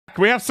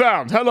We have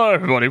sound. Hello,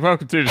 everybody.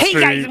 Welcome to the stream.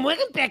 Hey, guys, and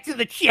welcome back to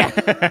the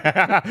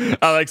chat.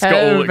 Alex got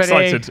all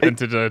excited and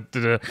did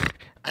a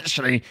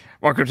actually,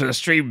 welcome to the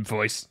stream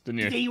voice, didn't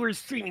you? Today we're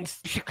streaming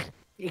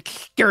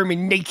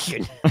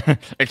Extermination.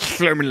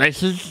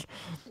 Extermination?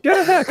 Get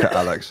a haircut,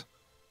 Alex.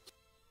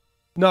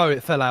 No,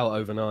 it fell out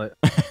overnight.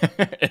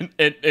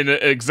 in an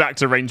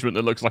exact arrangement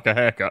that looks like a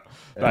haircut.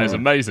 That is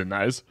amazing,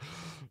 that is.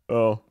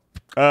 Oh.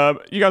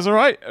 You guys all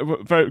right?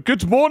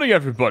 Good morning,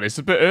 everybody. It's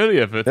a bit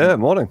earlier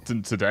morning.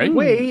 Today.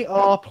 We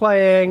are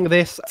playing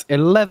this at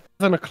 11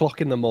 o'clock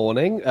in the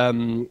morning,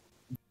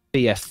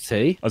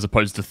 BST. As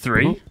opposed to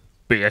 3,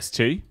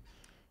 BST.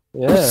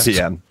 Yeah.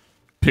 CM.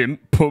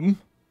 Pum.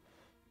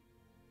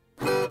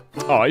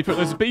 Oh, you put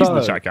those bees in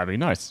the chat, Gabby.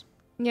 Nice.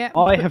 Yeah.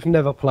 I have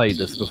never played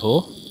this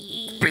before.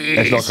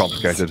 It's not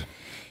complicated.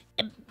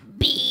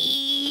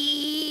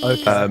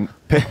 Okay.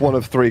 Pick one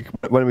of 3.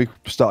 When we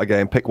start a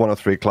game, pick one of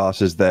 3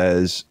 classes.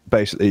 There's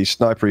basically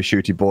snipery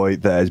shooty boy,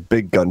 there's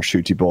big gun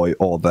shooty boy,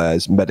 or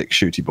there's medic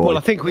shooty boy. Well,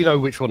 I think we know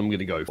which one I'm going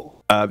to go for.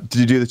 Did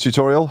you do the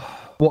tutorial?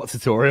 What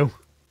tutorial?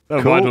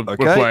 Oh, Cool, we're okay.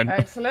 playing.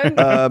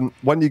 Excellent.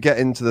 When you get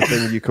into the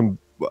thing, you can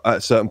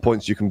at certain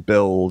points you can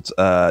build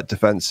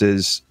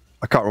defenses.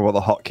 I can't remember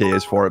what the hotkey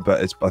is for it,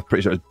 but I'm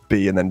pretty sure it's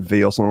B and then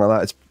V or something like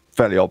that. It's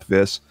fairly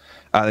obvious.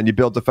 And then you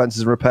build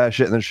defenses and repair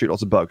shit, and then shoot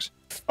lots of bugs.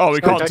 Oh,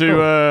 we can't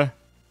do.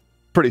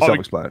 Pretty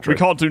self-explanatory. We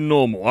can't do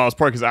normal. Oh, it's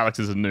probably because Alex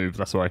is a noob.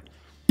 That's why.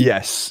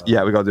 Yes,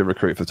 yeah, we got to do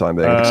recruit for the time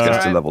being. It just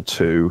gets to level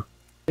 2.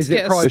 Is Get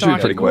it us price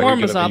started. pretty quick.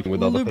 Warm us up. Even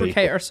with other Lubricate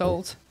people. our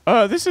souls.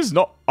 This is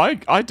not. I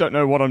don't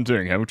know what I'm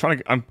doing here.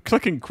 I'm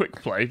clicking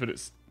quick play, but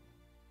it's.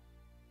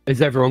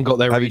 Has everyone got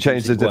their Have you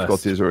changed the Regency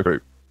difficulty Quest? as a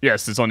recruit?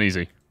 Yes, it's on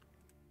easy.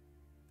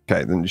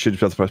 Okay, then you should be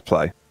able to press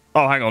play.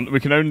 Oh, hang on. We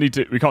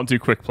can't do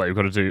quick play. We've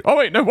got to do. Oh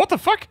wait, no. What the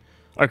fuck?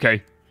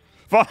 Okay.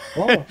 Fine.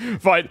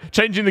 Fine.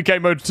 Changing the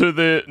game mode to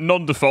the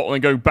non-default and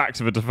then going back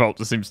to the default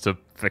just seems to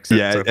fix it.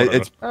 Yeah, so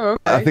it's. Oh,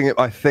 okay.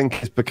 I think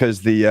it's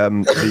because the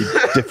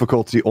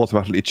difficulty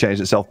automatically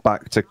changed itself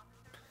back to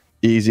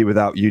easy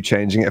without you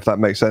changing it. If that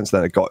makes sense,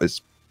 then it got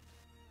its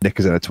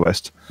knickers in a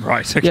twist.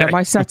 right. Okay. Yeah,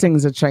 my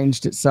settings have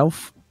changed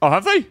itself. Oh,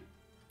 have they? Yep.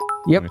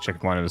 I'm gonna check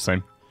if mine are the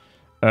same.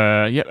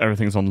 Yep,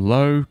 everything's on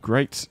low.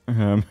 Great.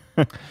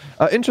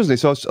 Interestingly,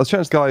 so I was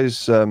chatting to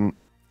guys.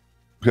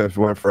 We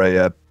went for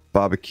a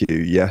barbecue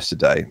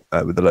yesterday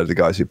with a load of the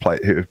guys who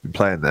have been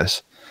playing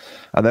this,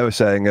 and they were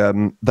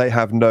saying they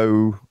have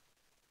no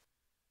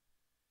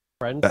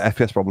Friends?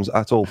 FPS problems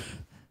at all.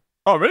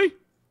 Oh, really?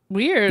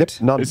 Weird.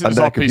 Yep, none, Is it and just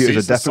their our computers PCs are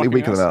definitely sucking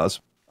weaker ass? than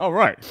ours. Oh,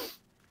 right.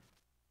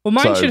 Well,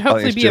 mine So, I should think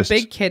hopefully it's be just- a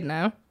big kid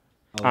now.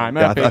 I'm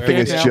Yeah, happy. I think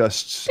it's Yeah.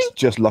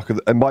 just luck of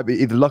it might be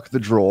either luck of the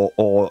draw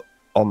or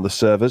on the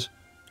servers.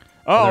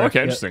 Oh, Are okay,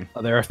 there- interesting.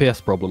 Are there FPS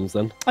problems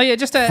then? Oh yeah,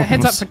 just a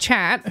heads up for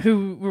chat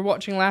who were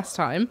watching last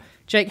time.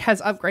 Jake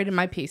has upgraded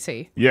my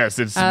PC. Yes,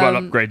 it's well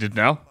upgraded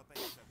now.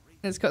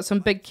 It's got some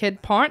big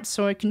kid parts,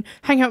 so I can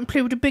hang out and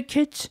play with the big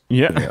kids.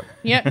 Yeah.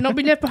 Yeah, not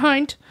be left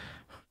behind.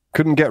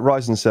 Couldn't get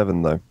Ryzen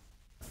 7 though.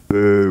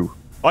 Boo.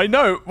 I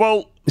know.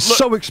 Well, It's look,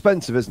 so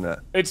expensive, isn't it?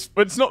 it's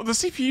not. The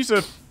CPUs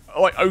are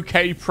like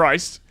okay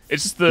priced.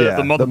 It's just the Yeah,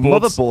 motherboards. the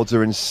motherboards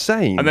are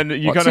insane. And then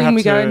you're What gonna team have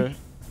we to.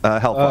 going?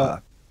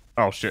 Hellfire.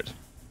 Oh shit.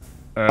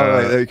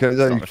 There's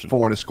only mission.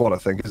 4 in a squad, I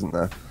think, isn't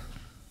there?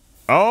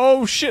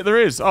 Oh shit, there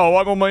is. Oh,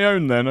 I'm on my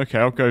own then. Okay,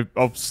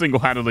 I'll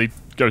single-handedly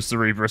go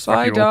Cerebrus. Fuck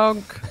Bye, you all.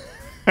 dog.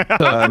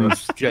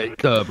 Cerberus,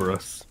 Jake.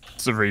 Cerberus.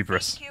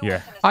 Cerebrus.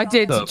 Yeah. I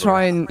did Cerberus.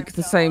 try and do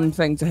the same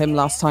thing to him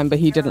last time, but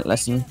he didn't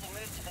listen.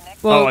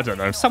 Well, Oh, I don't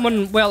know.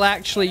 Someone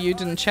actually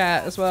used in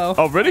chat as well.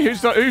 Oh really?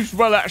 Who's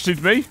well actually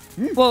me?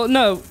 Well,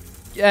 no,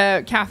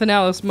 Kath and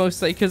Alice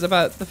mostly because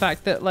about the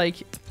fact that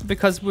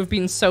because we've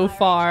been so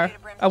far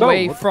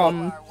away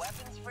from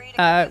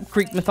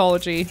Greek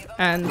mythology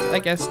and I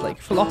guess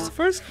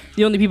philosophers,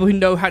 the only people who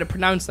know how to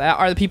pronounce that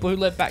are the people who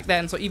lived back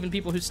then. So even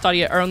people who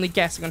study it are only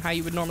guessing on how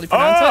you would normally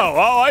pronounce it. Oh,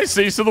 I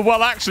see. So the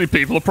well actually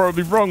people are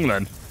probably wrong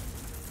then.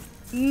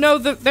 No,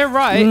 they're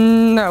right.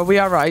 No, we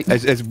are right.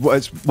 It's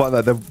well,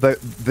 no,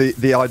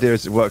 the idea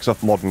is it works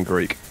off modern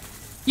Greek.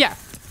 Yeah.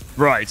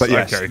 Right. But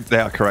yes, okay. they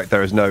are correct.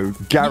 There is no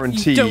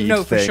guaranteed don't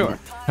know for thing. sure.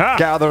 Ha!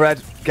 Get out of the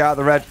red. Get out of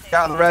the red. Get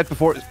out of the red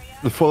before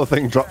the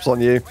thing drops on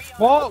you.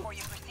 What?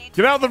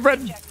 Get out of the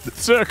red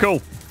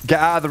circle. Get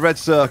out of the red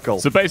circle.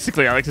 So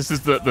basically, Alex, this is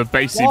the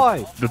basey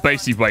Why?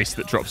 waste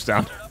that drops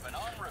down,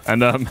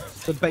 and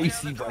The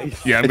basey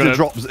base. yeah, I'm It's gonna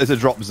a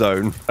drop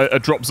zone. a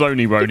drop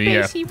zoney wony,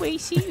 yeah. Bassy,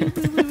 wacy,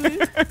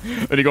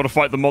 And you got to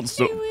fight the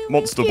monsters.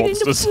 Muncie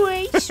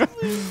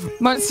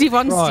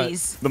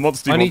Muncies. The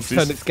monster I need to turn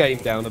monsters. its game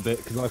down a bit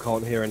because I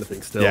can't hear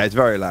anything still. Yeah, it's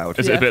very loud.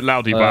 Is it a bit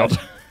loudy, wild?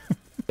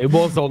 It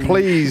was on.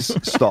 Please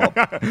stop.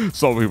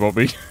 Sorry,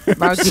 Bobby.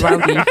 Mousy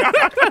Rowdy.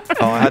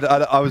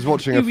 I was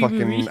watching a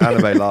fucking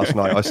anime last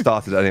night. I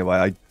started it anyway.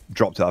 I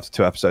dropped it after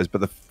 2 episodes, but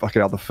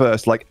the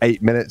first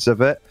 8 minutes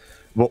of it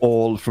were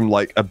all from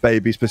a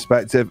baby's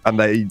perspective, and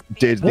they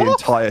did the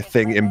entire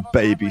thing in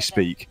baby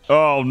speak.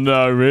 Oh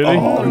no, really?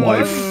 Oh my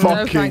No,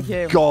 fucking thank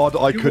you. god!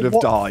 I could have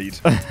what? died.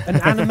 An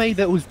anime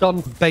that was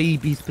done from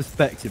baby's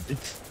perspective.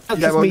 It's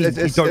Yeah, well,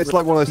 it's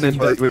like one of those things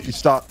where they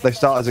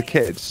start as a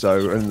kid,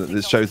 and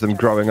it shows them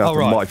growing up.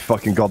 And my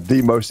fucking god,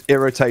 the most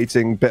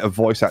irritating bit of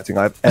voice acting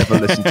I've ever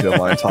listened to in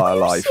my entire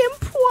life.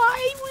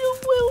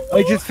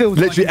 I just feel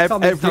literally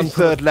every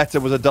third letter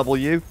was a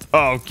W.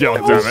 Oh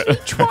god damn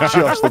it!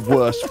 Just the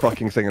worst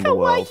fucking thing in the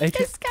world. It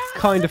just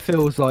kind of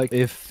feels like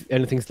if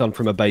anything's done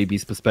from a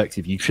baby's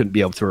perspective, you shouldn't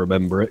be able to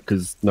remember it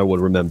because no one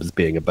remembers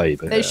being a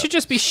baby. They should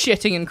just be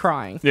shitting and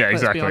crying. Yeah,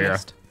 exactly.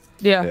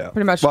 Yeah,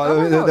 pretty much.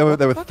 Well,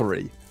 there were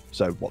 3,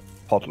 so what?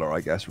 Toddler,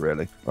 I guess,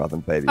 really, rather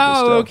than baby.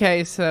 Oh,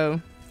 okay,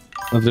 so.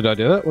 Oh, did I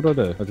do it? What did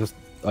I do?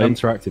 I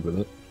interacted with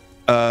it.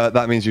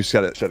 That means you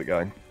set it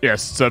going.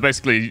 Yes, so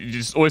basically, you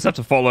just always have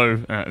to follow.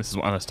 This is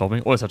what Alice told me.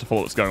 Always have to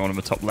follow what's going on in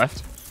the top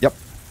left. Yep.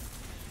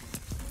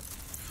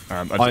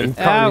 I'm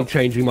currently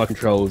changing my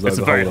controls. It's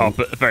a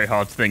very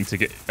hard thing to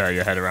get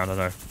your head around. I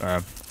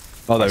know.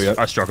 Oh, there we go.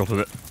 I struggled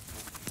with it.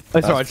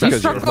 It's alright. You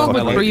struggled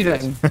with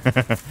breathing.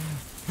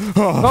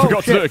 I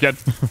forgot to do it again.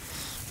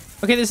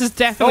 Okay, this is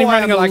definitely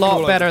running a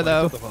lot better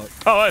though.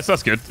 Oh,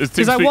 that's good.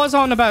 Because I was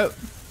on about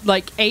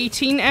like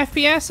 18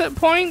 FPS at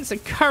points.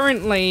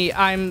 Currently,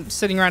 I'm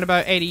sitting around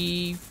about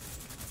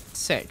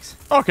 86.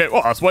 Okay,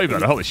 well that's way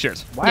better. Holy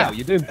shit! Wow, Yeah.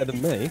 you're doing better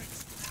than me.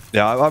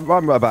 Yeah, I'm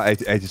about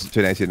 80,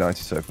 between 80 and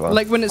 90 so far.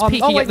 Like when it's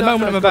peaking at the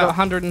moment, I'm about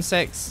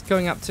 106,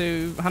 going up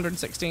to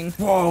 116.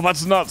 Whoa,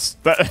 that's nuts!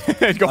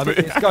 It's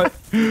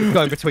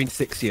going between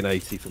 60 and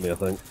 80 for me, I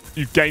think.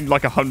 You gained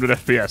like 100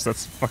 FPS.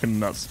 That's fucking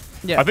nuts.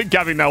 Yeah. I think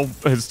Gabby now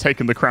has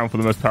taken the crown for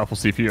the most powerful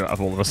CPU out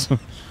of all of us.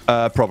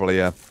 Probably,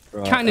 yeah.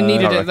 Right, Kind of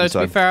needed it though. To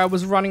so. be fair, I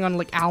was running on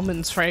like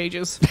almonds for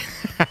ages.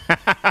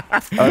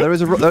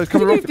 There's a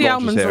couple of rocket the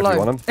launchers here if you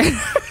want them.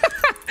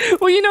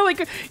 Well, you know,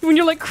 like when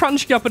you're like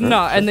crunching up a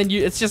nut and then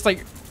it's just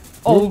like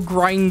all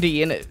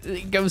grindy and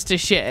it goes to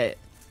shit.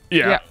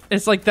 Yeah.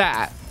 It's like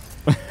that.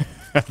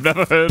 I've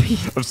never heard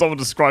of someone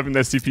describing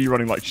their CPU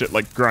running like shit,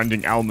 like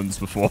grinding almonds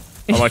before.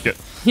 I like it.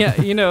 Yeah,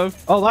 you know.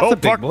 Oh, that's a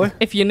big fuck. boy.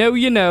 If you know,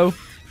 you know.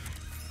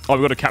 Oh,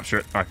 we've got to capture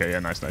it. Okay, yeah,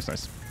 nice.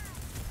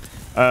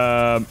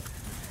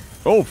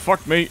 Oh,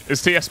 fuck me.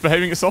 Is TS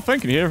behaving itself then?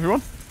 Can you hear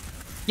everyone?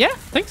 Yeah, I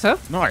think so.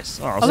 Nice.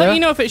 Oh, I'll let you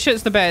know if it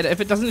shits the bed.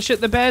 If it doesn't shit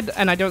the bed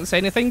and I don't say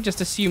anything,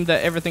 just assume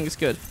that everything's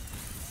good.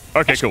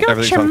 okay, cool.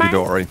 Everything's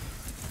hunky-dory.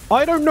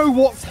 I don't know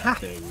what's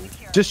happening.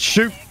 Just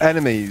shoot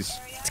enemies.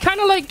 It's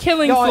kind of like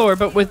killing Floor,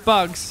 but with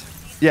bugs.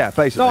 Yeah,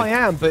 basically. No, I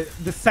am, but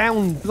the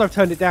sound, because I've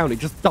turned it down, it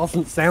just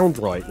doesn't sound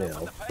right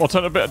now. Well,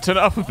 turn it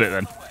up a bit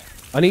then.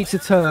 I need to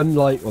turn,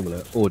 like, 1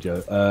 minute,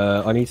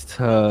 audio. I need to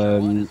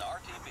turn...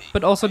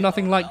 But also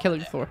nothing like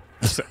killing Floor.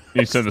 You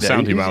need to turn the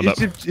sound round up.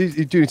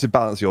 You do need to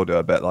balance the audio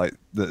a bit, like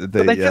But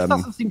there just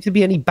doesn't seem to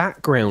be any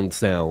background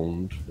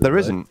sound. There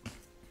isn't.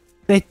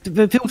 It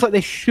feels like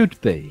there should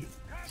be.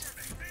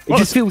 It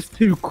just feels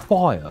too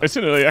quiet. It's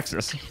in early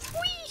access.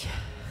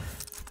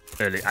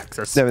 Early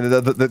access. Yeah, I mean,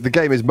 the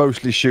game is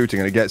mostly shooting,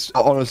 and it gets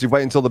honestly.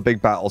 Wait until the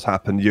big battles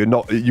happen. You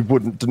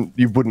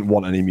wouldn't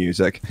want any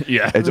music.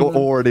 Yeah, it's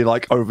already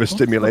like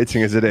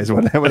overstimulating as it is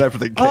when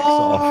everything kicks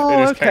off. Oh,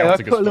 It is okay. I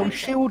chaotic put a as little fuck.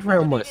 shield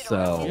around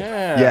myself.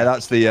 Yeah,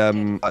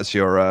 that's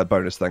your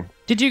bonus thing.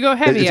 Did you go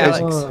heavy,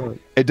 Alex?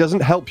 It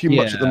doesn't help you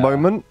much at the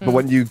moment, but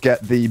when you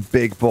get the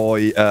big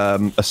boy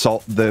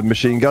assault, the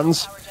machine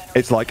guns,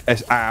 it's like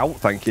ow,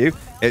 thank you.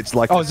 It's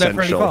like Oh, is that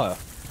friendly essential. fire?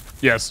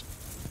 Yes.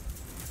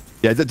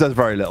 Yeah, it does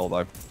very little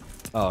though.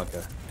 Oh,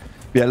 okay.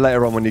 Yeah,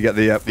 later on when you get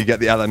the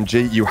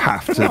LMG, you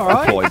have to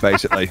deploy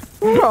basically.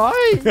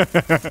 Right.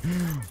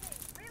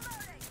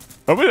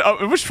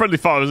 I wish friendly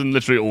fire was in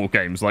literally all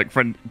games, like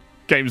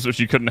games which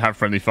you couldn't have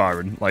friendly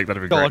fire in. Like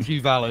that'd be great.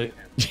 Stardew Valley.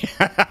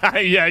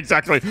 Yeah,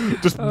 exactly.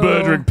 Just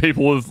murdering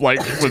people with Oh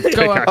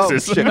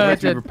pickaxes. shit! I'm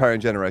actually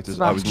repairing generators.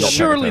 I was not paying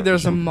Surely attention.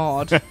 there's a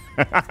mod.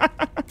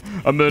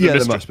 A murder Yeah,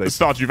 there mystery. must be. A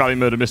Stardew Valley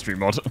murder mystery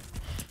mod.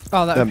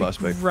 Oh, that There would must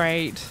be be.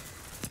 great.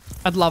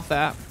 I'd love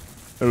that.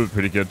 It would be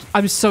pretty good.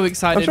 I'm so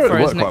excited sure it'd for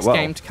his work quite next well.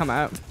 game to come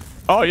out.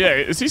 Oh yeah,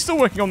 is he still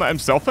working on that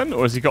himself then,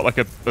 or has he got like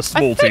a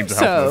small I team think to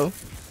help so. him?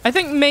 I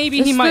think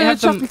maybe he It's might the have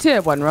some.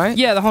 chocolatier one, right?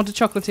 Yeah, the Haunted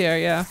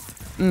Chocolatier, yeah.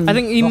 I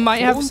think he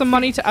might have some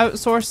money to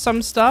outsource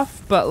some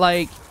stuff, but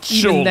like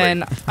Surely. even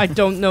then, I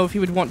don't know if he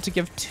would want to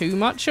give too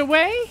much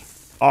away.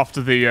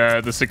 After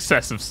the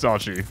success of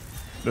Stardew,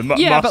 they Yeah, must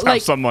but, have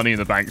like- some money in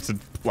the bank to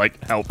like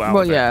help out.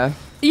 Well, a bit. yeah.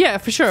 Yeah,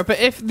 for sure. But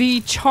if the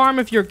charm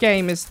of your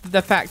game is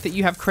the fact that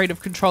you have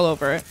creative control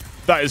over it,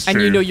 That is true.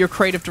 and you know your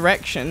creative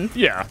direction,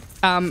 Yeah.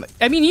 I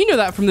mean, you know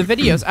that from the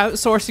videos.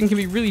 Outsourcing can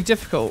be really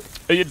difficult.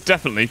 Yeah,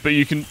 definitely, but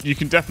you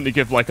can definitely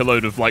give like a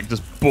load of like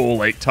just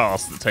ball ache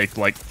tasks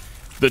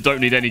that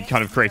don't need any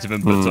kind of creative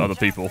input to other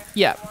people.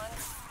 Yeah.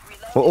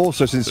 Well,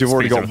 also since you've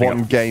already speeds got everything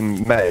one up.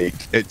 game made,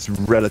 it's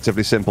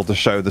relatively simple to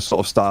show the sort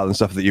of style and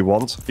stuff that you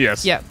want.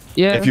 Yes. Yeah.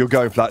 Yeah. If you're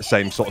going for that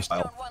same sort of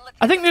style.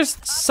 I think there's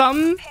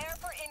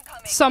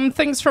some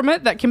things from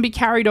it that can be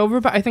carried over,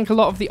 but I think a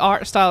lot of the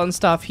art style and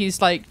stuff,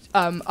 he's like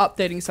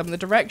updating some of the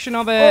direction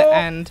of it,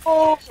 and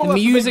the that's a big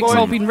music's boy.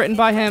 all been written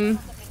by him.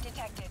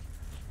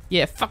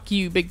 Yeah, fuck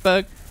you, Big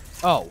Bug.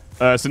 Oh.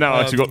 So now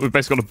actually we've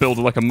basically got to build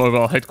like a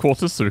mobile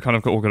headquarters. So we kind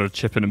of all got to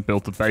chip in and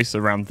build the base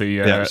around the.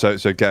 Yeah. So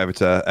get over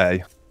to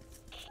A.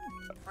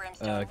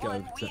 Go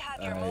over to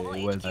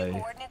A. Where's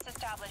A?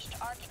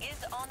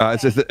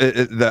 It's just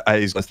the A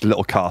is the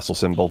little castle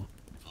symbol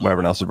where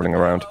everyone else is running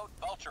around.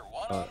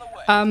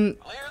 So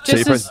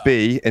you press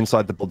B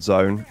inside the build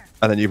zone,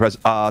 and then you press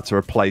R to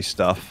replace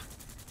stuff,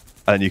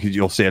 and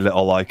you'll see a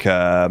little like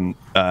UI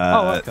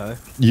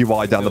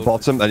down the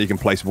bottom, and you can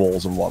place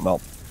walls and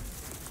whatnot.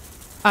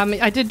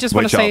 I did just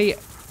want to say,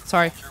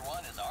 sorry.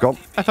 Go on.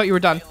 I thought you were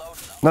done.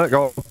 No,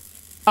 go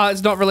on.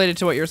 It's not related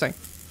to what you were saying.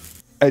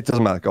 It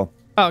doesn't matter. Go on.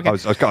 Oh, okay.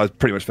 I was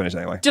pretty much finished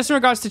anyway. Just in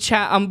regards to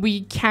chat,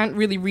 we can't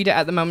really read it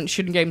at the moment.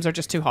 Shooting games are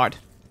just too hard.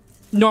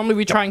 Normally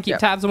we try and keep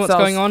tabs on what's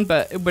going on,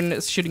 but when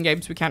it's shooting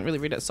games, we can't really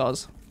read it.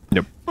 Soz.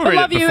 Yep. I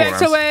love you,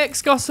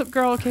 XOX, Gossip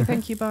Girl. Okay,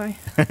 thank you. Bye.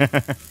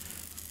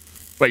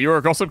 Wait, you were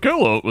a Gossip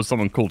Girl, or was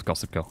someone called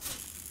Gossip Girl?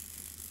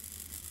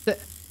 Okay.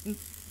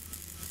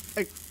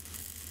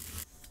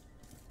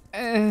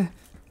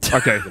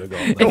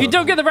 If you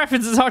don't get the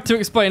reference, it's hard to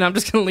explain. I'm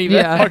just gonna leave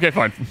it. Okay,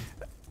 fine.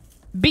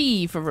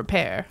 B for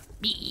repair.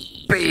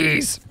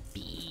 Bees.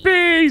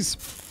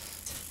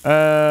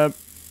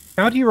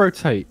 How do you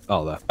rotate?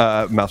 Oh, there.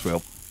 Mouse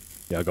wheel.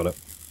 Yeah, I got it.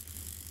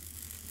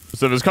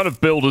 So there's kind of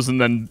builders,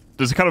 and then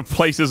there's kind of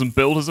places and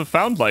builders I've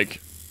found.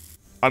 Like,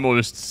 I'm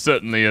almost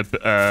certainly a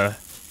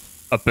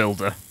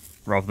builder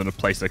rather than a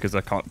placer because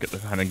I can't get the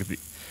hang of the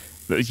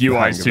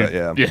UI is too.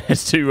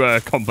 It's too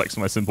complex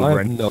for my simple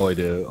brain. I have no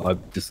idea.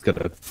 I'm just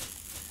gonna.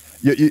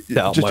 Just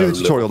do the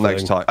tutorial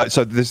next time.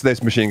 So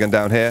this machine gun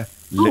down here,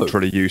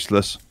 literally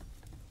useless.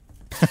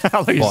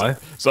 Why?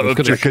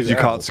 Because you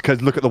can't.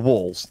 Because look at the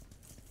walls.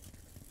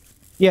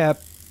 Yeah,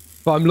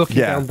 but I'm looking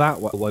down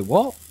that way. Wait,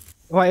 what?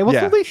 Wait, what's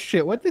all this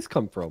shit? Where'd this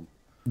come from?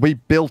 We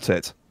built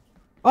it.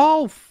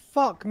 Oh,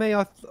 fuck me.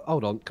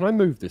 Hold on. Can I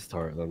move this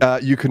turret then?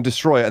 You can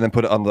destroy it and then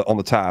put it on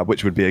the tab,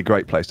 which would be a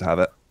great place to have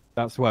it.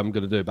 That's what I'm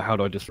going to do, but how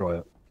do I destroy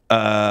it?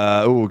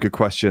 Good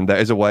question. There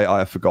is a way I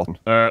have forgotten.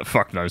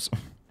 Fuck knows.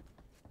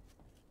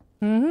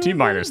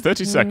 T-minus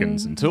 30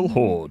 seconds until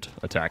Horde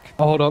attack.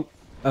 Oh, hold on.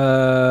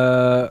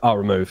 I'll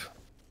remove.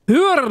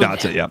 Horde!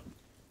 That's it, yeah.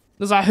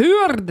 There's a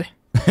horde!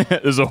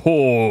 There's a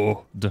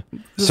horde.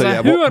 So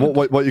yeah,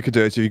 what you could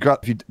do is if you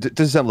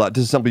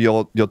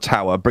disassemble your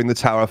tower, bring the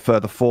tower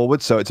further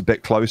forward so it's a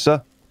bit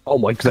closer. Oh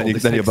my god!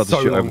 Then you'll be able to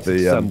shoot over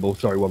the.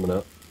 Sorry, 1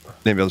 minute.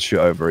 Then you'll be able to shoot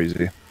over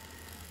easy.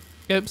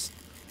 Oops.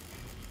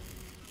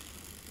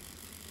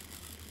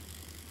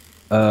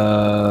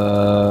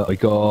 My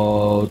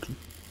god.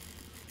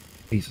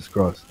 Jesus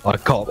Christ! I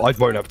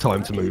won't have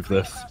time to move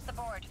this.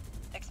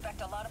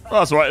 Oh,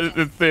 that's right.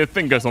 The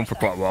thing goes on for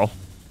quite a while.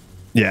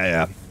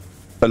 Yeah.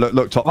 But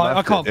look top left.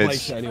 I can't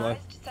place it anyway.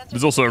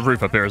 There's also a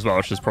roof up here as well,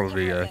 which is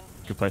probably a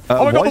good place.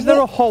 Oh my god! Is there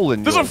a hole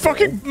in? There's a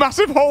fucking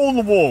massive hole in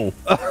the wall.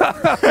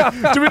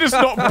 Do we just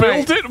not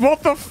build it?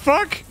 What the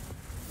fuck?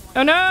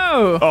 Oh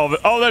no!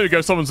 Oh, there we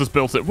go. Someone's just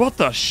built it. What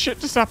the shit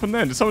just happened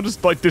then? Did someone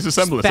just like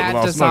disassemble this at the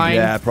last design. moment?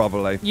 Yeah,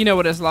 probably. You know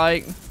what it's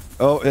like.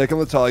 Oh, here come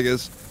the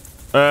tigers.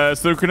 So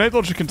the grenade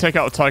launcher can take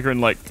out a tiger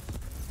in like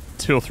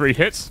 2 or 3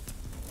 hits.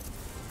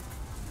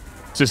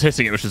 It's just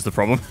hitting it, which is the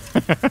problem.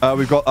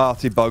 We've got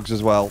arty bugs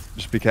as well.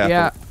 Just be careful.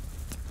 Yeah.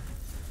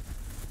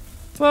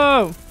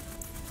 Whoa.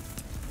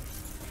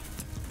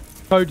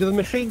 So, do the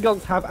machine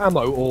guns have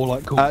ammo or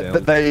like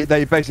cooldown?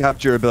 They basically have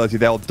durability.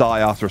 They'll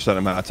die after a certain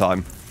amount of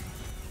time.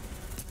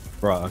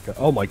 Right. Okay.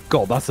 Oh my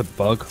god, that's a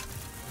bug.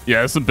 Yeah,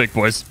 there's some big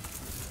boys.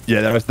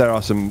 Yeah, there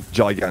are some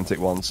gigantic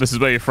ones. This is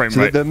where your frame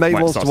rate. The main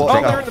ones to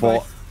watch out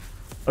for.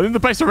 Are they in the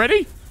base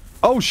already?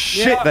 Oh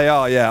shit, they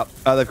are. Yeah,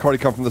 they've probably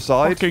come from the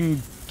side.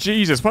 Fucking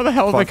Jesus! Where the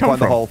hell have they come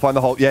from? Find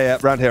the hole. Yeah,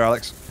 round here,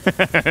 Alex.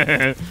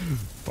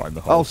 Find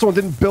the hole. Oh, someone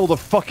didn't build a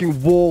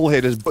fucking wall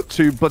here. There's but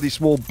 2 bloody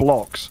small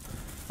blocks.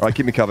 All right,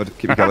 keep me covered.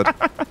 Keep me covered.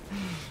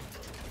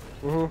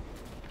 You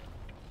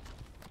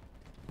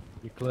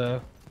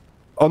clear?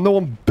 Oh, no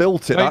one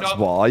built it. That's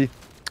why.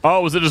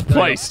 Oh, was it just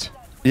placed?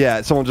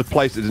 Yeah, someone just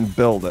placed it and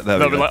built it. There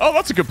we go. They'll be like, oh,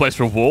 that's a good place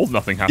for a wall.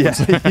 Nothing happens.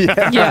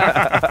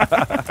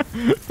 Yeah.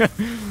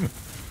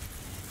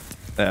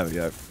 There we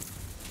go.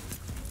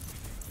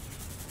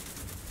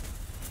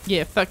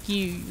 Yeah, fuck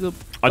you.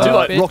 I do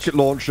like rocket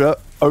launcher,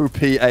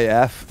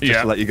 OPAF,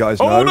 just to let you guys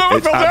know. Oh, no,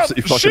 it's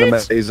absolutely fucking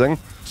amazing.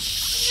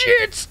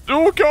 Shit!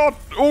 Oh god!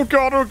 Oh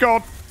god! Oh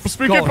god!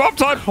 Speaking of pop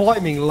time!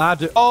 Climbing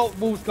ladder. Oh,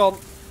 wall's gone.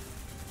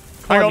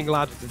 Climbing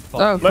ladders is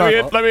fun.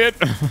 Let me in.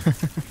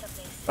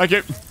 Thank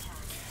you.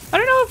 I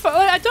don't know if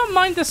I don't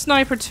mind the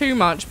sniper too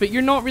much, but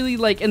you're not really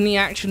like in the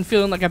action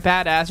feeling like a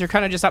badass. You're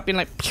kind of just up being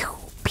like pew,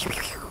 pew,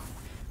 pew.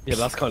 Yeah,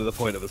 that's kind of the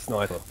point of a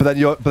sniper. But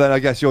then I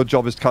guess your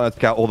job is to kind of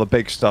take out all the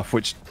big stuff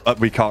which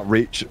we can't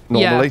reach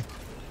normally.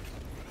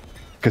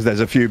 Because there's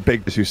a few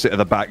bigs who sit at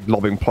the back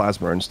lobbing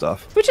plasma and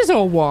stuff. Which is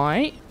all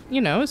white. You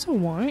know, it's all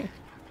white.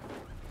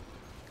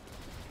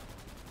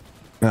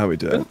 How are we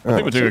doing? I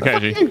think we're doing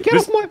okay, G. Get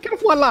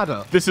off my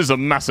ladder. This is a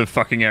massive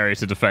fucking area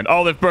to defend.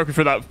 Oh, they've broken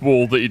through that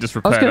wall that you just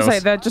repaired. I was going to say,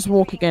 they're just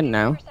walking in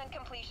now.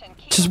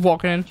 Just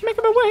walking in,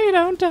 making my way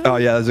downtown. Oh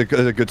yeah, there's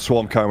a good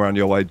swarm coming around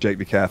your way, Jake.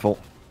 Be careful.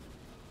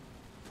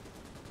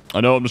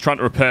 I know. I'm just trying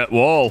to repair it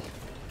wall.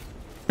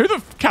 Who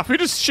the Cap? Who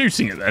just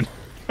shooting it then?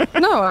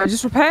 No, I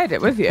just repaired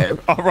it with you.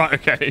 Oh right,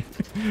 okay.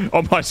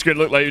 On my screen, it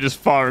looked like you're just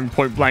firing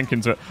point blank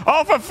into it.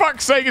 Oh, for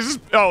fuck's sake! It's just...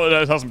 Oh,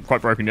 no, it hasn't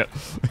quite broken yet.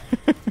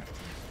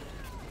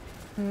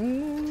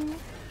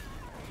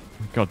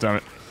 God damn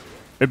it!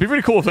 It'd be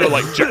really cool if there were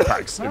like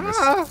jetpacks in this.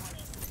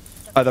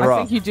 There I are.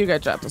 think you do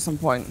get jacked at some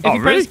point. If Oh,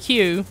 you really? press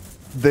Q,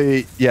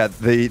 The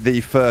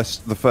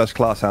first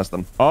class has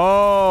them.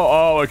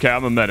 Oh, okay.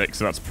 I'm a medic,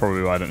 so that's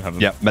probably why I don't have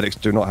them. Yeah, medics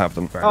do not have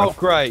them. Oh,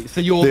 great. So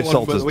you're The the one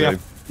assaulters that we do.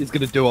 have, is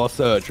going to do our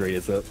surgery,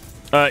 is it?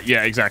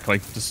 Yeah, exactly.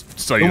 Just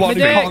so The you. one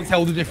who Medic. can't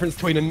tell the difference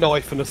between a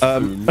knife and a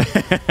spoon.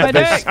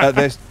 At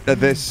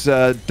this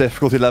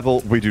difficulty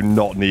level, we do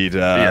not need.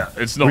 Yeah,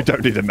 it's not. We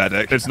don't need a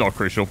medic. It's not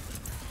crucial.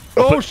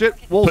 Oh shit!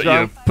 Walls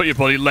down. Put your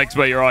body legs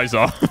where your eyes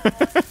are.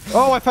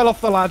 Oh, I fell off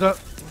the ladder.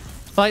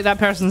 like that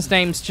person's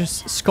name's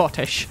just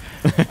Scottish.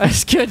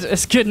 It's good.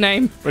 It's a good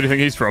name. Where do you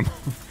think he's from?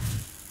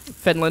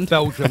 Finland.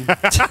 Belgium.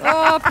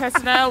 Oh,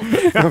 personnel.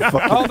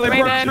 Oh, they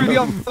broke through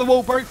the other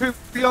wall, broke through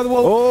the other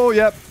wall. Oh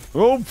yep.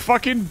 Oh,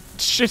 fucking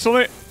shit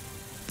on it.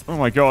 Oh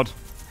my god.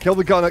 Kill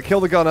the gunner. Kill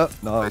the gunner.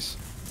 Nice.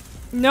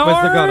 No.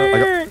 Where's the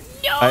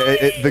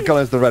gunner? The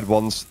gunner's the red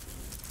ones.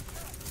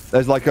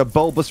 There's like a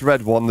bulbous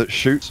red one that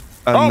shoots,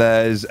 and Oh.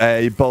 there's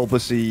a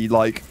bulbousy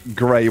like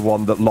grey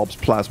one that lobs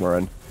plasma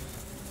in.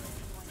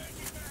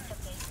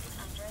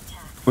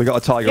 We got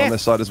a tiger on Yes.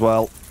 this side as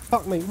well.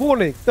 Fuck me.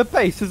 Warning, the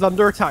base is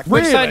under attack.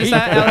 Which side is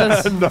that,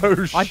 Ellis?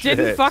 No shit. I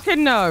didn't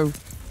fucking know.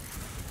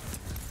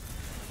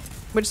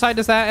 Which side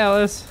is that,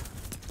 Ellis?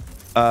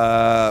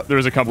 There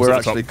is a compass We're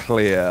at the actually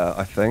clear,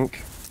 I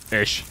think. top.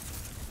 Ish.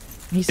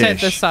 He said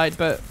Ish. this side,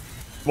 but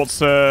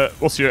What's your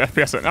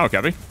FPS at now,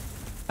 Gabby?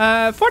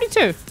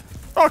 42.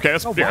 Okay,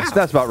 that's yeah,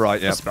 That's about right,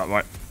 yeah. that's about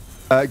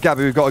right.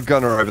 Gabby, we've got a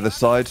gunner over this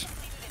side.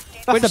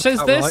 Which is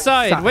about this right.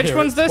 side? Sat Which here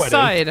one's at this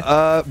 20.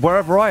 side?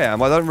 Wherever I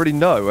am, I don't really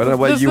know. I don't know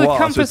where There's you the are.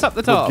 compass up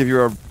the top. We'll give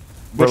you a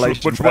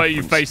relation Which way are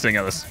you reference. facing,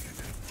 Ellis?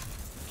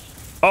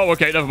 Oh,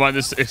 okay, never mind.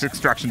 This it's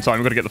extraction time.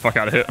 We've got to get the fuck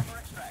out of here.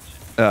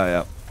 Oh,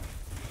 yeah.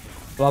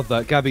 Love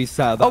that. Gabby's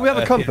sat at Oh, we have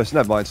a that, compass.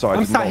 Never mind. Sorry, I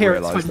I'm did not sat here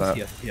at realise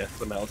 20. that. Yes,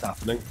 so now it's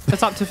happening.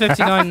 It's up to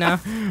 59 now.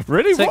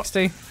 Really? What?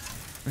 60.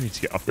 We need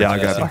to get up. Yeah, I'll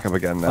there. go back up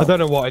again I now. don't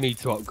know what I need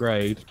to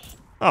upgrade.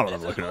 Oh, well,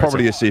 I'm looking at it.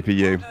 Probably a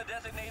CPU.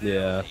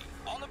 Yeah.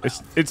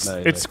 It's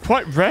Maybe. it's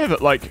quite rare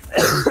that like.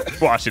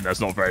 Well, actually, that's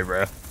not very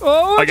rare.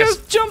 Oh, I I guess-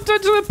 just jumped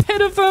into the pit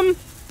of them.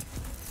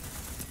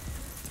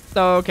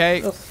 Oh,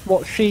 okay. That's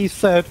what she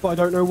said, but I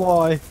don't know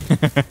why.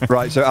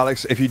 Right, so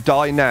Alex, if you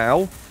die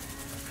now,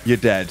 you're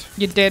dead.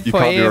 You're dead You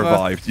can't be forever.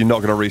 revived. You're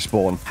not going to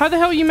respawn. How the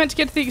hell are you meant to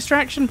get to the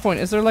extraction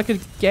point? Is there like a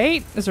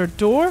gate? Is there a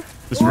door?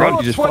 Just run.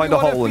 You just find a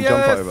 21 hole and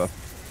jump FPS. over.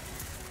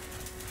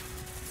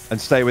 And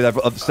stay with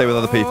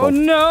other people. Oh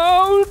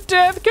no!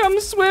 Death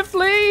comes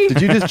swiftly!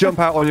 Did you just jump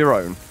out on your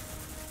own?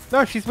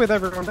 No, she's with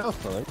everyone else,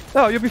 I think.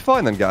 No, you'll be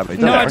fine then, Gabby.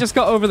 Don't No, I worry. just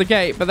got over the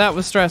gate, but that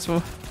was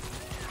stressful.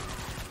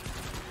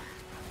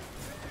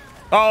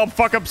 Oh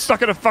fuck! I'm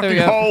stuck in a fucking we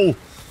go. hole.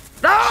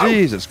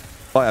 Jesus,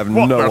 I have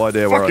What no the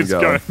idea fuck where I'm is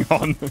going.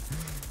 on?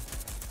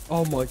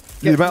 Oh my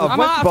The amount of I'm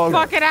out of bug,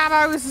 fucking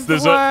ammo. This is the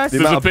There's a- worst. the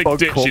There's amount of big bug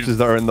ditch corpses you-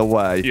 that are in the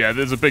way. Yeah,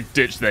 there's a big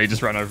ditch there. You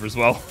just ran over as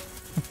well.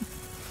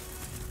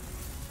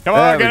 Come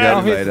There on, we get go.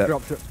 out. Made here's the it.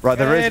 dropship. Right,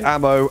 there is In.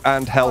 ammo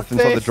and health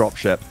What's inside the this?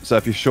 dropship. So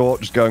if you're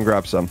short, just go and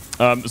grab some.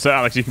 So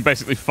Alex, you can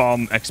basically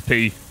farm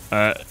XP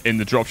in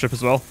the dropship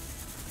as well.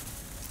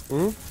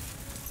 Hmm?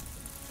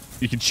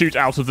 You can shoot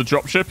out of the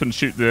dropship and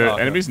shoot the Oh,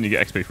 okay. enemies, and you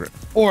get XP for it.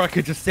 Or I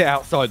could just sit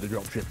outside the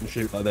dropship and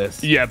shoot like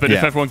this. Yeah, but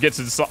if Yeah. everyone gets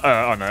inside,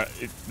 oh no,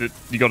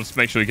 you got to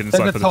make sure you get There's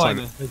inside a for the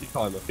timer. timer. There's a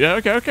timer.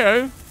 Yeah,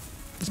 okay.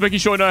 Just making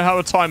sure I know how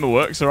a timer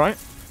works. All right.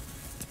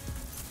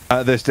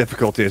 There's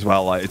difficulty as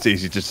well. Like it's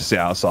easy just to sit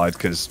outside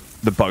because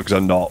the bugs are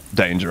not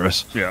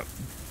dangerous. Yeah.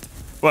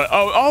 Well,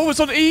 oh, it's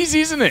on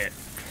easy, isn't it?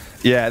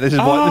 Yeah, this is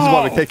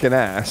why we're Oh. kicking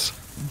ass.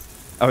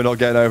 And we're not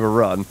getting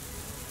overrun.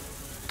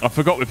 I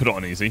forgot we put it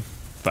on easy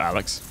for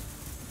Alex.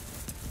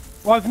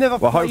 Well, I've never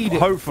Well, played it.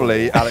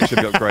 hopefully Alex should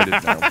be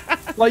upgraded now.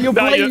 Like, you're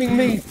No, you're- blaming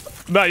me.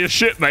 No, you're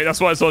shit, mate.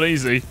 That's why it's on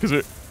easy. Because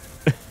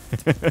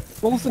it.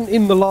 Wasn't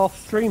in the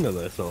last stream of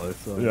this, so.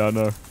 Yeah, I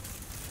know.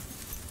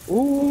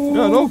 Ooh,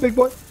 Yeah, no. big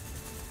boy.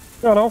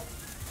 Yeah, no.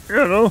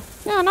 Yeah, no.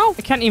 Yeah, no.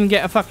 I can't even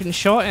get a fucking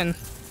shot in.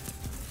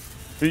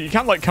 You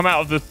can't like come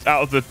out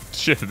of the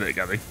ship a bit,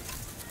 Gabby.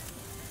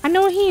 I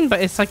know Heen,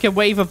 but it's like a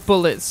wave of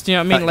bullets. Do you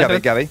know what I mean?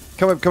 Like Gabby,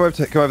 come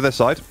over this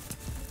side.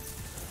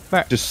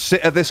 Where? Just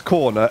sit at this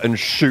corner and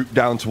shoot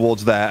down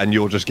towards there, and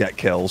you'll just get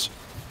kills.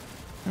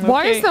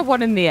 Why Okay. is there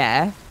one in the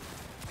air?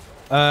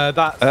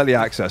 That's Early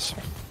access.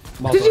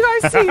 mother. Did you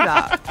guys see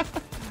that?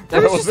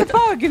 There was just a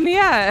bug in the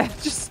air.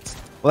 Just.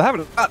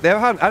 Well, they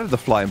haven't added the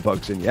flying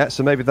bugs in yet,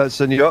 so maybe that's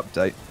a new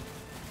update.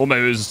 Or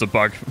maybe it was just a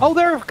bug. Oh,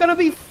 there are going to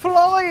be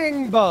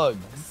flying bugs.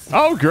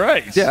 Oh,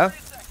 great. Yeah,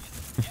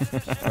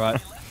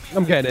 Right.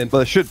 I'm getting in. well,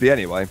 there should be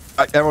anyway.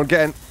 Right, everyone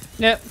get in.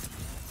 Yep.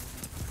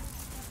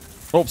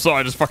 Oh, sorry,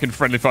 I just fucking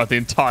friendly fired the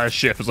entire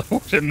ship as I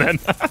walked in then.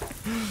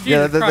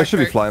 Yeah, there should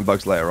be flying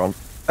bugs later on.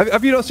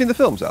 Have you not seen the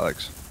films,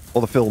 Alex?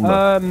 Or the film?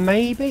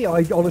 Maybe.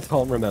 I honestly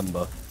can't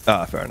remember.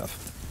 Ah, fair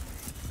enough.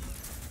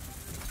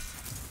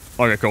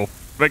 Okay, cool.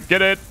 But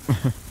get it.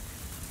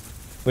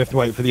 We have to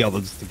wait for the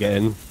others to get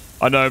in.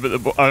 I know,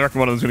 but I reckon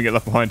one of them's going to get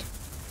left behind.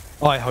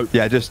 I hope.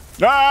 Yeah, just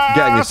Ah!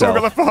 getting yourself. Someone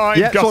got left behind.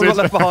 Yeah, someone got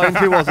left behind.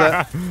 Who was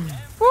it?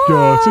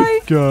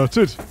 Got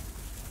it.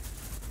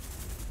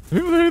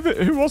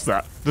 Who was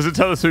that? Does it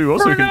tell us who it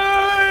was?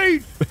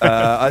 Grenade! Name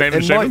and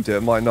It shame might them? do,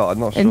 it might not. I'm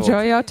not sure.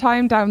 Enjoy your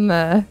time down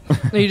there.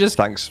 You just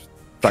Thanks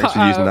Cut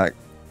for using out.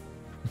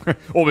 that.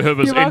 All we heard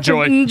was You're welcome.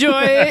 enjoy.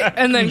 enjoy it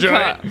and then Enjoy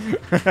cut.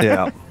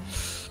 Yeah.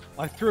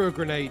 I threw a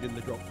grenade in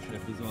the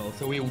dropship as well,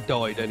 so we all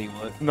died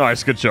anyway.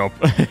 Nice, good job.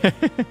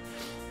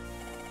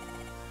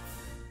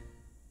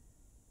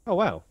 Oh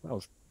wow, that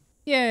was.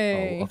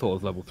 Yay. Oh, I thought it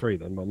was level 3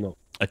 then, but I'm not.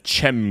 A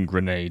chem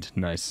grenade.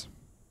 Nice.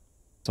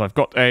 So I've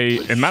got a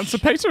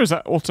emancipator. Is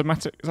that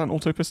automatic? Is that an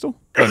auto pistol?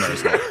 Oh no,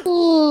 it's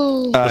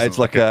not. It's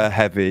like a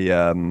heavy.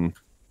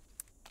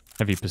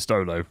 Heavy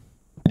pistolo.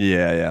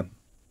 Yeah.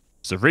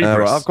 Cerebrus.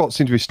 Right, I've got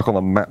seem to be stuck on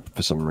the map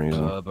for some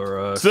reason.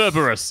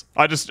 Cerberus.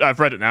 I've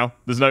read it now.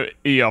 There's no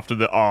E after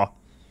the R.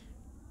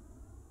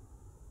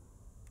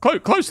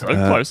 Close though.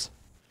 Close.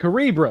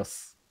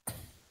 Cerebrus.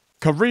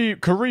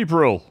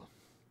 Cerebral.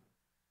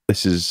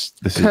 This is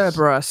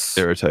Kerberos.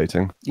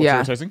 irritating. What's Yeah,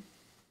 irritating?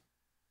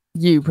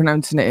 you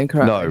pronouncing it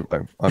incorrectly.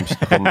 No, I'm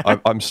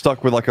stuck I'm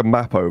stuck with like a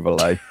map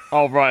overlay,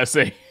 Oh right, I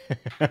see.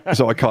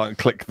 so I can't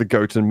click the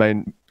go to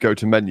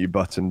menu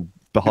button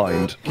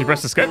behind. Can you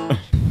press escape?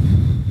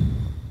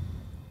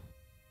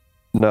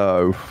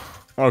 No.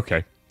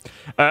 Okay.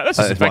 Let's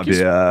just It thank might you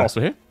be, whilst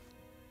we're here.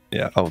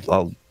 Yeah,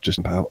 I'll just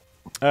jump out.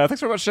 Thanks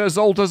very much,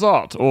 Zolder's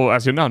Art, or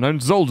as you're now known,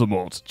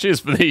 Zoldemort.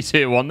 Cheers for the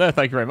tier 1 there.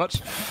 Thank you very much.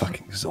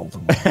 Fucking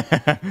Zoldem.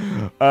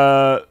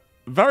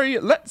 Very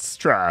Let's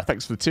Try.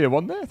 Thanks for the tier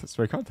 1 there. That's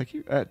very kind. Thank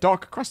you.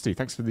 Dark Crusty.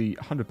 Thanks for the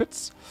 100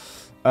 bits.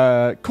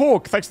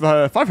 Korg. Thanks for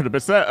the 500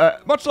 bits there.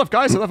 Much love,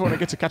 guys. I love when I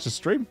get to catch a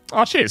stream.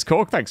 Oh, cheers,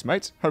 Korg. Thanks,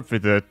 mate. Hopefully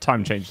the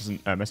time change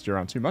hasn't messed you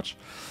around too much.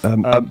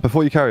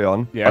 Before you carry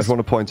on, yes. I just want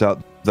to point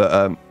out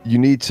that you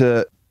need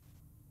to,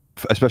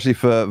 especially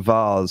for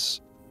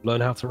VARs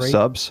Learn how to read.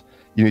 subs,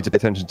 you need to pay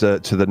attention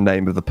to the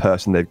name of the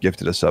person they've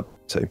gifted a sub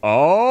to.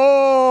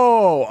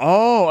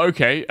 Oh,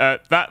 okay.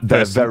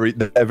 They're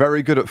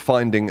very good at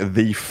finding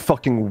the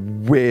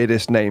fucking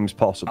weirdest names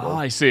possible. Oh,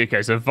 I see.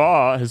 Okay, so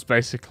VAR has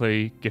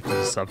basically gifted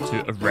a sub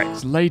to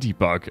Erect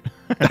Ladybug.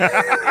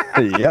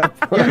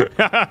 Yep.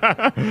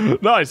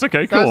 Nice.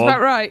 Okay, cool. Sounds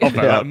about right. I'll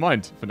bear Yeah. that in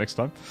mind for next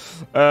time.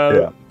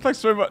 Yeah.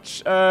 Thanks very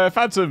much,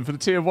 Phantom, for the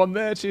tier 1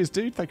 there. Cheers,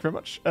 dude. Thank you very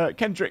much.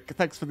 Kendrick,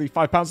 thanks for the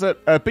 £5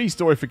 there. Bee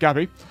story for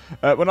Gabby.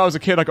 When I was a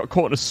kid, I got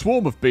caught in a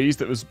swarm of bees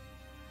that was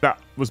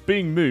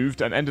being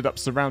moved and ended up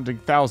surrounding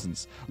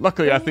thousands.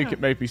 Luckily, I think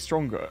it made me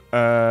stronger.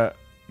 On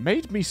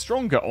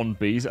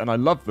bees, and I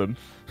love them.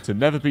 To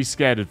never be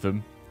scared of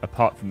them,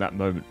 apart from that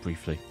moment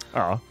briefly.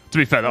 Ah, to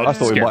be fair, that I was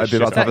thought we might have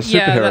been about to have a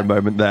superhero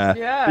moment there.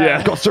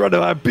 Yeah. Got surrounded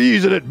by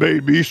bees and it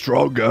made me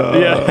stronger.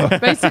 Yeah.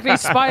 Basically,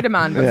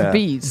 Spider-Man with Yeah.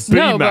 bees.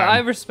 No, but Bee-man. I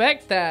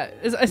respect that.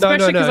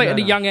 Especially because, at a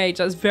no. young age,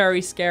 that's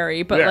very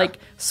scary. But, Yeah. like,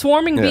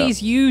 swarming Yeah.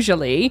 bees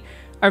usually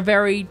are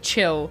very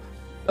chill.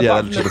 Yeah,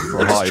 Apart from they're the- just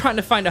they're just hide. trying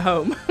to find a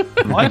home.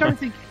 I don't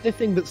think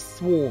anything that's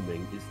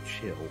swarming is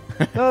chill.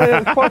 No,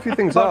 yeah, quite a few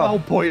things That's the are. whole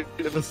point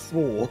of a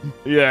swarm.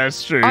 Yeah,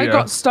 it's true. I yeah.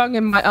 got stung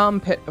in my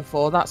armpit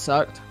before. That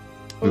sucked.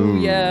 Oh,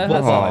 yeah,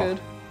 that's Wow. not good.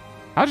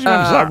 How did you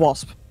manage that?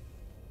 Wasp.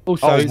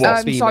 Also, Oh, it's what? So I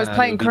was female,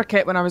 playing it'd be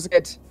cricket when I was a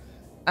kid.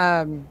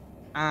 And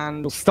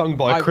Stung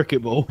by I- a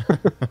cricket ball.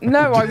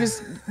 no, I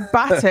was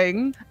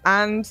batting,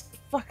 and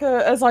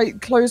fucker, as I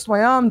closed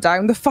my arm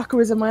down, the fucker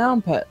was in my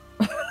armpit.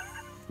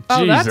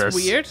 Oh, that's Jesus.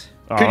 weird.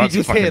 Oh, Could you that's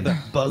just fucking- hear the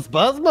buzz,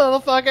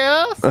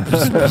 motherfucker?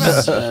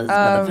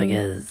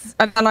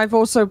 And then I've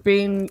also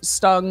been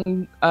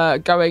stung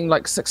going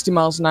like 60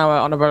 miles an hour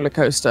on a roller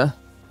coaster.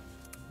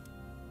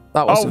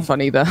 That wasn't Oh.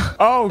 funny either.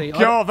 Oh, See,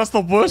 God, that's the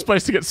worst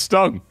place to get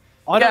stung.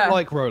 I don't Yeah.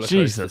 like roller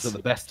Jesus. coasters at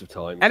the best of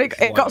times. And which is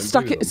it why I got don't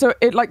stuck. do them. So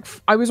it like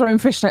I was wearing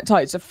fishnet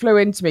tights. It flew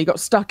into me, got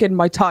stuck in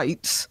my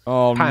tights.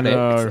 Oh, Panicked.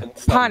 no. and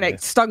stung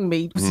Panicked, stung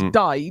me,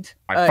 died.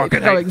 I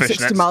fucking hate going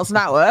 60 fishnets. miles an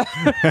hour.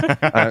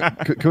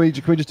 Can we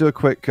just do a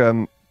quick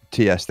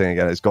TS thing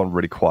again? It's gone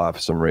really quiet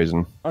for some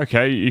reason.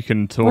 Okay, you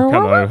can talk.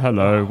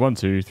 Hello. 1,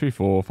 2, 3,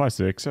 4, 5,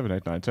 6, 7,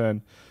 8, 9,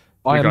 10.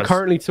 I am guys-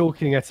 currently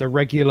talking at a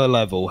regular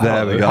level.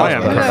 There we Hello. go. I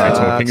am currently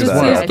talking as This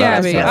well. is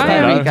Gabby. Hello, I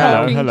am hello,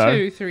 talking hello.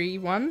 2, 3,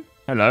 1.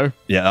 Hello.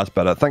 Yeah, that's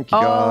better. Thank you,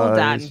 Oh,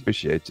 guys. Dan.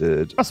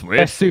 Appreciated. That's weird.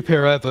 Best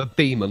superhero ever,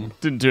 Demon.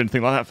 Didn't do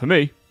anything like that for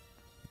me.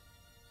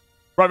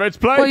 Right, ready to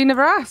play? Well, you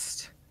never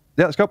asked.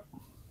 Yeah, let's go.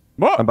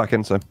 What? I'm back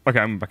in, so. Okay,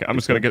 I'm back. I'm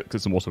just going to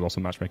get some water while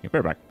some matchmaking. Be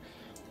right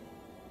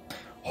back.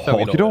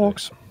 Hockey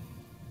dogs.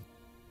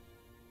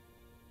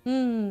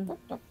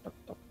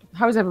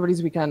 How was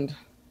everybody's weekend?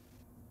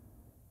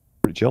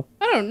 Pretty chill.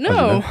 I don't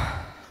know.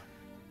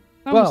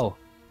 I was Well,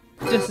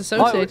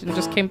 disassociated and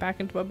just came back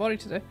into my body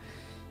today.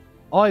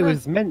 I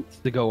was meant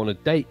to go on a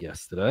date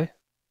yesterday.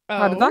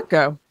 How did that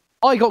go?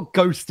 I got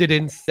ghosted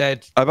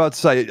instead. I'm about to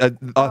say,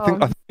 I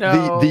think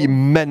no. the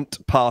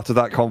meant part of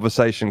that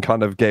conversation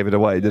kind of gave it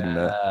away, didn't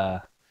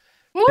it?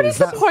 What is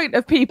the point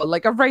of people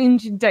like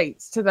arranging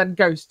dates to then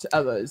ghost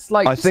others?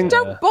 Like, just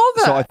don't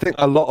bother. So I think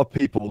a lot of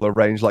people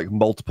arrange like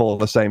multiple on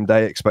the same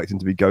day, expecting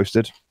to be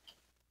ghosted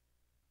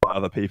by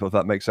other people, if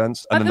that makes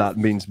sense. And then that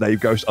means they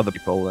ghost other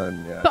people.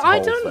 And yeah, but I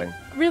don't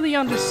really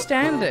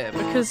understand it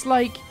because,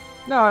 like,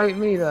 no,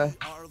 me either.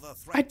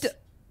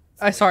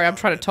 Sorry, I'm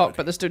trying to talk,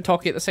 but this dude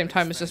talking at the same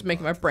time is just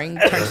making my brain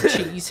turn to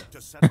cheese.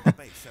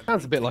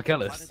 Sounds a bit like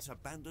Ellis.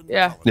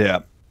 Yeah. Yeah.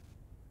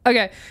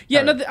 Okay.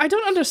 Yeah, no, I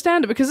don't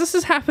understand it because this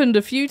has happened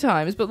a few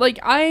times, but like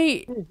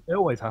It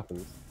always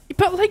happens.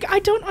 But like I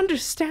don't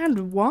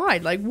understand why.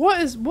 Like,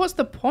 what's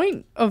the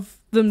point of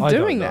them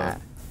doing that?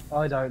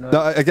 I don't know.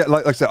 No, I get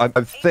like I said,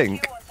 I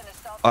think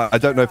I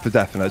don't know for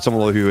definite.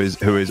 Someone who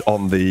is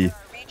on the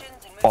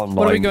online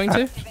What are we going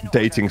to?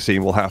 dating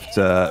scene will have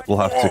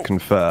to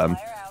confirm.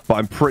 But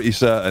I'm pretty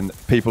certain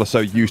people are so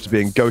used to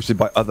being ghosted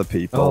by other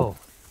people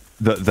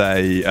that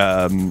they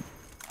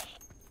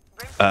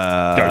Ghost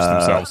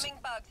themselves.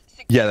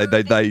 Yeah,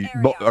 they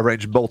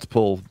arrange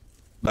multiple.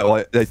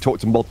 They talk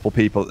to multiple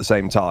people at the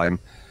same time,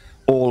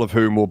 all of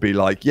whom will be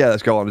like, "Yeah,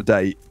 let's go on a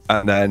date,"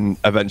 and then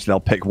eventually they'll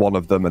pick one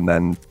of them, and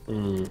then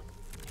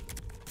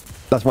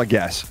that's my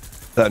guess.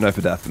 I don't know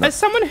for definite. As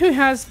someone who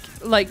has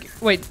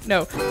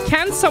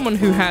can someone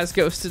who has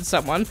ghosted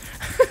someone?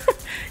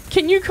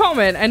 Can you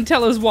comment and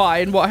tell us why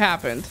and what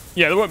happened?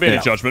 Yeah, there won't be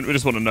any judgment. We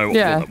just want to know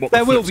what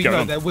there will the be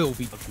going on. there will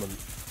be judgment.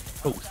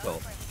 Full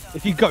stop.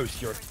 If you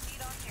ghost, you're.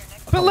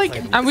 But like,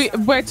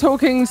 and we're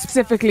talking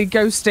specifically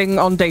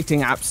ghosting on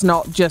dating apps,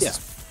 not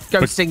just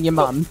ghosting your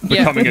mum.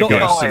 Becoming a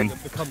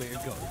ghost. Becoming a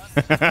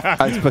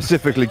ghost. And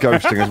specifically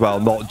ghosting as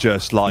well, not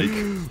just like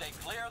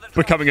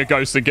becoming a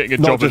ghost and getting a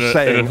not job just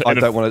saying I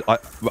don't want to.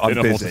 I'm in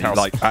a busy. haunted house.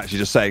 Like actually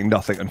just saying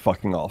nothing and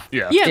fucking off.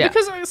 Yeah,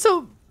 because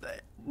so.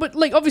 But,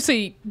 like,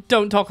 obviously,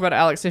 don't talk about it,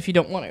 Alex, if you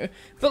don't want to.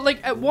 But, like,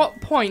 at what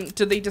point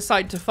do they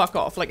decide to fuck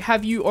off? Like,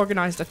 have you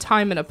organized a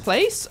time and a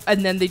place,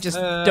 and then they just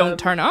don't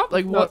turn up?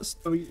 Like, what's...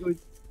 We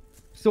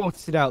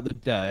sorted out the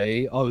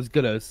day. I was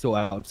going to sort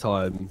out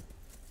time.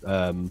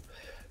 But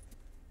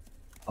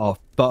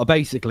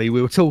basically, we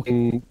were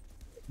talking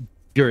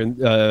during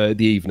the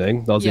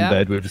evening. I was in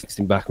bed. We were just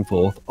texting back and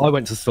forth. I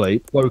went to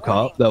sleep, woke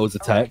up. There was a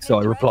text, so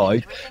I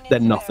replied.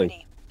 Then nothing.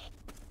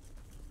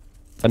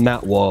 And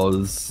that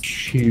was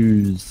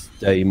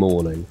Tuesday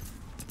morning.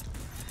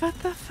 What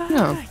the fuck?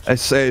 No.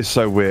 It's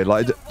so weird.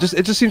 Like, it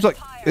just seems like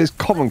it's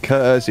common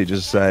courtesy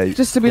just say.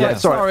 Just to be like,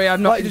 sorry,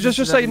 I'm not. Like,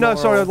 just say no,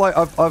 sorry. Like,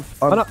 I'm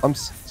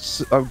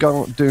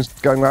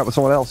going out with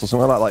someone else or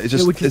something like that. Like, It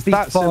would just be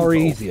that far simple.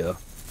 easier.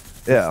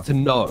 Yeah. To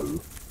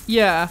know.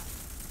 Yeah.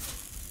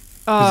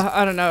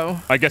 I don't know.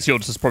 I guess you're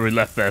just probably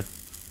left there,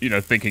 you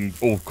know, thinking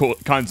all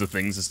kinds of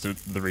things as to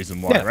the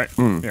reason why, right?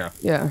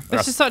 Yeah.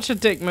 It's just such a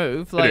dick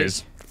move. Like, it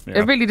is. Yeah.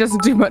 It really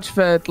doesn't do much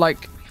for,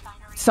 like,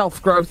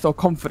 self-growth or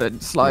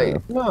confidence.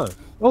 Like, No.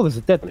 Oh, there's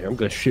a dead one here. I'm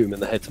going to shoot him in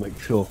the head to make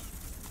sure.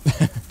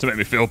 To make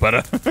me feel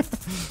better.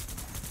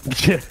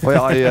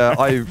 Well,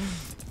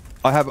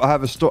 I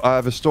have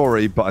a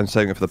story, but I'm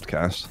saving it for the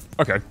podcast.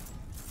 Okay.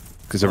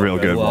 Because it's a real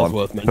good well, one.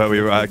 worth But we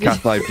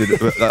Kath and I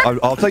did.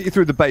 I'll take you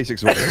through the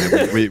basics of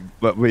what we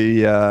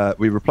did.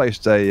 We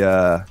replaced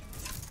a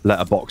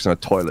letterbox and a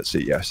toilet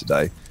seat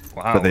yesterday.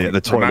 Wow. But the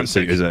toilet romantic.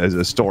 seat is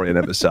a story in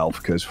of itself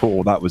because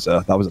that was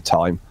a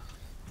time.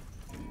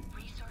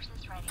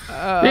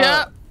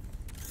 yeah.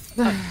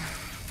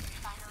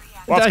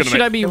 Well, should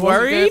I be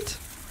worried?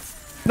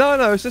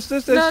 No, it's just No.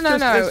 It's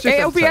just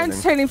It'll be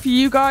entertaining for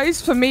you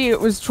guys. For me, it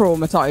was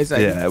traumatizing.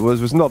 Yeah, it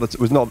was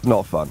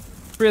not fun.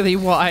 Really?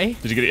 Why?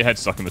 Did you get your head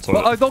stuck in the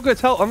toilet? Well, I'm not going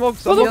to tell. Well,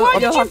 then why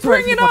did you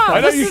bring it up?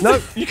 I know you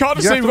can't just You say have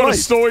we've to got a wait.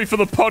 story for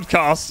the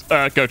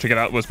podcast. Go check it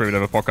out, Worst Premade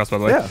Ever Podcast, by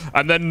the way. Yeah.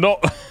 And then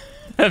not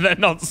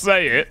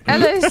say it.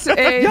 Ellis is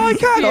I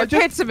can, the I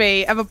just-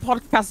 epitome of a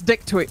podcast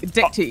dick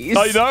tease.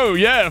 I know,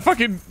 yeah.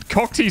 Fucking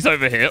cocktease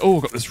over here.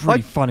 Oh, got this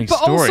really funny But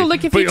story. also,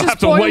 like, if But you you'll just have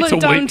to boil wait it a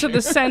down week. to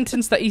the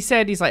sentence that he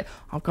said, he's like,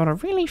 I've got a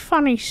really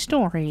funny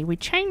story. We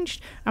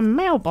changed a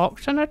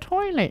mailbox and a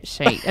toilet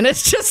seat. And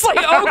it's just like,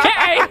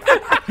 okay.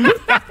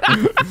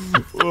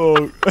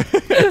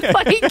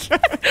 Like,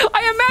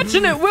 I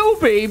imagine it will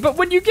be, but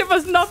when you give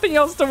us nothing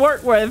else to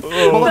work with.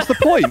 Well, that's the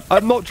point.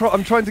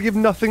 I'm trying to give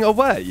nothing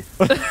away.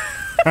 But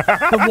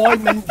why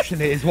mention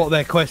it is what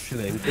they're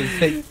questioning.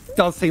 It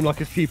does seem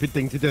like a stupid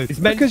thing to do.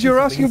 Because you're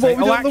asking what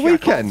we did on the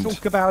weekend. I can't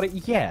talk about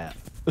it yet.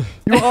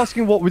 You were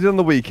asking what we did on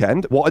the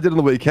weekend. What I did on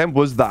the weekend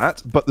was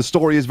that, but the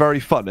story is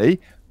very funny,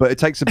 but it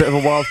takes a bit of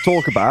a while to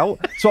talk about,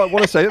 so I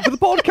want to say it for the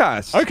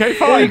podcast. Okay, Or you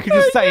fine. could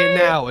just say it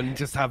now and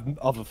just have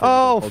other things.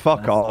 Oh,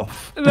 fuck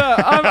off. No,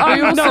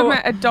 We also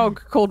met a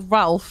dog called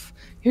Ralph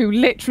who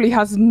literally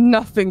has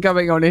nothing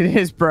going on in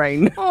his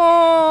brain.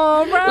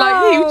 Oh,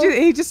 Like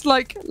he just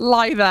like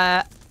lie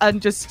there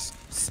and just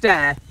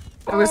stare.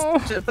 It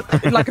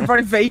was like a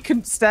very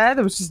vacant stare.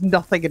 There was just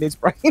nothing in his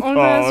brain. Oh,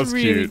 that's that's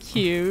really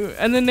cute.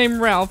 And the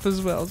name Ralph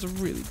as well is a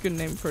really good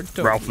name for a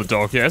dog. Ralph the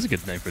dog. Yeah, that's a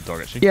good name for a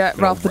dog, actually. Yeah,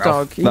 Good Ralph old the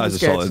dog. He That was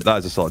is a good. solid. That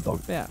is a solid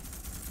dog. Yeah.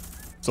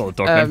 Solid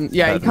dog name.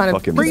 Yeah, he kind of.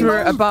 Fucking We were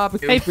at a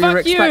barbecue. Hey, we were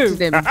fuck you.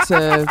 expecting him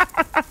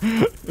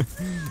to.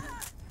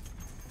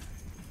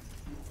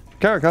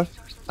 Carica.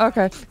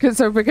 Okay,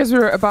 because we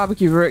were at a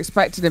barbecue, we were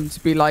expecting him to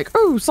be like,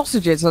 "Oh,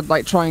 sausages," and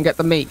like try and get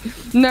the meat.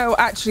 No,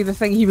 actually, the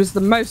thing he was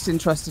the most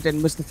interested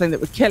in was the thing that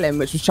would kill him,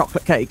 which was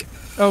chocolate cake.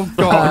 Oh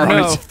God,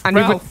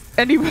 no.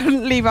 And he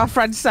wouldn't leave our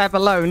friend Seb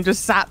alone.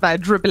 Just sat there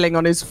dribbling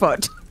on his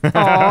foot.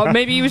 Oh,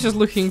 maybe he was just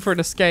looking for an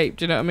escape.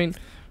 Do you know what I mean?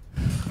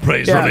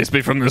 Please release me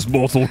from this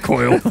mortal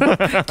coil.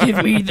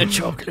 Give me the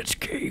chocolate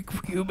cake,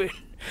 human.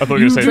 I thought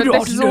you were going to say But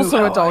this is know also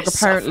how a dog I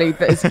apparently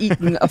that has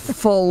eaten a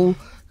full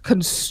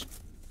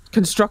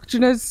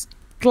constructioner's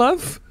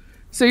glove.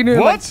 So you know,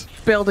 like What?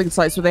 building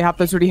sites where they have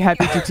those really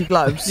heavy-duty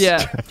gloves.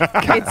 Yeah.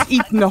 It's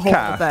eaten a whole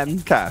of them.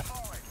 Kath.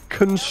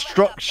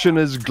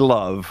 Constructioner's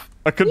glove.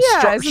 A Yeah, isn't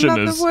that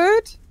constructioner's. the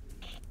word?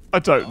 I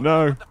don't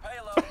know.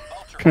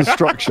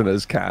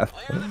 Constructioner's, Kath.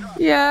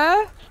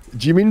 Yeah.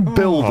 Do you mean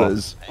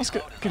builders? Let's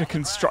get a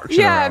construction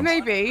Yeah, around.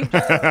 maybe.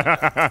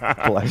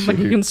 Bless Like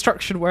a you.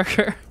 construction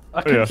worker.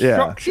 Yeah.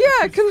 Yeah.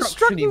 Yeah,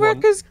 construction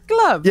workers'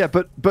 glove. Yeah,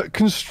 but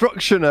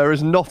constructioner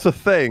is not a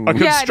thing.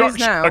 Yeah, it is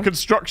now. A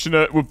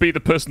constructioner would be the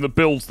person that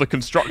builds the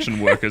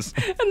construction workers.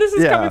 And this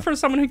is Yeah. coming from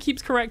someone who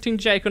keeps correcting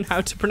Jake on how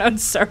to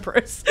pronounce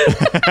Cerberus.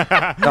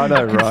 I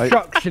know, right?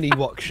 Constructiony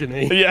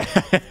woktiony. Yeah.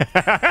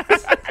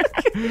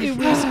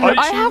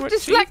 I have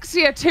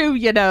dyslexia too,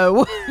 you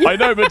know. I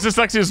know, but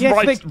dyslexia is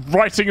Yes,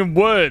 writing in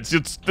words.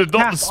 They're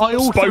not Kath, the I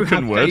also spoken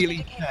have word.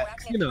 daily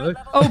checks, you know.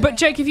 Oh, but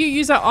Jake, if you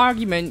use that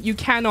argument, you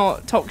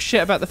cannot talk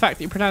shit about the fact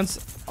that you pronounce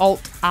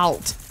alt.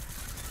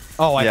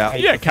 Oh, I Yeah.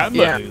 hate Yeah, the can fact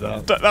but that you do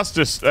that. that's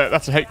just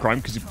that's a hate crime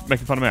because you're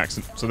making fun of my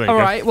accent. So there you All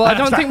go. right. Well, I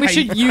don't That's think we a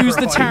should hate use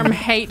the crime. term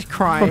hate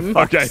crime.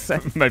 Okay,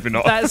 maybe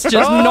not. That's just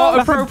not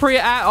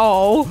appropriate at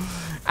all.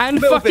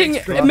 And Little bit fucking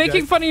extra, making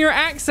okay. fun of your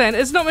accent.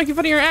 It's not making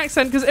fun of your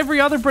accent because every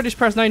other British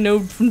person I know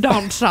from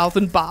down south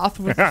in Bath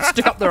would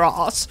stick up their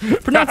ass.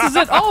 Pronounces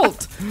it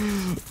alt.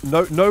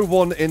 No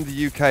one in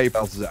the UK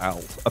pronounces it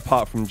alt,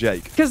 apart from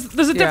Jake. Because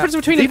there's a Yeah. difference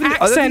between I don't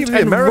accent think even the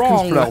and Americans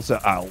wrong. pronounce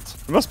it alt.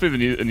 It must be the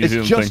New It's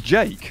Zealand just thing.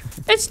 Jake.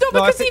 It's not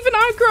No, I because think- even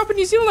I grew up in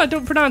New Zealand. I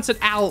don't pronounce it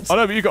alt. I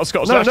know, but you got a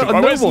Scottish No, accent. no,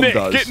 Right, no where's one Nick?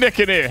 does. Get Nick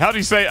in here. How do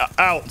you say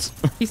out?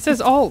 He says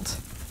alt.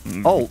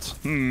 Alt.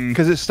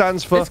 Because it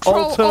stands for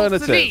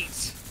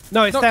alternative.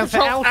 No, it stands for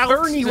control,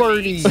 Alberny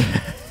Wordy.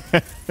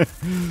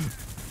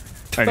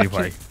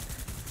 Anyway.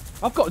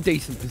 I've got a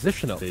decent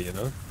position up here, you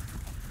know.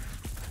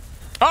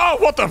 Oh,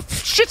 what the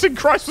shitting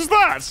Christ was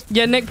that?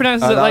 Yeah, Nick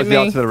pronounces it That like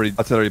was the me.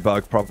 artillery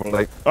bug,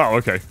 probably. Oh,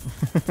 okay.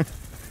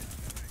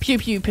 Pew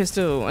pew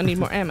pistol. I need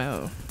more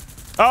ammo.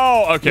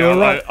 Oh, okay. You're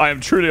right. I am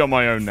truly on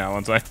my own now,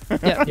 aren't I?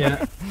 Yeah.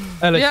 Yeah.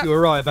 Ellis, Yeah. you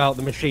were right about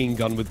the machine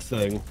gun with the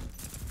thing.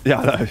 Yeah,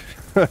 I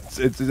know.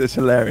 it's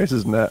hilarious,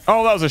 isn't it?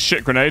 Oh, that was a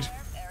shit grenade.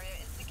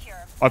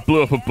 I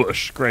blew up a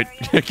bush. Great.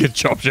 Good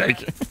job,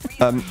 Jake.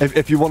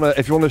 If you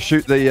wanna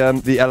shoot the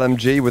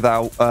LMG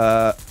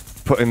without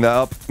putting that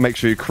up, make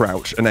sure you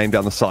crouch and aim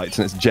down the sights,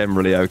 and it's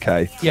generally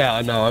okay. Yeah,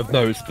 I know, I've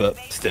noticed, but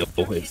still,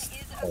 it's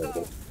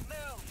horrible.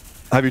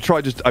 Have you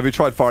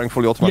tried firing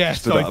fully automatic?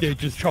 Yes, stood I up? did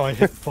just try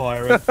hip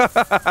firing.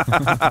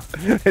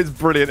 It's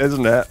brilliant,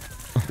 isn't it?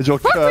 As your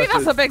Rugby, that's a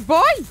cursor, big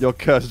boy. your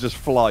cursor just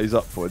flies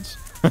upwards.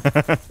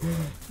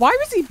 Why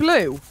was he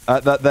blue?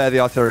 They're the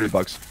artillery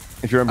bugs.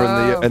 If you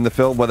remember in the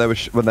film where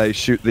when they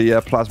shoot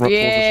the plasma up towards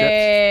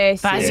the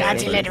ships. Buzz Yeah,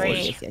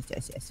 artillery.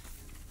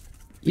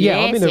 Yeah,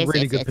 I'm in a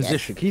really good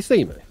position. Can you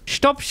see me?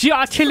 Stop the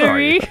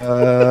artillery.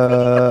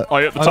 Oh,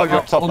 you're at the top. You're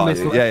up top, on aren't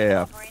this you? one.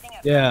 Yeah.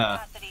 Yeah.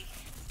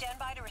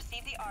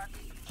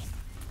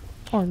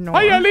 Or no.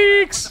 Hiya,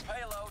 leaks!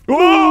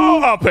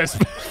 Whoa! Oh, piss.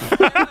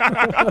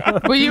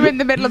 Were you in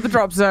the middle of the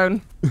drop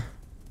zone?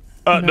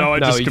 No, I No,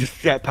 just, he just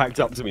jetpacked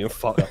up to me and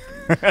fucked up.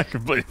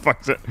 completely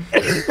fucked it.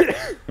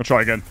 I'll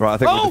try again. Right, I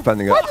think we're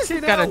defending it. Why does he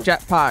get a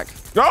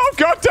jetpack? Oh,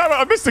 god damn it!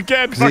 I missed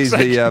again. Because he's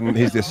Fuck's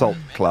sake. the assault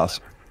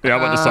class. Yeah,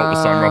 I went assault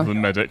this time rather than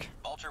medic.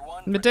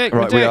 Medic,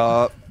 Right, we medic.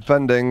 are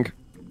fending.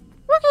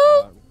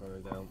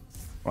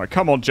 Right,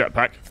 come on,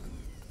 jetpack.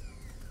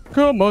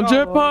 Come on,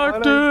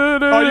 jetpack.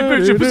 Oh, you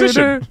moved your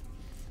position.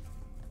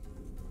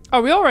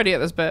 Are we already at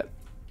this bit?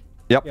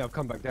 Yeah, I've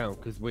come back down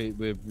because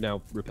we're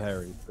now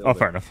repairing. Oh,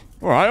 fair enough.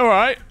 All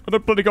right. I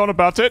don't bloody go on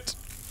about it.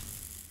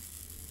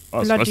 Oh,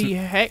 I suppose Bloody it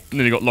heck.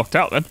 nearly got locked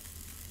out then.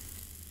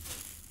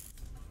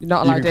 You're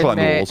not You allowed can in, climb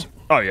the mate. walls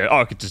Oh yeah. Oh,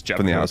 I could just jump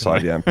from the through it,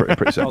 outside. couldn't Yeah,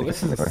 pretty Oh, simple.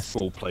 this is a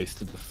small place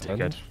to defend.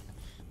 Good.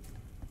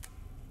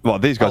 Well,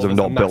 these guys Oh, have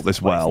there's a not built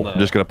this massive place well. there. I'm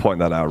just going to point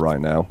that out right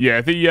now. Yeah,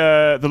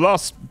 the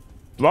last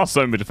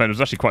zone we defended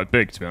was actually quite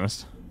big, to be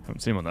honest. Haven't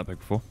seen one that big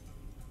before.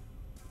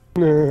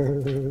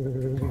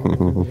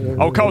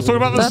 Oh, Carl was talking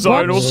about the That's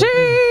zone. what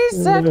she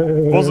said.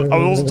 I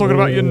wasn't talking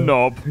about your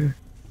knob.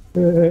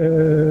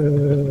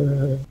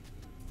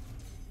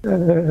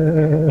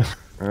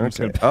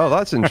 Okay. Oh,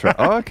 that's interesting.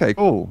 Oh, okay,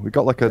 cool. We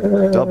got like a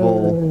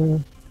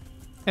double.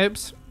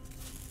 Oops.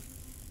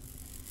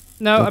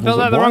 No, I built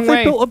that the Why wrong have they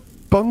way. built a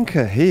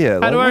bunker here?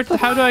 How Like, do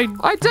I?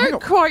 I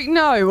don't quite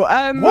know.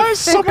 Why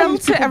is They someone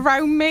built it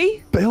around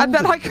me, and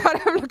then I building?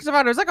 kind of looked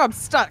around. I was like, I'm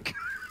stuck.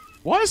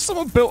 Why has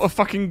someone built a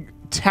fucking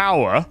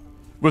tower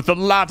with the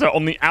ladder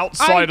on the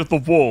outside of the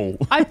wall?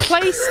 I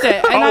placed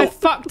it and I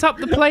fucked up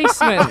the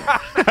placement.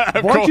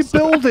 Why'd you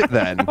build it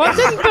then? Well, I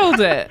didn't build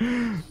it.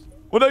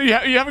 Well, no, you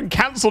haven't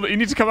cancelled it. You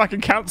need to come back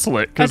and cancel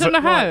it. I don't know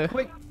how.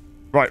 Quick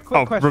Right,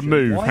 question.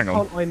 remove. Why Hang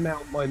on. can't I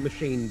mount my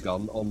machine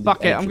gun on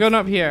Fuck the it, I'm going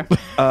up here.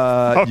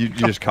 You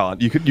just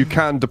can't. You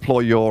can deploy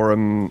your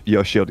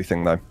shieldy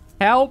thing though.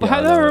 Help! Yeah,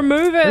 How do I I know.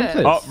 remove it?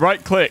 Who's Oh,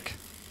 right click.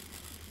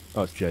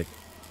 Oh, it's Jake.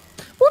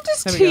 What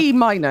does There we T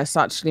minus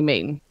actually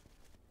mean?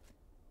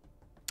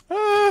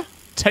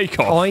 Take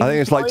off. I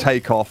think it's like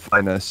take off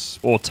minus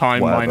Or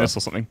time whatever. minus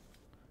or something.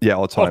 Yeah,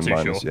 or time too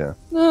minus. sure. Yeah.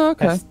 Oh,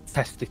 okay.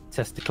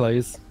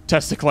 Testicles.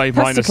 Testicle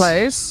minus.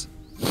 Testicles.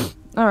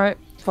 All right,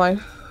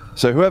 fine.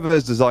 So whoever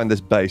has designed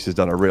this base has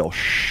done a real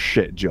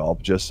shit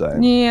job. Just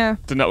saying. Yeah.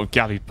 Didn't that with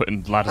Gally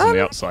putting ladders on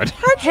the outside?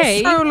 Hey,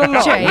 Stroll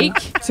along Jake,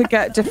 to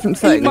get different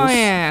eat things. my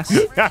ass.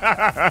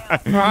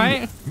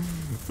 Right?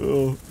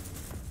 Is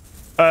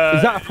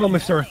that a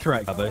promise or a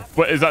threat, Gabby?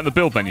 What, is that in the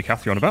build menu,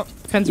 Kath, you on about?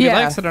 Depends if he Yeah.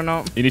 likes it or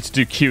not. You need to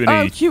do Q and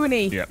Oh, E. Q and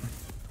E. Yeah.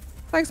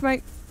 Thanks,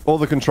 mate. All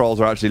the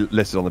controls are actually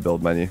listed on the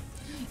build menu.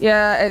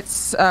 Yeah,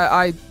 it's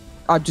I'm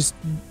just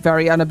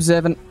very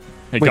unobservant.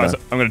 Hey We guys, know.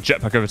 I'm going to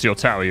jetpack over to your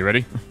tower. You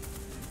ready?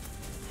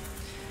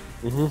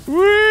 Mm-hmm.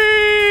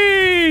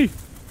 Whee!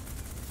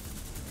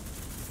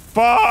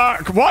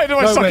 Fuck! Why do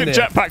I suck Nowhere at near.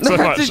 jetpack so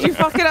much? Did you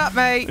fuck it up,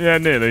 mate? Yeah,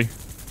 nearly.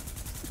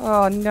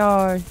 Oh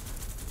no.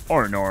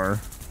 Or no.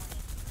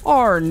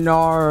 Or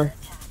no.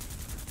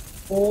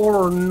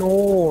 Or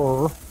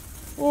no.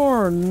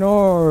 Or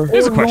no.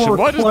 Here's a question: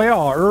 why do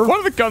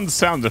Why the guns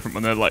sound different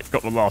when they're like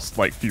got the last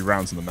like few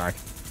rounds in the mag?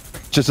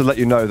 Just to let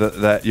you know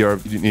that you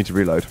need to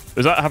reload.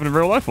 Does that happen in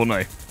real life or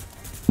no?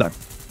 No,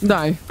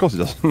 No. of course it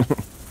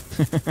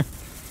doesn't.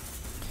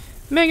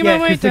 Making Yeah,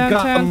 my way because the gun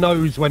downtown.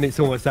 knows when it's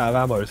almost out of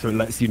ammo, so it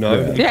lets you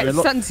know. Yeah,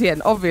 it's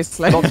sentient,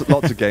 obviously.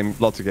 lots of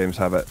games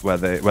have it where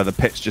the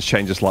pitch just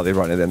changes slightly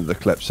right at the end of the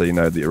clip, so you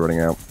know that you're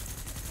running out.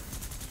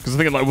 Because I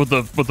think like would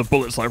the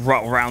bullets like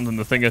rattle around and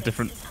the thing are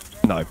different.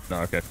 No, No,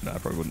 okay, no, I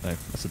probably wouldn't know.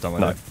 That's a dumb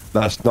no, idea.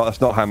 that's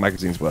not how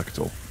magazines work at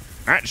all.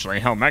 Actually,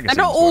 how They're magazines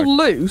not all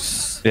work.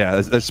 loose. Yeah,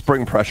 there's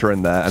spring pressure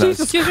in there, and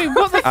Excuse me,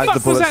 what the as fuck the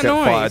was bullets that get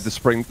noise?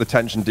 fired, the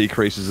tension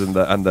decreases, and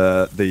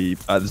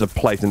there's a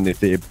plate in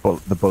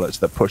the bullets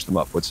that push them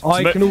upwards.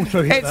 I can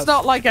also hear It's that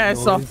not like noise.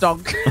 airsoft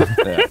dog.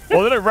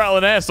 Well, they don't rattle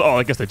in air. So, oh,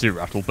 I guess they do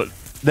rattle, but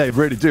They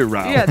really do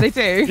rattle. Yeah, they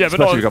do. yeah, but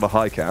especially if you've not, got a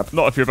high cap.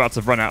 not if you're about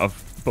to run out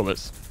of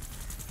bullets.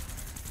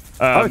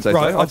 I would say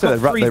Right, so. I'd I've say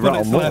got they 3 rattle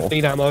bullets more. left.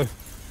 Need ammo.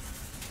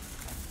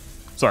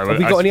 Sorry, Have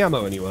we got any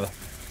ammo anywhere?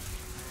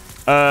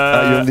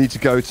 You'll need to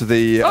go to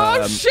the.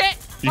 Oh shit!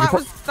 you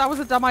can That was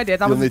a dumb idea.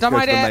 That You'll was a need to dumb go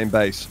to the idea. main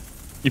base.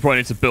 You probably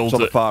need to build It's on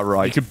the it. far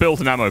right. You could build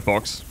an ammo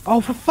box.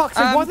 Oh, for fuck's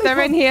sake! Why They're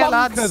got in here, a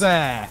bunker lads.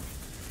 there?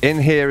 In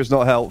here is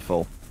not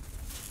helpful.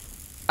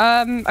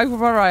 Over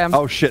where I am.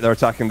 Oh shit! They're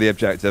attacking the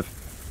objective.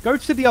 Go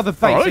to the other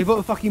base. Alright. They've got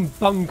a fucking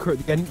bunker at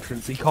the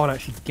entrance, so you can't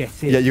actually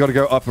get in. Yeah, you got to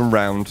go up and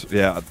round.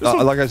 Yeah,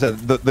 like I said,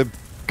 the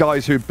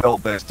guys who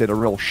built this did a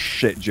real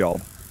shit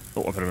job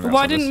Thought of anyone else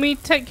Why on this. didn't we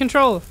take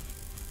control?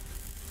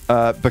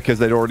 because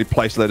they'd already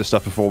placed a load of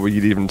stuff before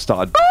we'd even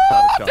started.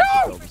 Oh, had a chance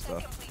to no! build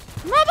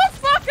stuff.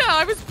 Motherfucker!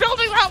 I was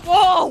building that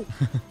wall!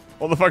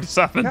 What the fuck has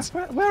happened? Yes,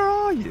 where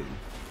are you?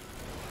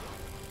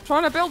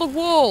 Trying to build a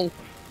wall.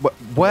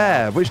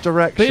 Where? Which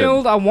direction?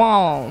 Build a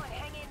wall.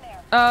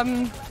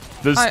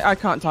 There's I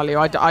can't tell you.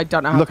 I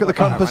don't know how Look to at the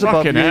compass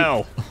above fucking you.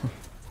 hell.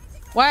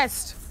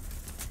 West.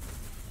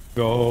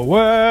 Go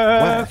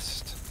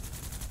west.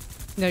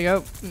 West. There you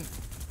go.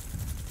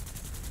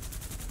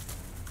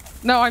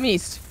 No, I'm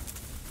east.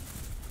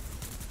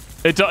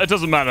 It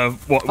doesn't matter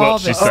what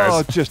Of she it.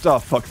 says. Oh,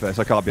 fuck this.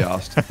 I can't be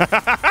asked.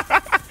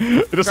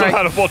 It doesn't Right.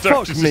 matter what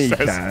Fuck direction she me,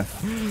 says. Kath.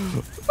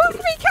 Fuck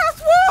me,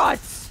 Cass, what?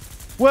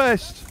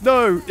 West.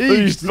 No, East,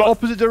 east. not-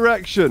 Opposite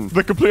direction.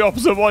 The complete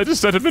opposite of what I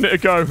just said a minute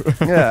ago.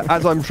 Yeah,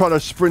 as I'm trying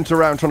to sprint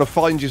around trying to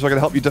find you so I can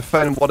help you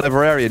defend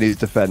whatever area needs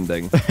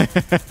defending.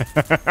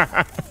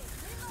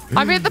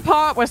 I'm at the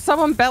part where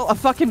someone built a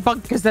fucking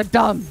bunker because they're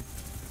dumb.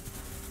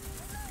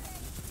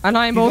 And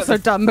I'm also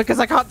dumb because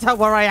I can't tell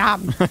where I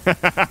am.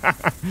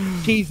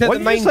 She's at Why the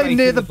did main you say base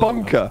near in the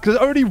bottom. bunker? Because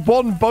there's only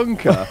one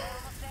bunker.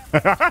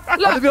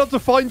 I'd be able to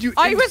find you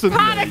I was instantly.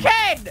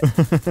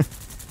 panicking!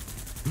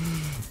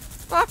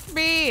 Fuck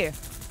me.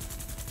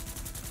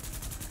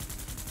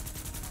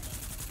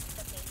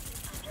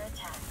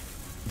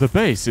 The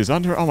base is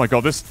under. Oh my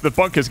god, the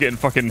bunker's getting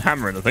fucking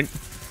hammering. I think.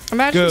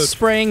 Imagine Good.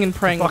 spraying and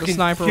praying with a Fucking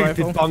sniper stupid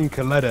rifle.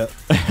 bunker, let it.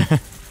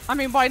 I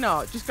mean, why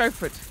not? Just go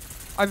for it.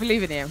 I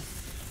believe in you.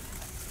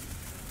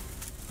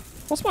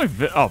 What's my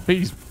V? Oh,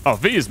 B's. Oh,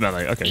 V is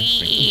melee. Okay.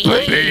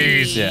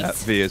 Bees. Yeah,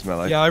 V is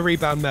melee. Yeah, I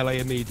rebound melee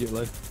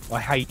immediately. I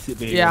hate it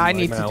being Yeah, on I my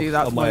need to mouse, do that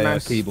on with my my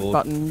mouse keyboard.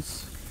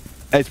 buttons.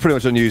 It's pretty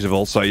much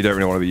unusable, so you don't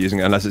really want to be using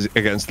it unless it's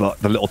against the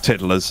little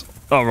tiddlers.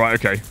 Oh, right,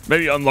 okay.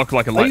 Maybe unlock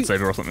like a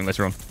lightsaber or something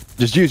later on.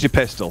 Just use your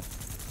pistol.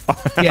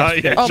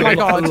 Yeah. Oh my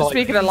god, Like-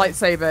 speaking of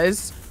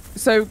lightsabers,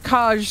 so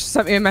Kaj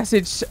sent me a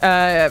message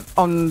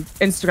on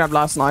Instagram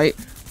last night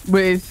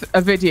with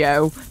a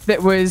video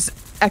that was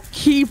a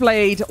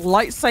Keyblade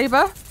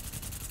lightsaber.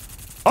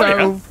 Oh, So,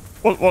 yeah.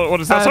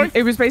 What is that, sorry?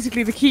 It was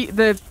basically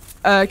the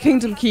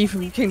Kingdom Key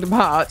from Kingdom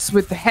Hearts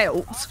with the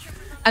hilt,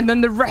 and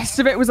then the rest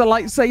of it was a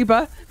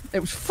lightsaber. It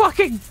was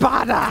fucking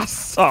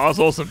badass. Oh, that's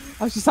awesome.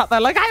 I was just sat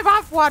there like, I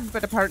have one,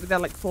 but apparently they're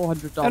like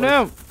 $400. I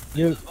know.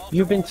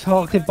 You've been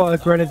targeted by a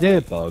grenadier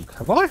bug,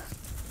 have I?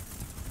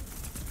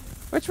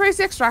 Which way's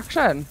the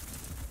extraction?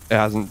 It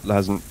hasn't.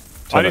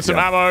 I need some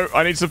ammo.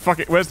 I need some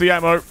fucking. Where's the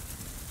ammo? In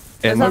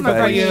There's the ammo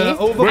by base. you.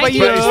 Over by Which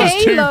you. base?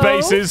 There's 2 Halo.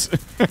 bases.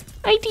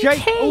 I do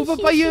Jake, over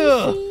by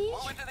you.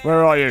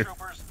 Where are you?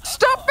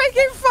 Stop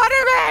making fun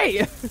of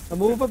me!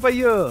 I'm over by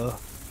you.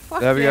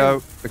 Fuck There we you.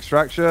 go.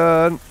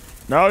 Extraction.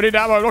 No, I need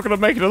ammo. I'm not going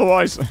to make it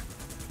otherwise.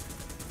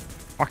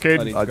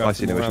 Fucking. I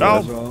see no issue.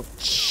 Oh,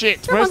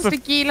 shit. Come on, Where's the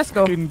Sticky, let's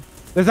go. fucking.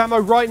 There's ammo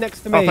right next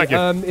to me. Oh, thank you.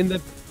 In the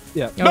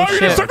yeah. No, Oh, you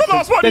shit. took the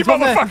last one, you There's one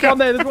there. There's motherfucker! one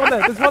there. There's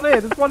one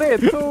there. There's one here.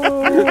 There's one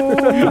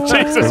here. Oh.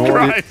 Jesus We've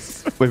already-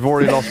 Christ. We've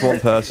already lost one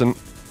person.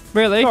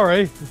 Really?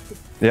 Sorry.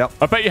 Yep.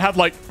 I bet you had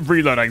like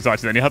reload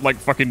anxiety then. You had like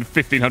fucking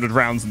 1,500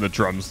 rounds in the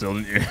drum still,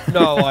 didn't you?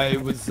 No, I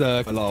was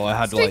low. I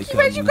had like Stinky,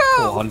 where'd you go?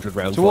 400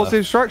 rounds Towards the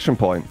left. extraction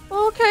point.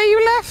 Okay,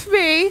 you left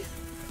me.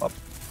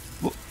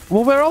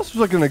 Well, where else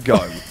was I going to go?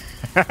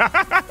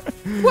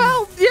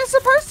 Well, you're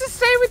supposed to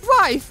stay with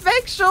wife.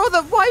 Make sure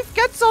that wife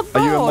gets on board.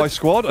 Are you in my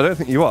squad? I don't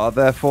think you are.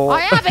 Therefore.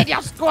 I am in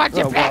your squad,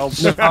 you Oh, well,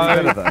 bitch.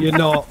 better then. You're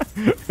not.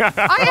 I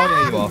Oh, am.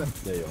 there you are.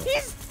 There you are.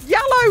 He's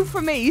yellow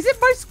for me. He's in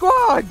my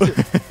squad.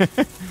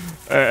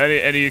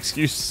 Any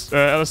excuse,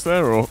 Ellis,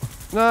 there, or?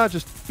 No,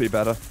 just be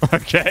better.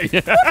 Okay.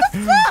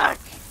 Fuck.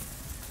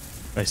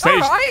 They say,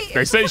 Alright,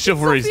 they say if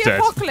chivalry's the dead.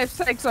 apocalypse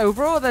takes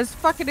over, or there's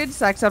fucking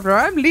insects everywhere.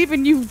 I'm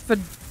leaving you for.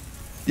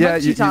 Yeah,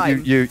 Munchy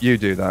time. you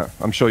do that.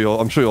 I'm sure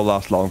you'll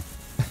last long.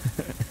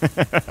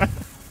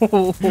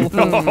 Oh,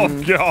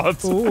 God.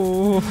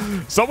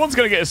 Someone's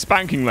going to get a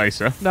spanking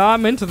later. No,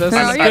 I'm into this.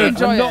 No, It's you good.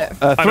 enjoy it.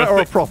 A threat or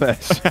a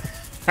promise?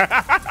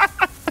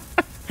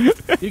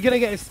 You're gonna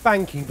get a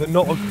spanking, but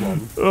not a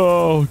one.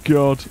 Oh,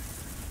 God.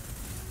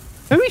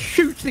 Who is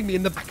shooting me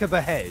in the back of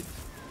the head?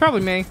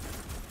 Probably me.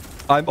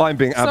 I'm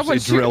being absolutely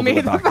Someone's shooting drilled me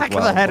in the back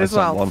of the head by as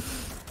well. someone.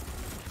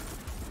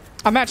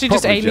 I'm actually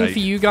just Probably aiming Jake. for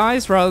you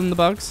guys rather than the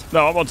bugs.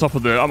 No, I'm on top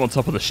of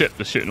the ship,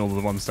 just shooting all the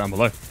ones down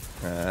below.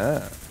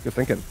 Ah, good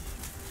thinking.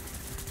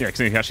 Yeah, because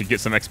you can actually get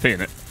some XP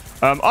in it.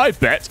 I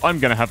bet I'm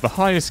going to have the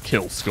highest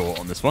kill score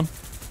on this one.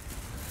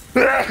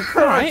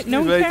 Alright,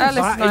 no Excuse me. cares.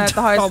 Alice and I had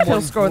the highest kill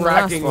Someone's score in the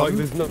last bragging like one.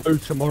 there's no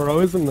tomorrow,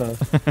 isn't there?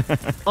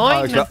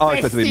 I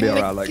expect to be me or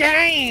Alex.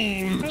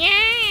 Well,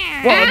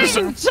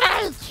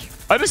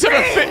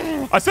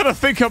 I said I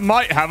think I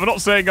might have. I'm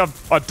not saying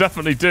I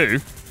definitely do.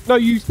 No,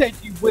 you said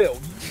you will.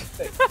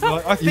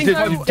 Like, I think You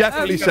definitely you're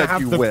gonna said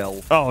have you the-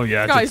 will. Oh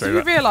yeah, I Guys, did do say you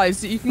that.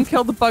 realise that you can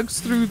kill the bugs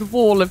through the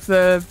wall of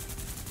the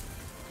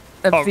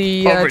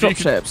Really? drop You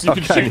ships? can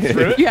Okay. shoot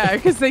through it. Yeah,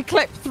 because they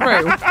clip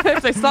through.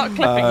 If they start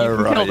clipping, you can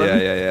kill Right, them.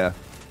 yeah.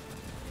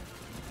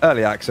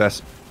 Early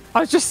access. I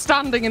was just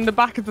standing in the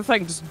back of the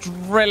thing, just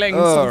drilling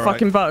Oh, some right.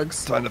 fucking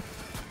bugs. Kind of.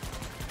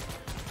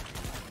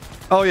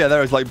 Oh yeah,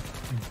 there is like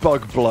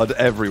bug blood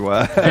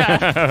everywhere.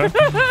 Yeah.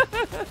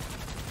 It's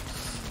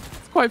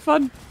quite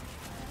fun.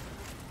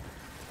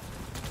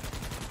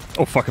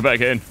 Oh fuck! I better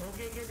get in.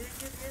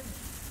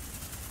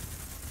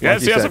 Yes,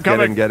 Like you yes, said, I'm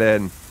coming. Get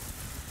in.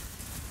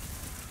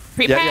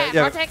 Prepare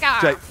Yeah. for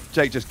takeoff.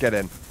 Jake, just get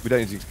in. We don't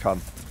need you to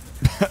come.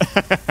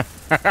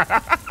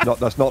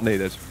 That's not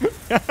needed.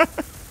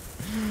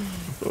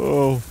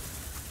 Oh.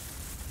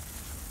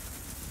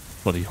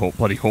 Bloody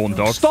horn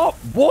dog. Stop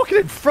walking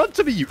in front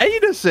of me, you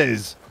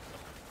anuses!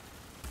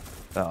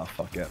 Oh,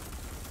 fuck it.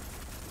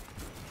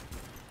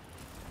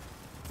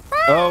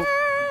 Oh,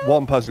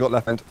 one person got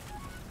left hand.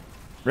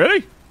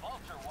 Really?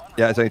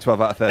 Yeah, it's only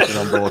 12 out of 13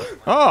 on board.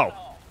 Oh.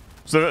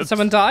 So that's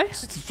Someone die?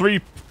 three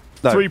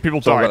No,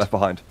 people someone got died. left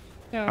behind.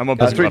 Yeah. And one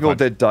 3 person got people left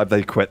did die, but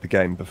they quit the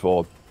game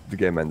before the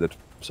game ended.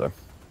 So.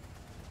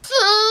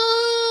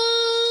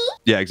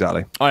 Yeah,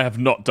 exactly. behind. I have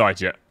not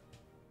died yet.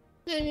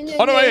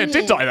 Oh no, I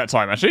did die that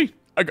time actually.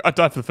 I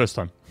died for the first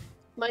time.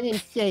 My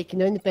name's Jake,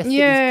 and I'm the best at this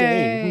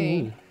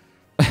Yay. game.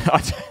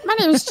 My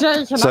name is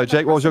Jake. So,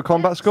 Jake, what was your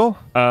combat score?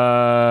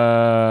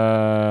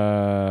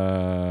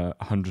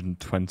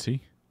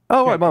 120.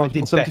 Oh, right, mine I was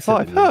did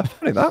 75. better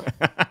than Funny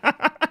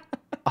that.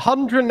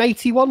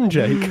 181,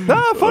 Jake.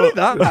 Funny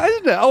that,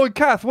 isn't it? Oh, and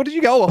Kath, what did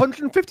you get? Oh,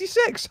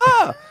 156.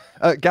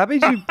 Gabby,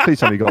 did you please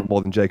tell me you got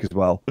more than Jake as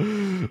well?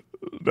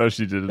 No,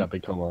 she didn't. Gabby,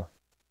 come on.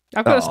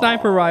 I've got a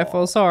sniper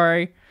rifle,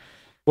 sorry.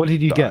 What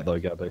did you get though,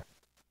 Gabby?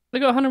 I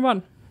got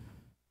 101.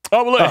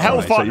 Oh, well, look, Right, so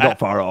Hellfire. you're not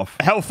far off.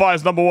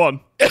 Hellfire's number 1.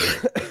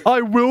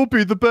 I will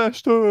be the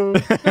best. Our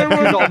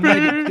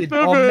medics did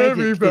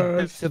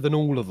better than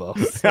all of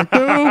us.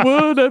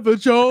 Whatever,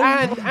 Joe.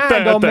 And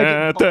our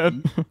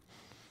medics.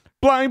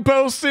 Blind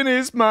posting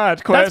is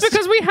mad quest. That's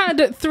because we had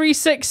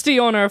 360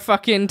 on our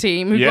fucking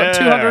team who got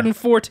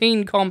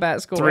 214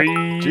 combat score.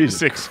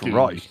 360.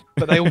 Right.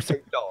 But they also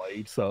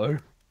died, so.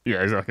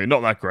 Yeah, exactly.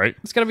 Not that great.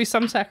 It's going to be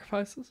some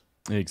sacrifices.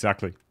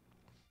 Exactly.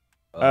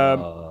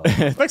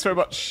 Thanks very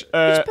much.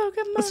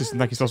 Let's just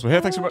thank you, Sauce, for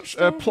here. Thanks very much,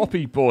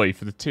 Ploppy Boy,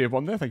 for the tier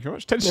 1 there. Thank you very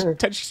much.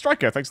 Tenchi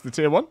Striker, thanks for the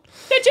tier 1.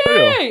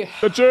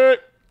 Tenchi!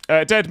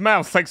 Dead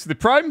Mouth, thanks for the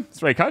Prime. It's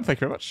very kind. Thank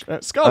you very much.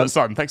 Scarlet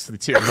Sun, thanks for the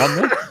tier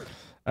 1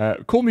 there.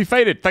 Call Me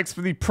Faded, thanks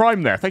for the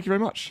Prime there. Thank you very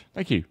much.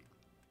 Thank you.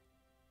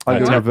 I'm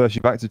going to reverse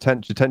you back to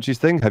Tenchi's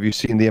thing. Have you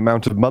seen the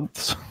amount of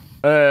months?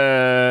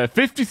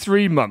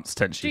 53 months,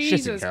 Tenchi.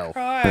 Jesus Shitting hell.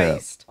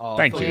 Christ. Yeah.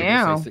 Thank you.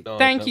 Wow.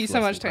 Thank you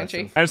so much,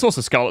 Tenchi. And it's also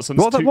Scarlet Sun's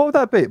What would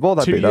that be? What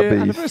would that be? That'd be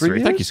 3 anniversary.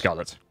 years? Thank you,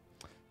 Scarlet.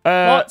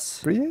 What?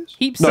 3 years?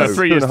 Heaps. No, of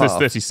 3 years, 2.5. there's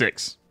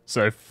 36.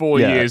 So 4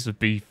 Yeah. years would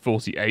be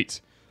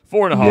 48.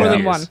 4.5 More years.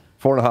 than one.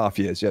 4.5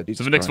 years, yeah.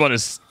 So the next one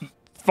is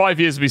 5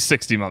 years would be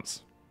 60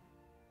 months.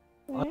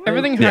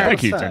 Everything Yeah,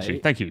 hurts. thank you,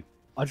 Tenchi. Thank you.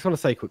 I just want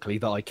to say quickly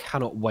that I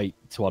cannot wait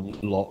to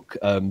unlock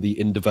the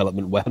in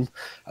development weapon.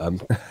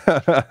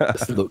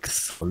 This looks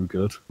so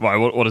good. Right,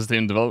 what is the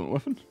in development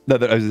weapon? No,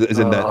 it's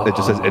in there. It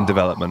just says in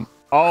development.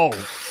 Oh.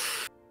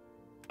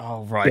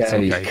 Oh, right,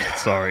 Jake. okay.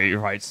 Sorry,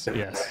 right,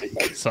 yes.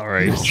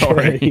 Sorry,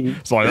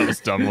 that was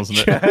dumb, wasn't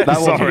it? That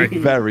Sorry. was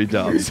very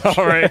dumb.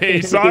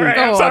 Sorry,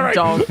 Oh, sorry.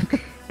 dog.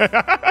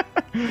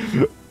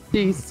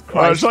 Jesus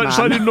Alright, Christ,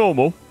 shall I man. do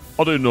normal?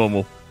 I'll do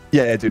normal.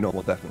 Yeah, do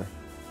normal, definitely.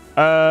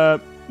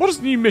 What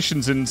does new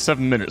missions in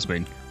 7 minutes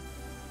mean?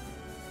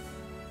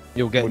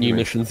 You'll get What do you new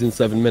mean? missions in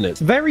 7 minutes.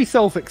 Very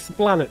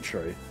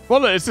self-explanatory. Well,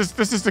 this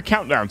is the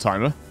countdown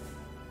timer.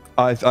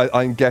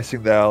 I'm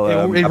guessing they'll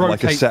It have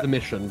like a rotates set. the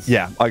missions.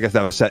 Yeah, I guess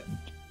they'll have a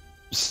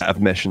set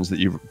of missions that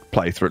you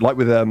play through, like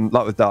with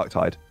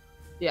Darktide.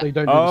 Yeah. They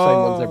don't do the same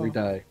ones every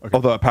day.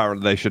 Although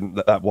apparently they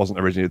shouldn't. That wasn't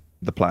originally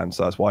the plan,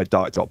 so that's why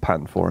Dark got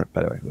panned for it.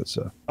 But anyway, that's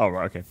Oh,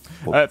 right,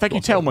 okay. Thank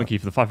you, Tail Monkey,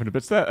 for the 500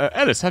 bits there.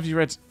 Ellis, have you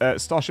read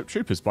Starship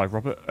Troopers by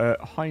Robert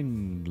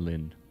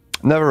Heinlein?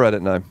 never read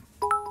it. No,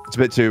 it's a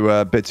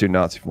bit too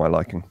Nazi for my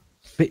liking.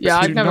 Yeah,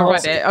 I've never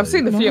read it. I've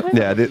seen the few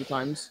Yeah, few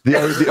times.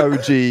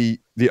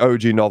 the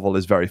OG novel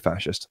is very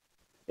fascist.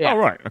 Yeah. Oh,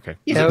 right, okay.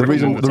 The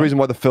reason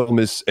why the film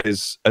is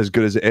as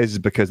good as it is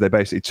because they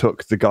basically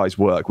took the guy's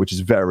work, which is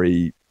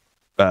very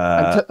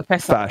And took the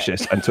piss out of it.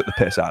 fascist, and took the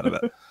piss out of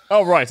it.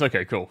 Oh, right,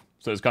 okay, cool.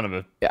 So it's kind of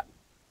a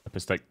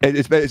mistake.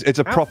 It's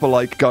a proper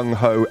like gung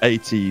ho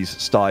 80s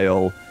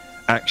style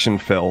action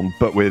film,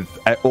 but with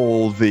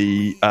all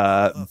the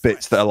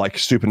bits that are like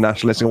super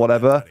nationalist and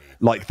whatever,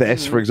 like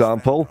this, for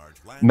example,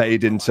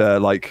 made into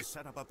like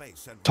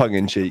tongue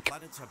in cheek.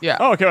 Yeah.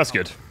 Oh, okay, that's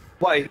good.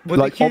 Wait, were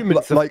Like, the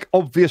humans... like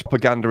obvious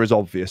propaganda is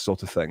obvious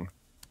sort of thing.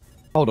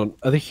 Hold on,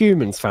 are the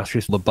humans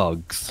fascist or the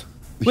bugs?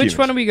 The Which humans.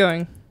 one are we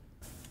going?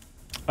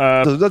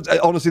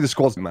 Honestly, the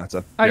squads don't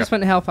matter. I just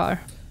went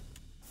Hellfire.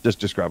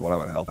 Just grab one. I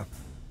won't help.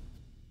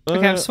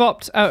 Okay, I've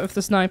swapped out of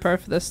the sniper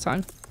for this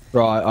time.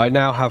 Right, I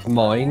now have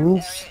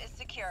mines.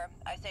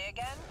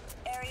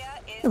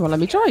 Well, let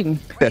me join.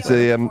 Yeah, so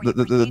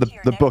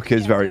the book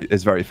is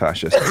very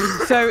fascist.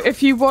 So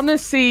if you want to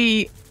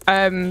see,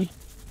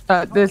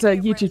 there's a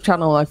YouTube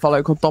channel I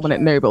follow called Dominic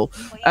Noble.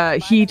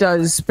 He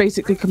does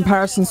basically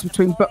comparisons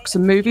between books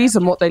and movies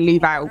and what they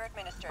leave out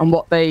and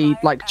what they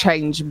like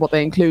change and what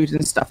they include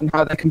and stuff and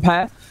how they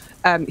compare.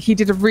 He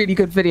did a really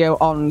good video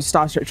on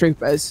Starship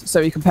Troopers.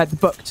 So he compared the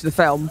book to the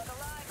film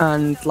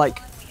and like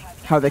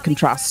how they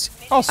contrast.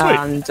 Oh, sweet.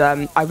 And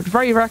I would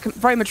very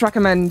much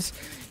recommend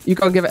you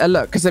go and give it a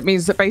look because it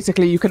means that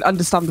basically you can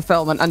understand the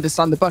film and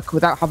understand the book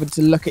without having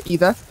to look at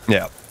either.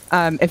 Yeah.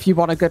 If you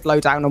want a good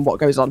lowdown on what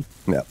goes on.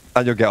 Yeah,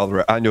 and you'll get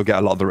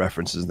a lot of the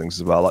references and things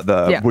as well, like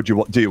the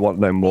do you want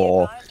to know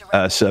more?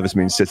 Service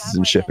means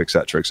citizenship,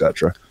 etc.,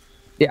 etc.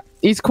 Yeah,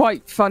 he's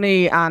quite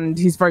funny and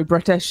he's very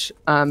British,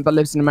 but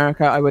lives in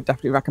America. I would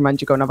definitely recommend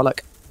you go and have a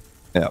look.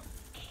 Yeah.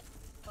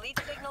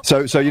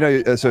 So so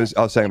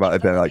I was saying about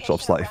it being like sort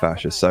of slightly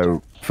fascist.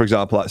 So for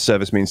example, like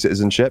service means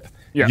citizenship.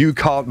 Yeah. You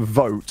can't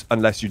vote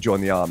unless you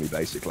join the army,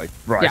 basically.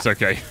 Right, Yeah.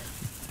 okay.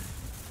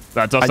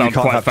 That does And you sound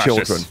can't quite have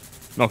fascist. children.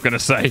 Not gonna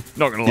say.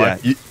 Not gonna lie.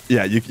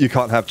 You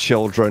can't have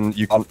children.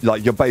 You can't,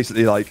 like you're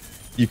basically like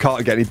you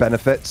can't get any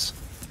benefits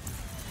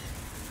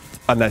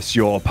unless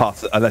you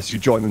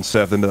join and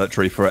serve the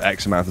military for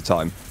X amount of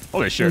time.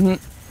 Holy shit.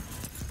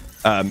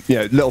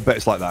 Little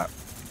bits like that.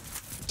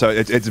 So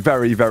it's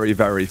very very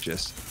very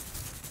just.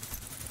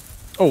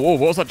 Oh, what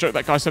was that joke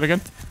that guy said again?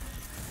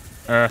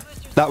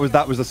 That was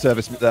the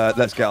service.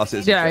 Let's get our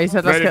citizenship. Yeah, he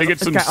said, Ready to let's get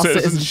some our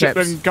citizenship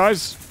then, citizenships.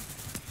 guys?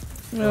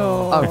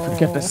 Oh, for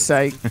goodness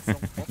sake.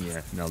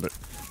 Yeah, nailed it.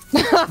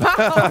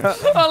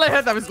 All I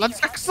heard that was, let's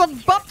kick some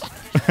butt.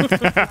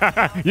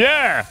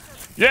 Yeah!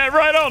 Yeah,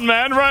 right on,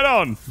 man, right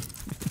on.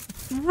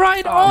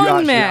 Right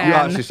on, man. You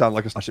actually sound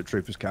like a Starship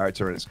Troopers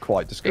character, and it's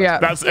quite disgusting. Yeah.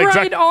 That's Right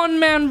exactly. on,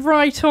 man,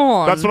 right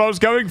on. That's what I was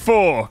going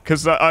for,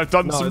 because I've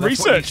done some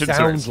research into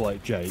sounds it.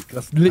 like Jake.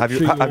 That's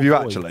literally Have you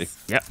your actually? voice.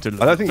 Yeah,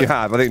 I don't think you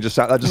have. I think that just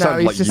No,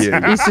 sounds like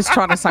you. he's just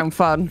trying to sound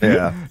fun.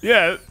 Yeah.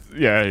 Yeah,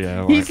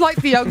 Yeah. He's like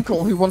the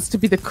uncle who wants to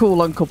be the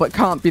cool uncle but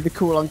can't be the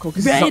cool uncle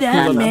because he's not cool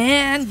enough.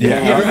 man.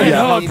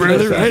 Yeah. on,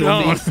 brother. Right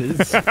on.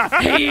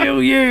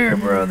 Hell yeah,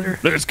 brother.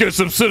 Let's get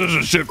some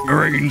citizenship,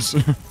 Marines.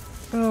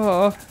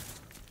 Oh.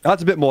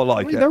 That's a bit more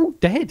like Wait, it. they're all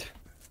dead.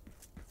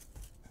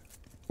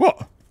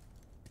 What?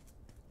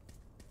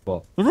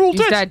 What? They're all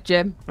He's dead. dead,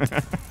 Jim.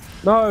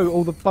 No,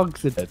 all the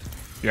bugs are dead.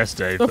 Yes,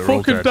 Dave. They're They're all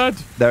fucking dead. dead.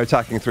 They're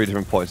attacking 3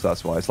 different points.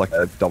 That's why it's like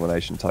a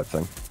domination type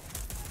thing.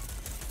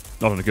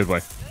 Not in a good way.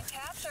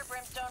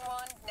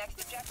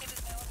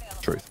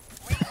 Truth.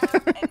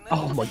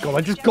 Oh my god,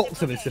 I just got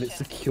to this and it's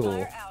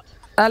secure.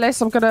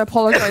 Ellis, I'm going to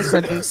apologise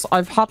since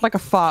I've had like a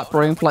fart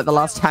brewing for like the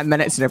last 10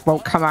 minutes and it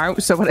won't come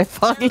out. So when it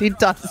finally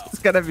does, it's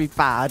going to be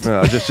bad.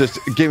 Just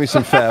give me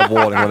some fair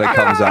warning when it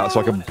comes out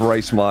so I can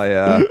brace my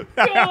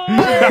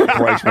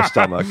brace my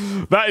stomach.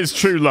 That is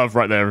true love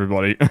right there,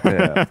 everybody.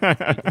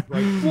 Yeah.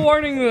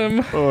 Warning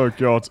them. Oh,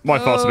 God. My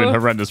farts have been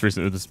horrendous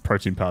recently with this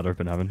protein powder I've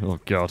been having. Oh,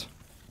 God.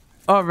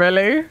 Oh,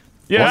 really?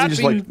 Yeah, Why don't you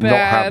just like not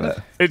have it?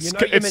 it's...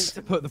 You're meant it's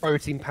to put the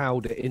protein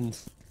powder in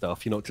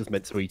stuff, you're not just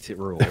meant to eat it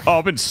raw. oh,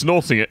 I've been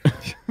snorting it.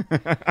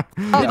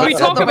 Did we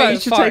talk about you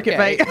should take it,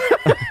 mate?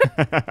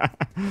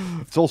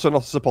 It's also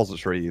not a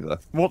suppository either.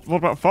 What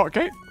about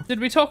Fartgate? Did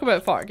we talk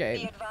about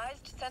Fartgate?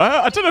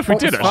 I don't know if we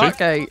did,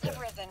 actually.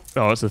 Fartgate?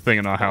 Oh, it's a thing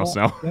in our house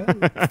now.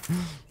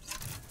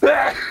 You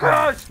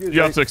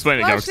have to explain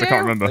it, Galaxy. I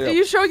can't remember. Are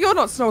you sure you're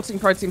not snorting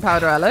protein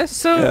powder, Ellis?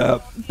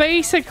 So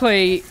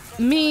basically,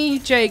 me,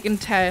 Jake, and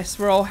Tess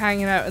were all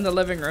hanging out in the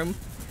living room,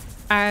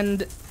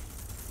 and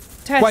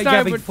Tess Wait, and I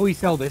Gabby, were... before you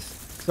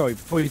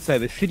say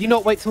this, should you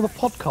not wait till the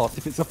podcast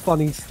if it's a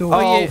funny story?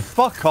 Oh, yeah.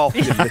 fuck off,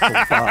 you little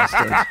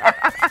bastard.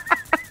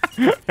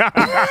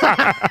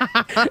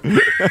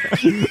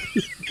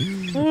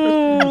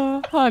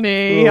 Oh,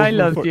 honey, I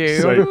love fuck's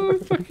you. sake. Oh,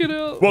 fucking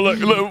hell. Well,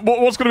 look,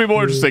 what's going to be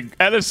more interesting?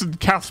 Ellis and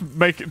Kath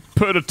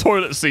putting a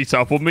toilet seat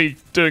up, or me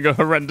doing a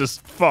horrendous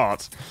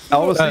fart?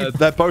 Honestly,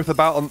 they're both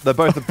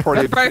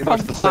probably pretty much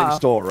on the same par.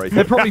 story.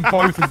 They're probably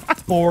both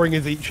as boring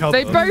as each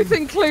other. They both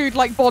include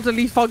like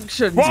bodily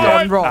functions What?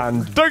 gone wrong.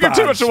 And Don't give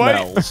too bad much away.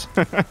 smells.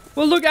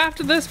 Well, look,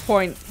 after this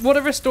point,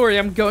 whatever story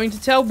I'm going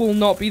to tell will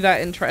not be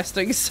that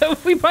interesting, so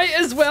we might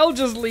as well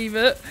just leave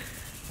it.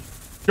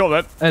 Go on,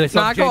 then. And it's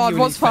Nah, go on,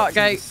 what's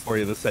Fartgate?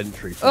 Story of the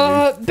century.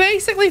 For you.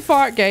 Basically,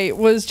 Fartgate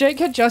was Jake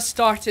had just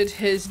started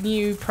his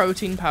new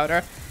protein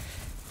powder.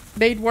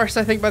 Made worse,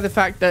 I think, by the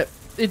fact that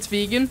it's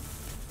vegan.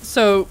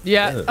 So,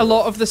 yeah, a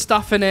lot of the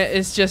stuff in it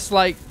is just,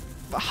 like,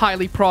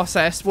 highly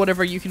processed,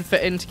 whatever you can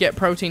fit in to get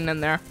protein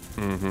in there.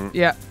 Mm-hmm.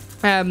 Yeah.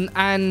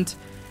 And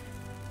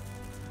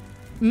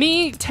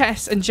me,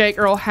 Tess, and Jake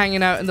are all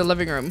hanging out in the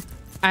living room.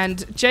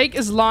 And Jake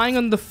is lying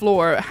on the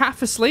floor,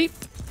 half asleep.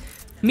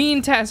 Me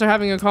and Tess are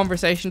having a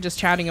conversation, just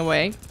chatting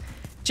away.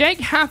 Jake,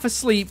 half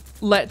asleep,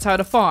 lets out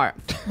a fart.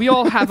 We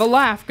all have a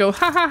laugh, go,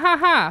 ha ha ha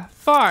ha,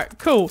 fart,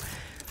 cool.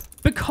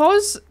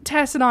 Because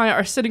Tess and I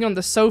are sitting on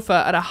the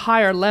sofa at a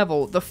higher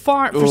level, the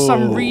fart, for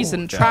some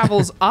reason,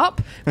 travels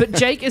up, but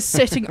Jake is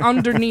sitting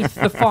underneath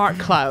the fart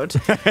cloud.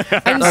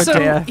 And so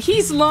dear.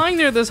 he's lying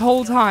there this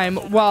whole time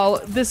while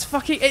this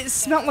it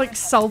smelled like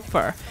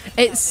sulfur.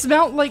 It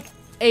smelled like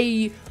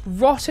a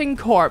rotting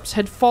corpse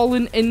had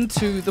fallen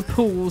into the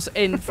pools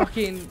in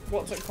fucking,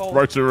 what's it called?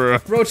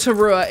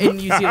 Rotorua in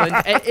New Zealand.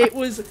 It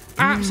was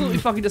absolutely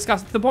fucking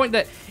disgusting, to the point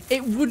that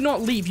it would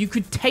not leave. You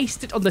could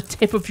taste it on the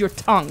tip of your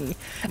tongue.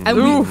 And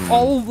we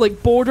all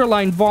like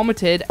borderline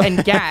vomited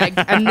and gagged,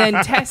 and then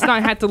Tess and I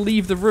had to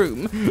leave the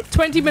room.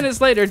 20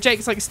 minutes later,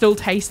 Jake's like still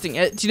tasting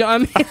it. Do you know what I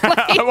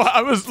mean? Like,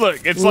 I was,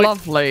 look, it's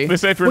Lovely. like, they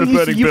say if you're in a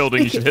Well, burning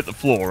building, you should hit the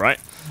floor, right?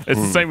 It's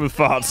the same with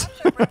farts.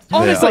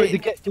 honestly,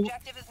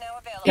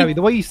 Gabby,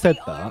 the way you said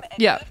that,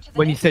 yeah.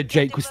 when you said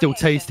Jake was still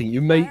tasting, you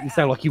made it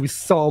sound like he was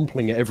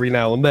sampling it every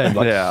now and then.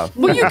 Like, Yeah.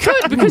 Well, you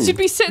could, because you'd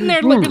be sitting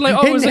there like, being like,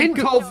 oh, is it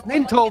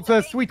hint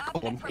of sweet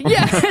corn.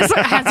 yeah, it's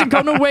like, has it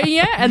gone away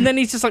yet? And then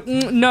he's just like,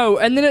 no.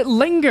 And then it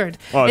lingered.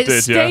 Oh, it it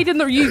did, stayed yeah. in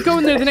there. You go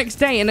in there the next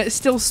day and it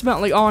still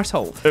smelled like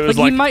arsehole. It was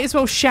Like, he like- might as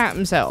well shat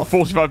himself.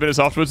 45 minutes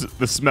afterwards,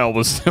 the smell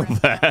was still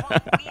there.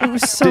 It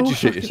was so. Did you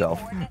shoot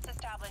yourself?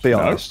 Be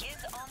honest.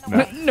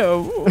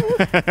 No.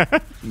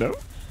 No,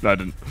 I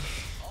didn't.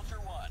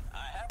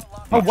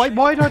 Oh, wait,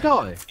 why did I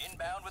die?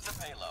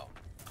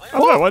 I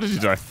don't know, why did you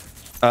die?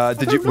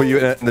 Were you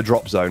in the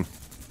drop zone?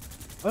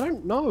 I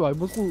don't know. I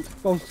was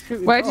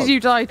shooting. Where bugs. did you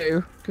die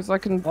to? Because I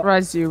can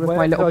res you with Where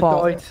my little did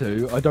ball. I die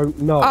to? I don't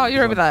know. Oh,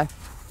 you're over there.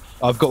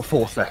 I've got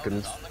 4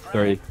 seconds.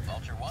 3,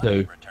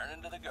 2,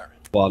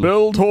 1.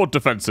 Build horde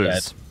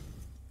defenses.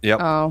 Yep.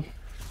 Oh.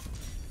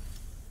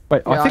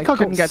 Wait, Yeah, I think I I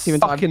couldn't got get to you in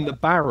stuck time. in the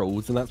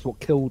barrels, and that's what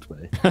killed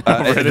me.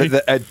 Really?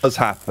 It does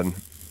happen.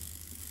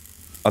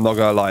 I'm not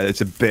gonna lie.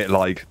 It's a bit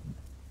like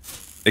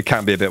it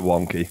can be a bit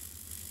wonky.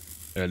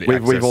 Early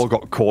We've access. all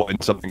got caught in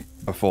something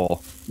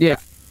before. Yeah.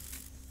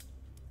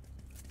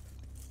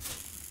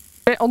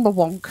 Bit on the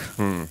wonk.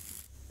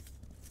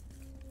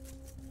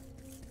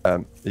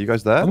 Are you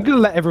guys there? I'm gonna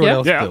let everyone Yeah.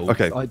 else Yeah, build.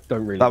 okay. I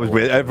don't really. That was want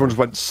weird. to. Everyone just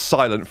went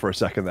silent for a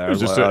second there. It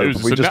was I just like, a- it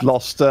was we just a just na-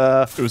 lost.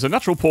 It was a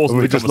natural pause in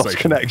We the just lost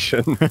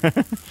conversation.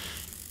 connection.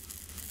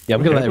 Yeah,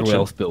 I'm gonna let Okay, everyone gotcha.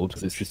 else build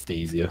because it's just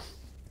easier.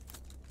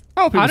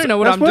 Oh, I don't know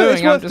what It's I'm worth, doing.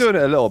 it's I'm worth just... doing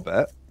it a little bit.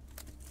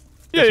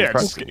 Yeah, some yeah. Just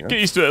practicing, get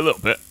used to it a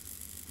little bit.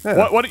 Yeah.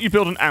 Why don't you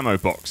build an ammo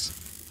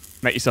box?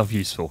 Make yourself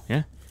useful.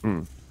 Yeah.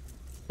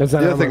 There's The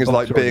other ammo thing is,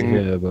 box like, already being-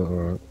 here, but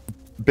alright.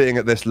 Being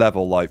at this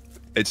level, like,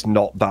 it's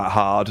not that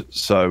hard,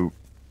 so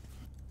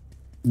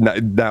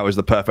now is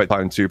the perfect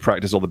time to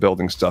practice all the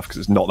building stuff because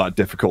it's not that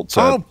difficult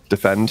to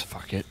defend.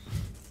 Fuck it.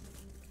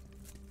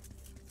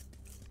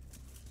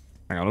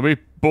 Hang on, are we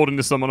boarding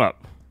this someone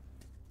up?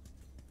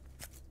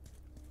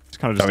 It's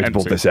kind of just Going to empty.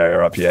 build this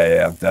area up,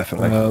 yeah,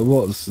 definitely.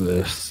 What's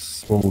this?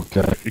 Small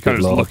gate. You're kind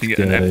of just large looking at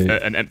gate.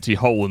 an empty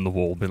hole in the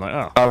wall, being like,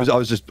 oh. I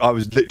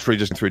was literally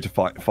just through to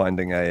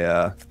finding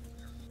a.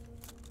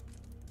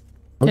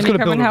 I'm just Can you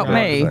gonna come and build help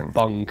a me?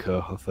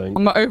 bunker, I think.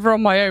 I'm over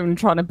on my own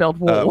trying to build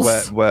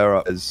walls.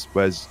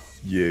 where's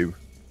you?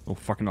 Oh,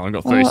 fucking hell, I've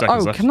got 30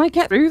 seconds left. Can I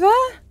get through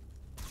there?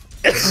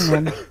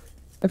 Hang on.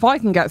 If I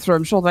can get through,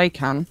 I'm sure they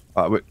can.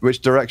 Which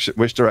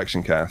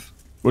direction, Kath?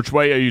 Which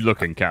way are you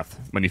looking, Kath,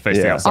 when you face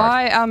the Yeah. outside?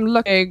 I am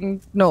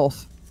looking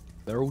north.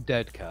 They're all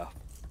dead, Kath.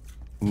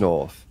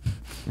 North.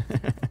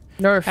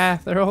 North.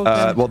 They're all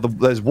dead. Well,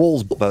 there's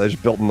walls built there. They're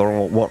just built them the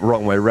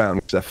wrong way around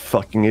because they're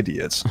fucking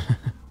idiots.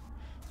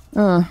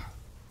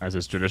 As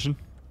is tradition.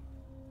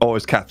 Oh,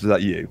 is Kath, is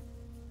that you?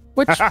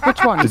 Which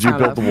one? Did you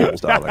build Tyler? the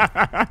walls,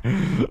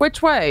 darling?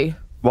 Which way?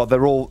 Well,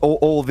 they're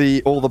all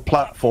the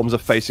platforms are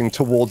facing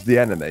towards the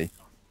enemy.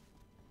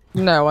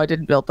 No, I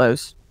didn't build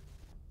those.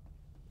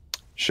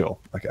 Sure.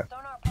 Okay.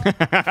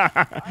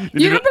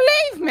 You don't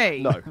believe me?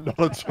 No, not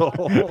at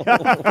all.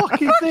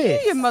 Fuck is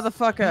this? You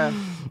motherfucker.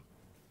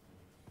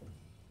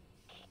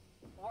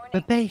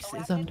 The base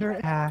is under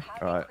attack.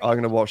 All right, I'm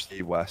gonna watch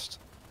the west.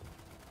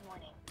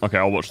 Okay,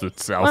 I'll watch the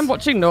south. I'm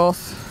watching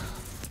north.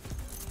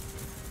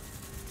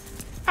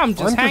 I'm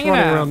just I'm just hanging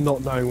running out. around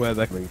not knowing where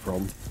they're coming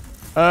from.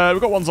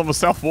 We've got ones on the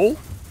south wall.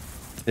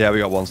 Yeah, we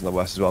got ones in the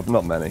west as well, but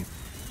not many.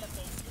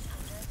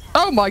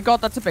 Oh my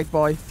god, that's a big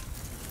boy.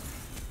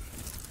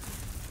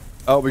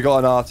 Oh, we got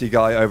an arty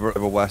guy over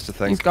west, I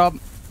think. He's gone.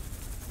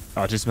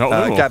 Oh, just melt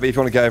them all. Gabby, if you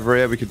want to get over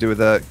here, we could do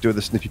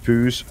the snippy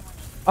poos.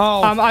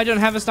 Oh, I don't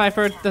have a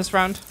sniper this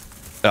round.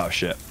 Oh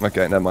shit.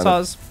 Okay, never mind.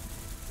 Soz.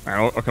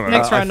 I'll come over.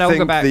 Next round, I I'll think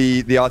go back.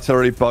 the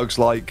artillery bug's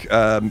like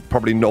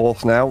probably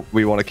north now.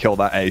 We want to kill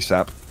that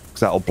ASAP because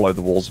that'll blow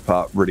the walls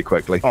apart really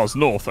quickly. Oh, it's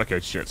north. Okay,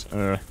 shit.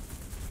 I'm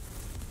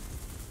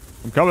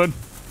coming.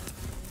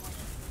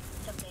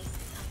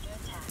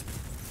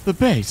 The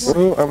base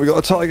Oh, and we got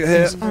a target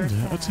here. is under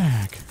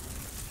attack.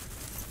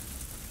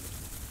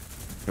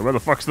 Okay, where the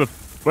fuck's the...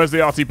 Where's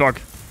the RT bug?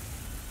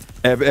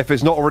 If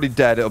it's not already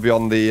dead, it'll be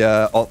on the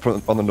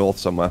on the north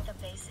somewhere.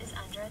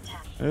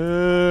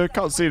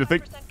 Can't see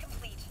anything.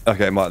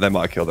 Okay, they might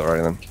have killed it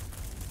already then.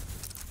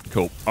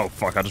 Cool. Oh,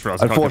 fuck, I just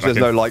realised I can't Unfortunately,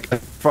 get there's back no like. As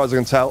far as I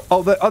can tell.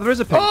 Oh, there is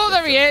a ping. Oh,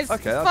 there he is.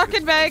 Okay, that's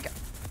Fucking big.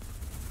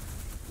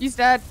 He's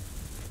dead.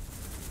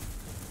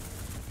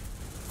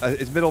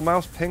 Is middle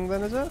mouse ping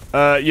then? Is it?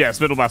 in. Yes,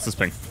 middle master's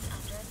ping.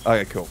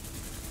 Okay, cool.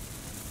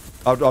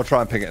 I'll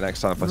try and ping it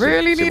next time if I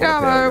Really see need one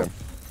up here ammo. again.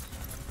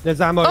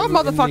 there's ammo. Oh, in the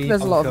motherfucker,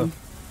 there's a lot of bunker. them.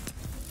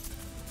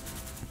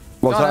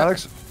 What's Got that, it.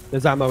 Alex?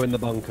 There's ammo in the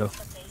bunker.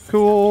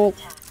 Cool.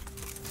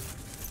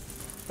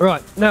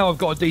 Right, now I've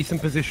got a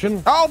decent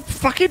position. Oh,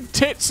 fucking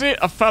tits it!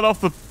 I fell off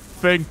the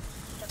thing.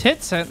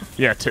 Tits it.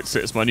 Yeah, tits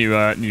it is my new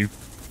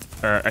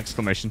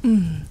exclamation.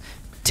 Mm.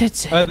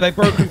 Tits it. They've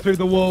broken through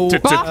the wall.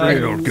 Tits it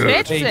real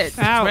good. Hits it.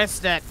 Ow.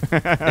 Twist it.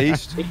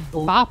 East.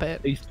 Bop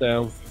it. East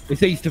down.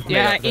 It's east of me.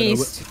 Yeah, I don't know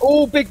east. where-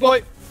 Oh, big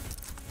boy.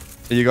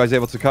 Are you guys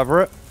able to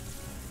cover it?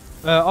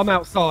 I'm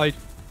outside.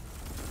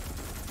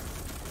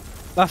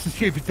 That's the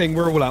stupid thing.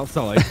 We're all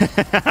outside.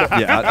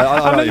 Yeah, I know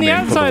I'm what in you the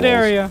mean, for outside walls.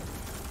 area.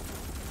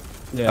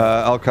 Yeah,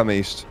 I'll come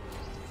east.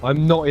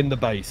 I'm not in the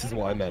base, is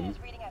what I meant.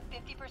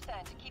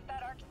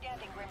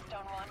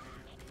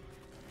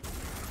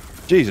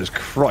 Jesus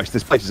Christ,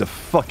 this place is a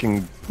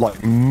fucking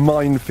like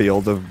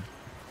minefield of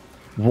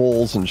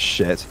walls and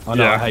shit. I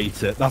know. Yeah. I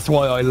hate it. That's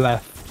why I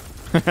left.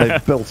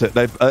 They've built it.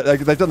 They've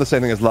done the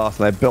same thing as last,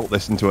 and they built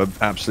this into an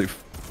absolute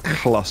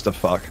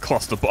clusterfuck.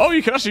 Cluster. Oh,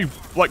 you can actually,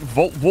 like,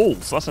 vault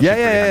walls. That's actually Yeah,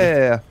 pretty yeah, handy.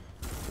 yeah, yeah.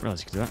 I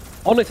realised you could do that.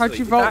 Honestly, How'd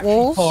you it's vault actually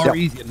walls? far Yep.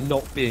 easier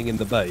not being in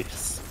the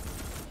base.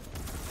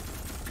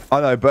 I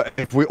know, but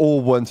if we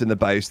all weren't in the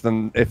base,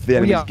 then if the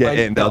enemies yeah, get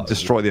I in, they'll know.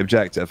 destroy the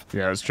objective.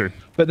 Yeah, that's true.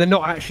 But they're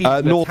not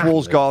actually. North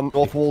wall's attacking gone.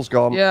 North wall's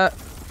gone. Yeah.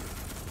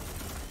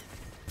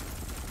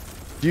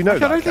 Do you know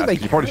Actually, I that? don't think Cass?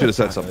 they You probably should have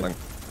said can attack something.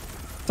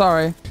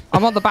 Sorry.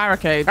 I'm on the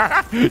barricade.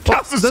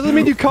 Cass is Doesn't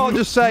mean you can't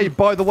just say,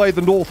 by the way,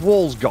 the north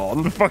wall's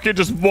gone. fucking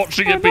just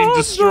watching it being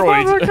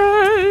destroyed.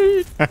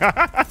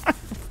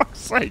 Fuck's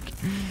sake.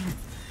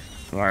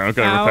 Alright, I'll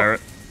go Ow. repair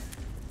it.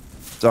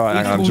 It's alright,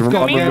 hang on. Who's I'm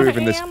got me?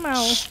 removing this Ammo.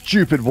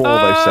 stupid wall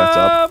they set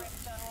up.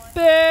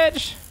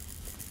 Bitch.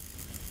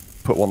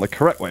 Put one the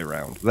correct way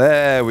round.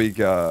 There we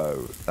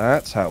go.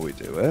 That's how we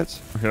do it.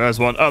 Okay, there's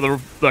one. Oh,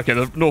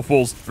 the north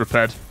wall's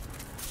repaired.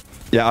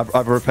 Yeah,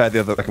 I've repaired the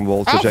other second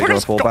wall, so Oh, Jake, fuck, I gonna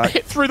just fall got back.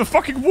 hit through the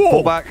fucking wall.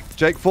 Fall back.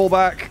 Jake, fall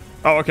back.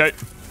 Oh, okay.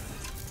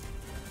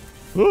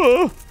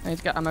 Oh, I need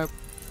to get ammo.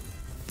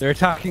 They're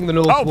attacking the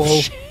north oh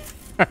wall.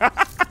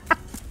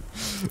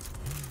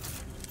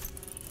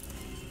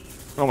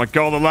 Oh my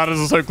god, the ladders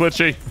are so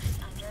glitchy.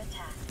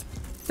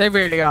 They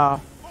really are.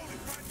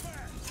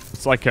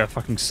 It's like a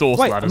fucking sauce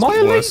Wait, ladders, am I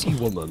but a worse. lady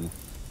woman?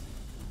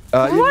 You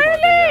might be,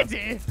 yeah.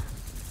 Lady!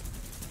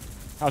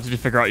 How did you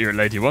figure out you're a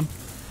lady one?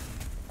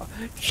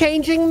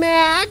 Changing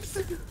mags.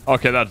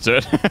 Okay, that's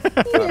it.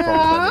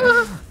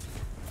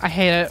 I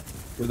hate it.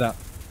 With that.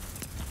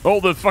 Oh,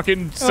 the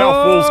fucking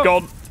south wall's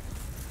gone.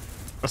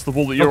 That's the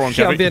wall that you're on,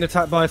 shit, I'm Kevin. being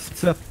attacked by a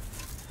sir.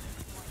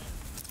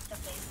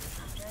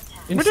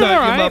 doing Insert your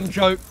alright. mum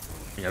joke.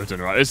 Yeah, we're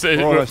doing alright.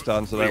 We're almost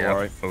done, so don't yeah,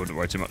 worry. I wouldn't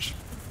worry too much.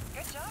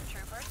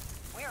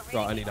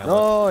 Right, I need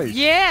ammo. Nice.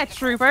 Yeah,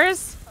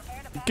 troopers.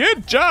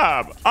 Good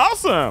job!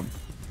 Awesome!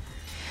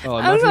 Oh,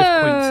 imagine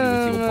if Quincy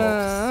was your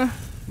boss.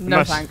 No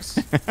Nice. thanks.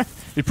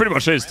 He pretty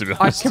much is, to be I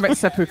honest. commit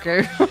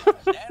seppuku. Right,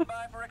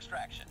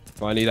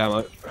 I need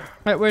ammo.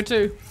 Right, where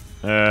to?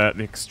 The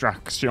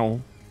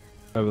extraction.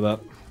 Over that.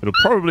 It'll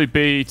probably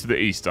be to the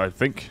east, I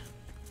think.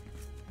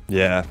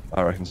 Yeah,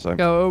 I reckon so.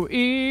 Go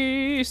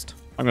east.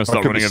 I'm gonna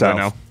start could be running in there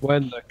south. now.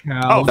 When the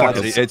cow. Oh, fuck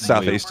Actually, it's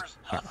southeast.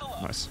 Ah,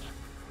 nice.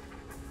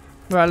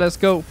 Right, let's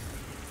go.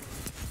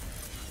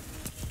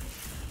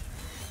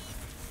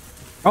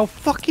 Oh,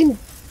 fucking.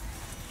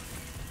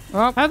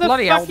 Oh, How the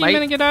bloody fuck hell, are you gonna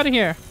mate. get out of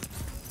here?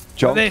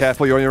 John, This.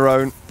 careful, you're on your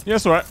own. Yeah,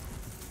 it's alright.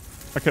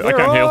 I can't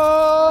heal.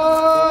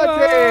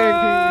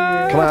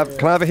 Can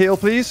I have a heal,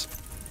 please?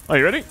 Are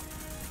you ready?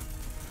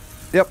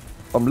 Yep,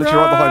 I'm literally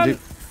right behind you.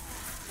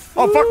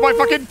 Oh, fuck my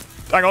fucking...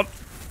 Hang on.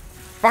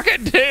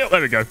 Fucking heal.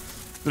 There we go.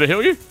 Did it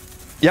heal you?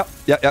 Yep.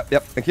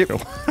 Thank you.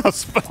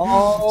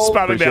 Spamming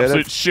the Appreciate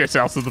absolute it. shit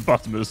out of the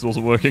button, but it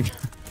wasn't working.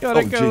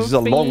 Gotta Oh, go. jeez,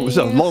 this is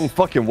a long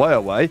fucking way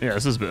away. Yeah,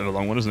 this is a bit of a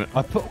long one, isn't it?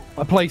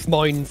 I placed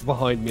mines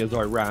behind me as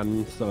I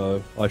ran,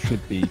 so I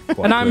should be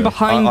quite And I'm clear.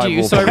 behind I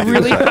you, will so I probably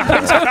really say. hope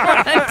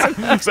I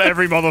don't So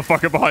every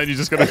motherfucker behind you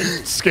just gonna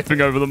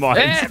skipping over the mines.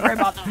 Every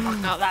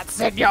motherfucker that's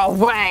in your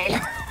way.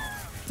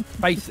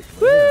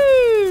 Basically.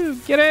 Woo!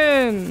 Get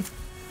in!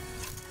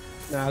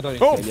 Nah, I don't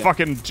need Oh, to yet.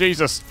 fucking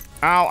Jesus.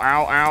 Ow,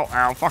 ow, ow,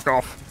 ow. Fuck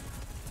off.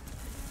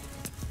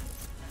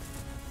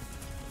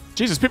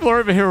 Jesus, people are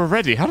over here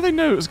already. How do they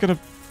know it was gonna...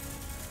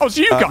 Oh, it's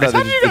you guys. No,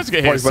 How did you guys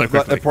get here so They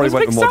quickly? probably There's a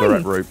went the big more sun.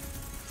 direct route.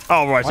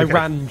 Oh, right, I okay.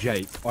 ran,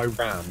 Jake. I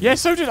ran. Yeah,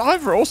 so did I.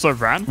 Also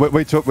ran.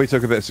 We took a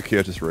bit of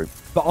circuitous route.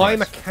 But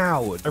I'm a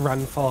coward. I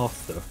ran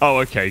faster. Oh,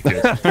 okay, good.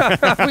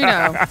 We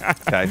know.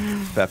 Okay,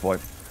 fair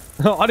point.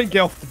 I didn't get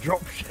off the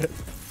dropship.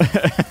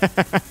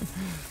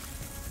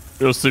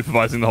 You're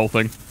supervising the whole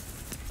thing.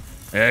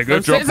 Yeah,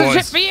 good No job, citizenship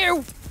boys. for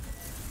you.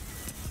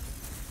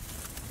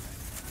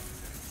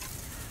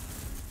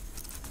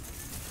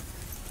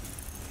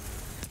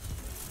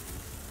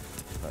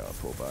 I'll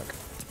pull back.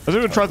 Has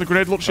anyone tried the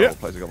grenade launch What yet?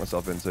 place I got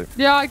myself into.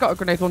 Yeah, I got a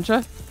grenade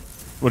launcher.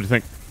 What do you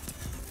think?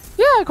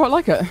 Yeah, I quite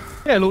like it.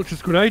 Yeah,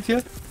 launcher's grenade,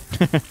 yeah.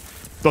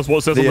 That's what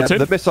it says on the tin?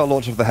 The missile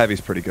launch of the heavy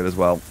is pretty good as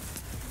well.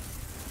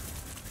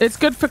 It's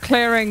good for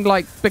clearing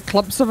like big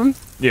clumps of them.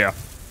 Yeah.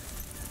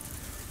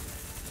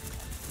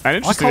 And I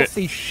interesting, can't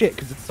see shit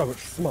because it's so much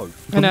smoke.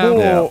 I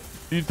know.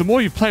 the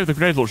more you play with the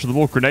grenade launcher, the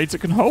more grenades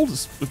it can hold.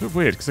 It's a bit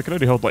weird because it can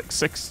only hold like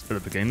 6 at the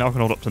beginning. Now it can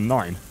hold up to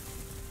 9.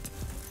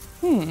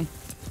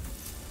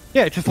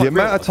 Yeah, it's just The like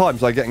amount real of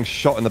times I'm getting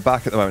shot in the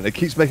back at the moment, it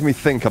keeps making me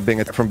think I'm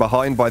being attacked from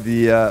behind by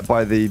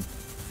the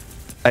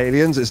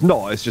aliens. It's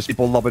not. It's just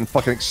people lobbing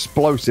fucking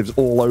explosives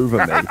all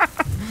over me.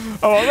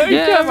 Oh, there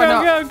Yeah, you go, why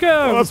go, not? go.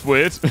 Oh, that's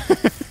weird. I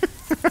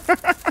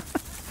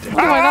don't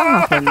know why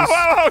that happens.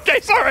 Oh, okay,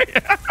 sorry.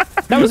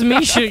 That was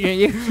me shooting at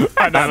you.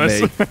 I know Not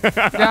this. me.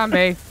 Yeah,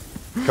 me.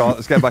 Come on,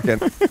 let's get back in.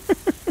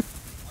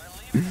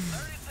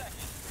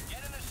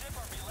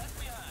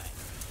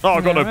 Oh,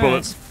 I've got no Alright.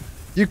 bullets.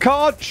 You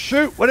can't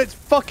shoot when it's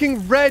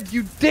fucking red,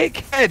 you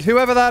dickhead,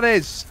 whoever that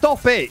is.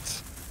 Stop it.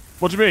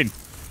 What do you mean?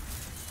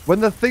 When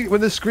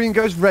the screen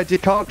goes red, you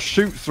can't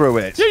shoot through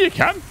it. Yeah, you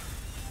can.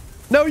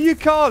 No, you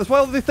can't. That's why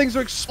all the things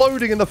are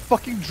exploding in the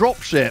fucking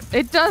dropship.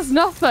 It does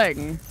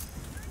nothing.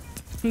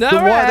 Then why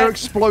are there Alright.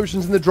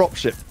 explosions in the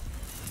dropship?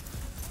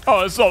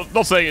 Oh, it's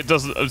not saying it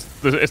doesn't.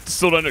 It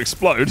still don't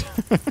explode.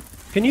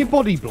 Can you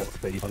body block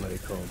these? I know you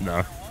can't.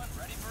 No.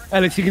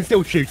 Alex, you can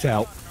still shoot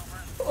out.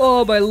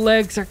 Oh, my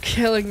legs are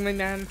killing me,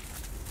 man. Is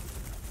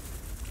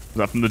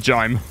that from the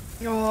Jime?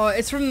 Oh,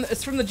 it's from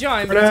the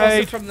Jime, but it's also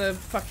Grenade. from the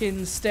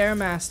fucking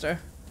Stairmaster.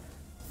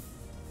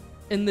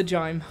 In the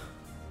Jime.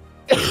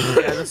 Yeah,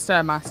 the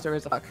Stairmaster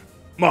is like.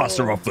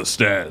 Master of the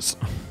stairs.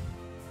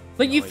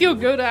 Like you feel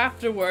good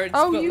afterwards,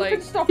 Oh, but you like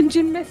can stop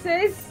engine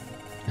misses.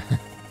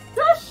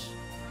 Gosh.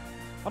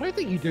 I don't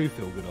think you do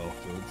feel good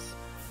afterwards.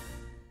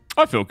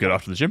 I feel good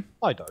after the gym.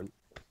 I don't.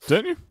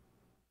 Don't you?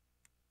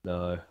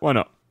 No. Why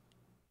not?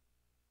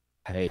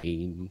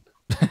 Pain.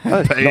 That's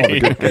not a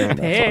good game.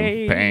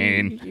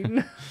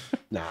 Pain.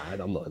 Nah,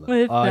 I'm not in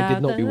that. I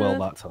did not do well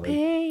that time.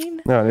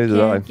 Pain. No, neither did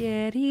I.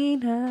 Get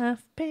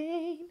enough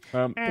pain.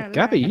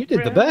 Gabby, you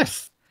did the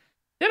best.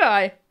 Did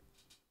I?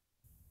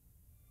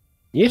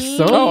 Yes,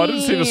 sir. Oh, I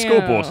didn't see the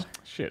scoreboard.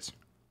 Shit.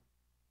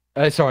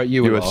 Sorry,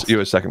 you were last. You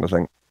were second, I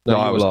think. No,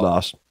 I was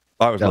last.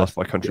 I was last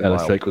by country mile.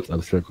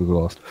 Ellis was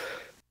last.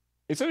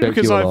 It's only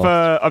because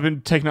I've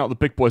been taking out the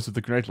big boys with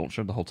the grenade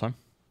launcher the whole time.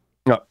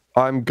 No,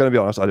 I'm going to be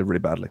honest. I did really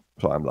badly,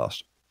 so I'm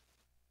last.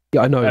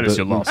 Yeah, I know. Ellis,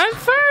 you're last. I'm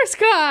first,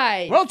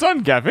 guy. Well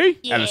done, Gavi.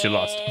 Ellis, you're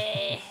last.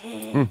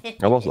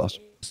 I was last.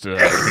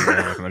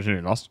 I imagine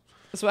you're last.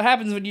 That's what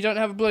happens when you don't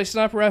have a bloody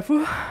sniper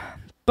rifle.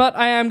 But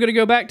I am going to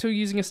go back to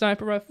using a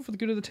sniper rifle for the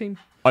good of the team.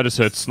 I just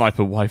heard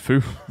sniper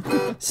waifu.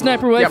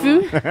 Sniper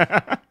waifu.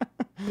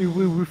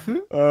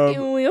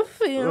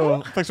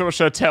 Thanks so much,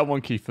 Tail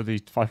Monkey, for the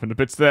 500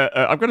 bits there.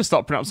 I'm going to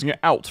start pronouncing it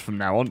out from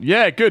now on.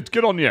 Yeah, good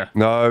on you.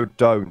 No,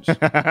 don't.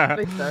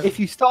 If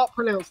you start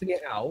pronouncing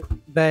it out,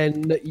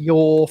 then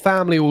your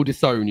family will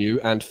disown you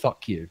and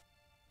fuck you.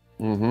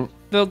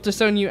 They'll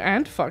disown you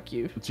and fuck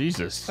you.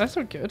 Jesus. That's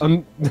not good.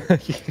 An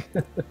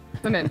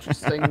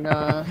interesting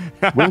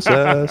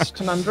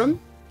conundrum.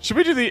 Should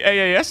we do the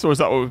AAS, or is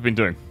that what we've been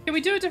doing? Can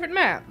we do a different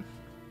map?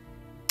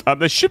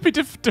 They should be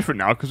different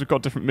now, because we've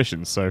got different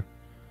missions, so...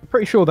 I'm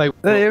pretty sure they...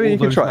 you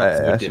can try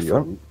AAS if you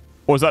want.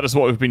 Or is that just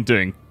what we've been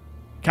doing?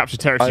 Capture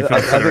territory for I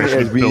the think it Federation.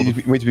 is.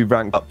 We need to be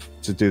ranked up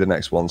to do the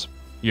next ones.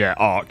 Yeah,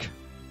 ARC.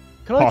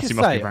 Can I Party just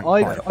must be say, rank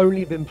I've 5.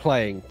 only been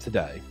playing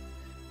today.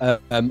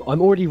 I'm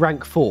already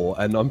rank 4,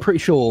 and I'm pretty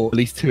sure at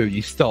least 2 of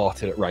you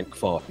started at rank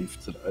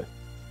 5 today.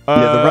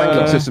 Yeah, the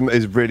ranking system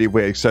is really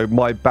weird. So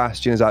my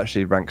Bastion is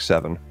actually rank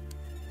 7.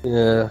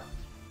 Yeah.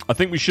 I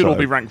think we should all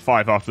be rank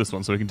 5 after this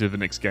one, so we can do the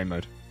next game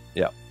mode.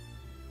 Yeah.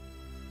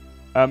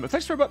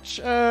 Thanks very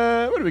much.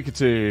 What do we get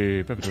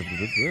to?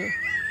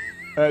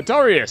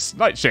 Darius,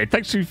 Nightshade,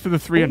 thanks you for the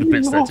 300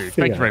 bits there too.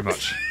 Thank you very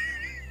much.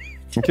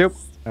 Thank you.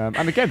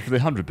 And again for the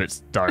 100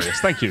 bits,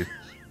 Darius. Thank you.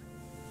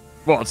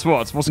 What's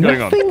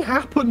going on? Nothing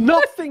happened.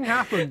 Nothing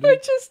happened. I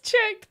just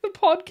checked the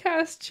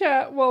podcast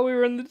chat while we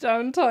were in the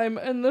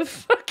downtime, and the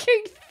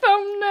fucking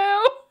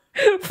thumbnail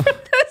for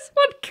this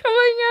one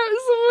coming out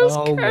is the most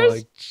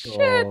cursed shit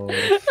I've ever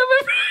seen.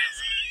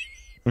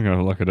 I'm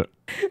gonna look at it.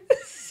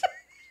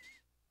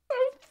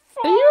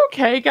 Are you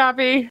okay,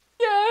 Gabby?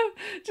 Yeah,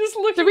 just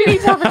looking. Do we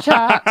need to have a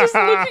chat? Just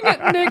looking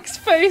at Nick's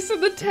face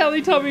and the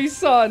Teletubby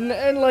son,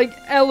 and like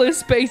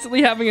Ellis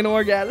basically having an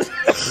orgasm.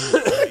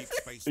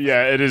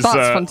 Yeah, it is.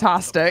 That's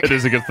fantastic. It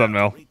is a good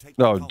thumbnail.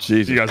 Oh,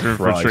 Jesus You guys are in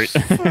for a treat.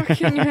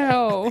 Fucking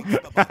hell.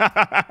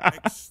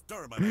 That's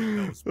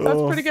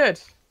pretty good.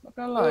 Not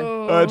gonna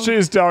lie.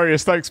 Cheers,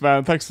 Darius. Thanks,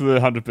 man. Thanks for the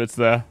 100 bits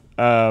there.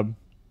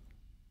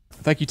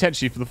 Thank you,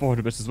 Tenchi, for the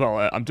 400 bits as well.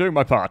 I'm doing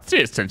my part.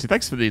 Cheers, Tenchi.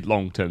 Thanks for the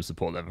long-term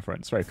support there, my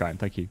friends. Very kind.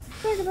 Thank you.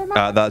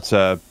 That's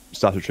a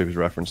Starship Troopers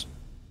reference.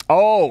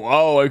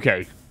 Oh,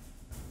 okay.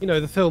 You know,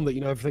 the film that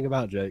you know everything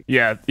about, Jake.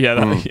 Yeah.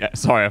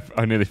 Sorry,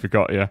 I nearly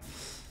forgot, yeah.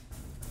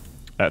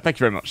 Thank you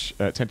very much,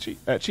 Tenchi.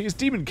 Cheers,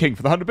 Demon King,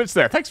 for the 100 bits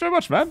there. Thanks very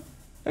much, man.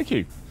 Thank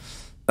you.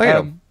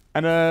 Thank you.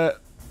 And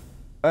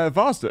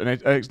Varsda, and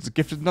it's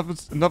gifted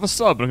another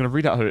sub. I'm going to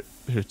read out who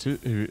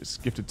it's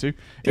gifted to.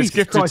 It's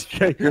gifted to.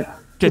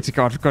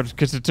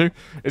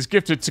 It's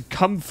gifted to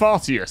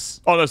Comfartius.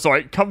 Oh no,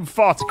 sorry,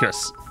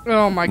 Comfarticus.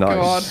 Oh my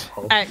god.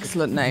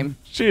 Excellent name.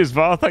 Cheers,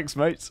 Var. Thanks,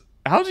 mate.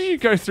 How do you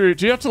go through?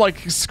 Do you have to like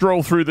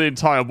scroll through the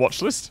entire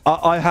watch list?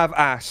 I have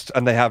asked,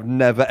 and they have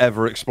never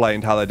ever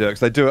explained how they do it. 'Cause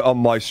they do it on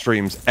my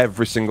streams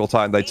every single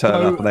time they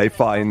turn up, and they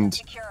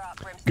find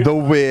the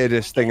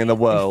weirdest thing in the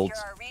world.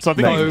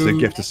 Something to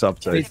gift a sub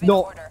to. It's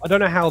not. I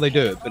don't know how they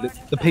do it, but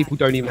the people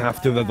don't even have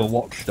to have ever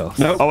watched stuff.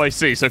 No. Oh, I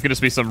see. So it can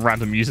just be some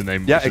random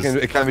username. Yeah,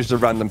 it can be just a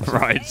random.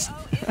 Right.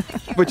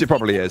 Which it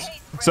probably is.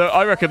 So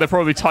I reckon they're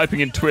probably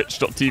typing in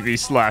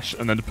twitch.tv/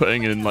 and then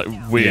putting in like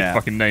weird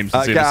fucking names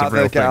to see if it's a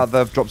real thing. Get out of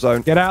the drop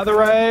zone. Get out of the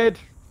raid.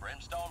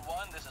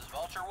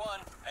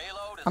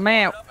 I'm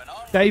out.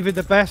 David,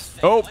 the best.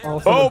 Oh.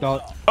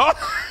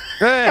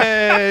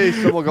 Hey,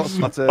 someone got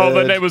spotted. Oh,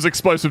 their name was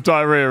Explosive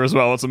Diarrhea as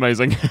well. That's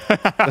amazing.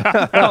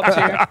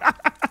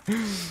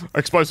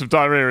 Explosive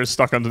Diarrhea is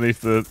stuck underneath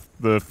the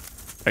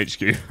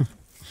HQ.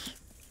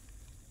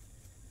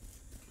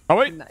 Oh,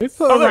 wait. We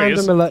put a there he is.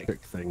 random electric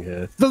thing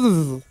here.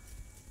 You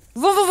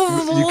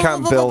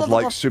can't build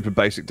like super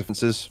basic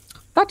defenses.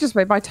 That just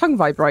made my tongue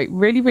vibrate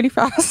really, really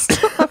fast.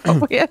 That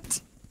felt weird.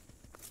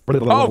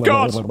 Oh,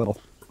 God.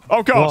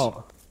 Oh, God.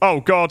 What? Oh,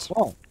 God.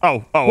 What?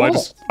 Oh,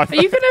 What? I Are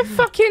you gonna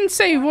fucking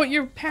say what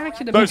you're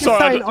panicking about? No,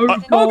 sorry. Oh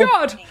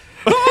god!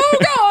 Oh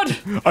god!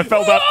 I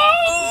fell down.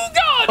 Oh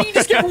god! You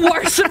just get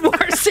worse and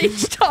worse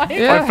each time.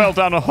 Yeah. I fell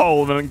down a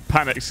hole and then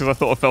panicked because I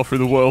thought I fell through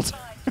the world.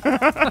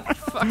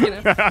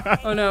 Fucking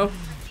oh no.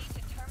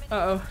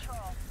 Uh-oh.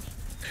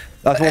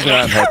 That's one thing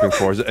I'm hoping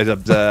for is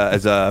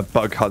a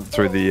bug hunt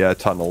through the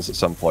tunnels at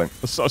some point.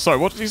 Sorry,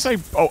 what did you say?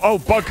 Oh,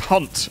 bug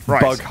hunt.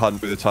 Right. Bug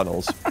hunt through the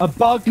tunnels. A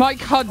bug. Mike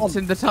Hunt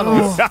in the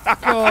tunnels.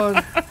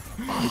 God.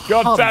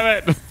 God damn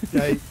it.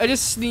 Okay. I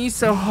just sneezed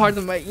so hard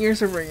that my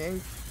ears are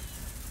ringing.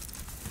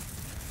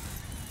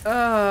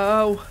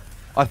 Oh.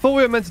 I thought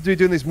we were meant to be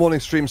doing these morning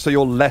streams so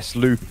you're less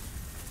loop.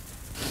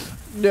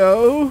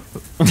 No.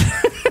 Are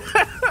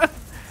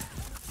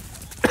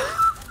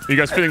you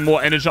guys feeling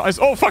more energized?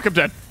 Oh, fuck, I'm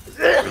dead.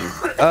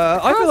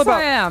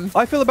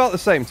 I feel about the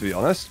same, to be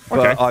honest, but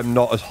Okay. I'm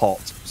not as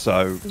hot,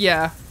 so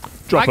Yeah.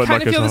 Drop I it kind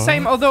like of feel it's the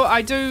same, hot. although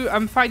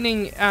I'm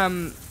finding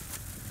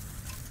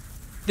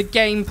the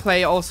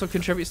gameplay also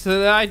contributes to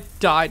that. I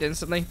died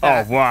instantly.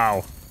 Oh,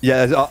 wow.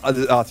 yeah,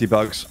 there's RT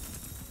bugs.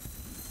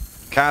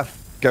 Kath,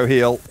 go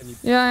heal.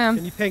 Yeah, I am.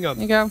 Can you ping There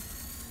you them? go.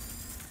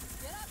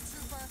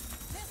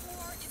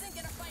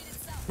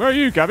 Where are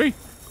you, Gabby?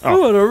 Oh,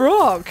 what a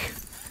rock!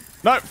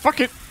 No, fuck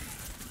it.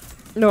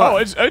 No. Oh,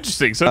 it's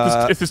interesting.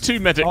 So if there's two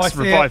medics Oh, I see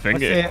reviving, I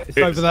see it. It's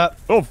over there.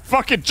 Oh,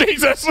 fucking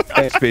Jesus!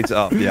 It speeds it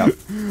up, yeah.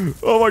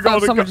 Oh my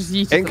god. Someone just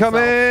yeeted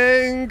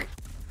Incoming!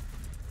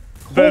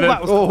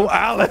 That was Oh,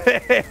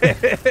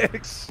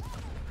 Alex!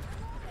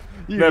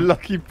 You Theyir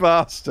lucky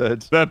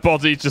bastard. Their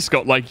body just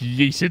got like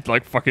yeeted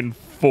like fucking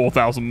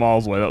 4,000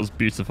 miles away. That was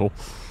beautiful.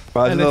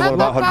 Right, there's another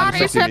one about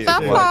Everybody's 150 at meters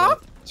the away.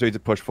 pub. So you need to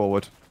push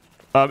forward.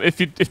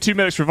 If two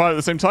medics revive at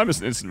the same time, it's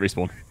an instant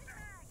respawn.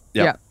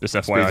 Yeah. Just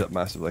Speeds FYI. up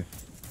massively.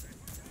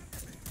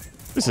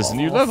 This is a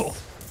new level.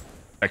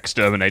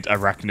 Exterminate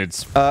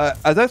arachnids.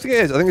 I don't think it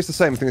is. I think it's the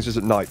same. I think it's just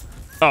at night.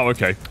 Oh,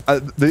 okay. I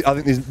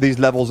think these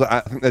levels are.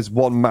 I think there's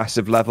one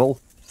massive level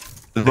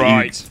that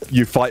Right.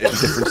 you fight in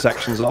different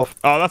sections of.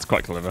 Oh, that's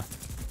quite clever.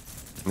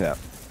 Yeah,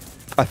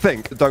 I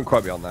think. Don't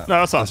quote me on that. No,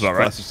 that sounds about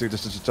right. That's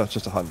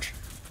just a hunch.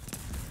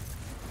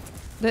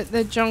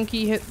 The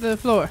junkie hit the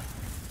floor.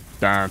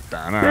 Dun,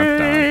 dun, dun,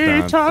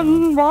 dun, dun,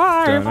 dun,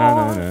 dun,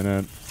 dun,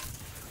 dun.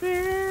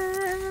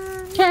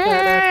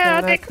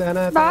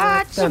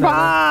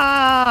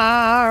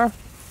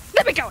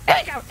 Let me go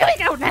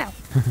now.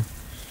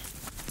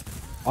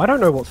 I don't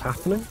know what's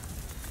happening.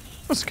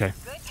 That's okay.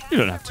 You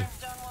don't have to.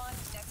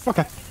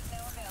 Okay.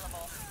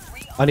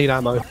 I need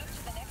ammo.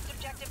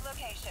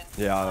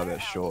 Yeah, I'm a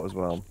bit short as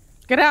well.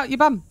 Get out, you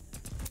bum.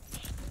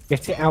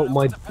 Get it out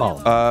my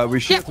bum. We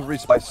should have to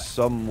resupply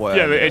somewhere.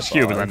 Yeah, the HQ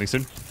will be nearby. landing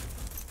soon.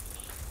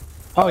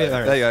 Oh yeah,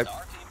 there it is. There you go.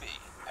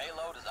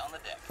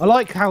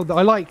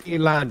 I like the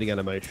landing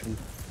animation.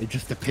 It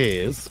just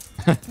appears.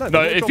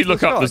 No, if you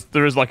look up,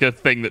 there is like a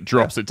thing that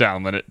drops it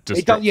down, then it just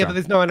It does, drops yeah, down. but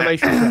there's no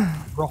animation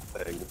for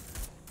dropping.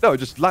 No, it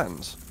just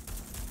lands.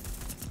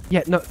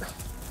 Yeah, no,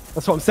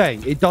 that's what I'm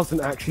saying. It doesn't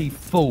actually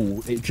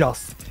fall. It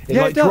just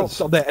Yeah, like it does.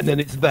 drops up there and then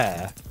it's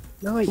there.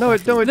 No, it No,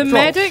 it doesn't. The drops.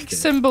 medic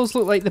symbols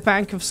look like the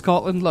Bank of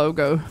Scotland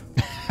logo.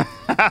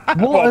 What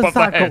What has about that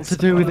the got heads? to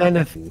do with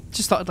anything?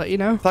 Just thought I'd let you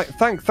know.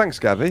 Thanks,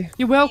 Gabby.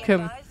 You're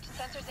welcome.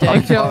 I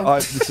feel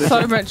this is-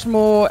 so much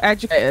more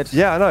educated.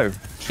 Yeah, I know.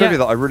 Trivia Yeah.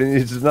 that I really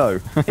needed to know.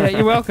 Yeah,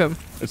 you're welcome.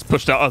 It's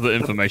pushed out other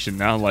information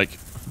now, like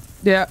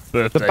Yeah.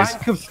 The birthdays.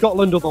 Bank of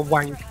Scotland or the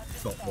Wank of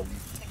Scotland?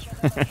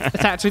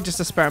 It's actually just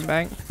a sperm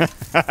bank. Yeah,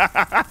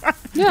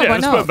 Yeah, why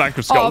it's not? Bank of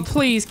Oh, Scotland.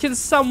 please, can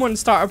someone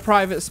start a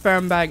private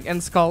sperm bank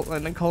in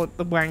Scotland and call it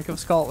the Wank of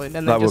Scotland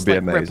and then That would just be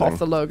like rip amazing. off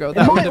the logo?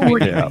 That would have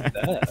been Yeah.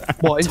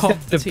 What, Top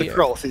instead of the tier.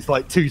 cross, it's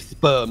like two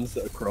sperms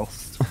that are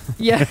crossed.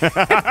 Yeah.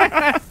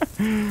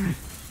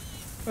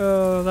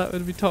 Oh, that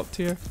would be top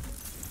tier.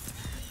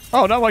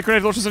 Oh, no, my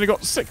grenade launcher's only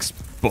got 6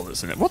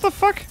 bullets in it. What the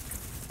fuck?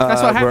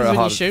 That's what we're happens at when you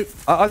hard- shoot.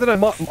 I don't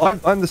know.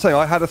 I'm the same.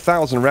 I had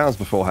 1,000 rounds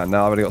beforehand.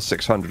 Now I've only got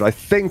 600. I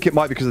think it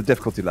might be because of the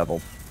difficulty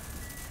level.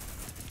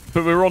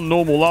 But we were on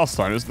normal last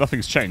time.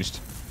 Nothing's changed.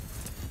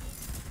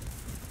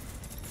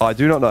 I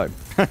do not know.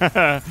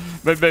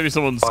 Maybe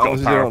someone's got a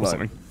honestly power don't up or know.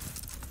 something.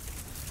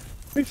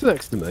 Who's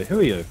next to me? Who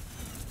are you?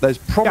 There's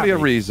probably a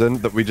Gabby. reason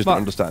that we just What?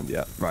 don't understand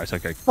yet. Right,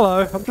 okay.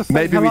 Hello, I'm just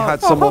Maybe saying we hello.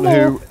 had someone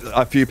hello. who,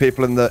 a few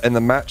people in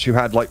the match who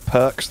had like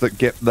perks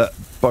that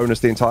bonus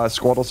the entire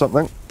squad or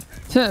something.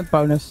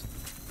 Bonus.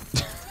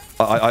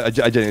 I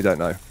genuinely don't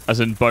know. As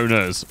in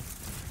boners.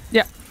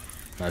 Yeah.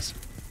 Nice.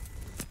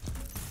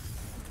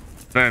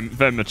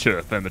 Very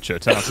mature, very mature.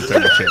 10 out of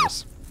 10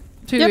 matures.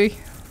 2D.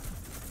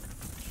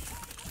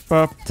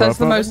 So it's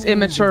the most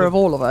immature of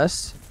all of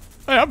us.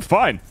 Hey, I'm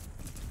fine.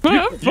 You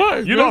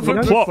laugh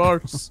at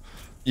plot.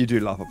 You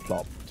do laugh at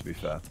plop, to be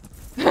fair.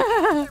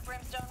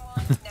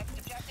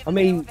 I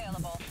mean,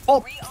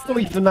 Plop's not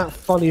even that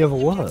funny of a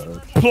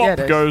word. Yeah, Plop it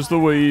is. goes the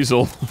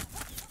weasel.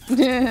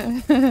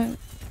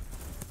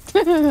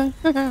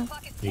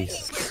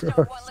 Jesus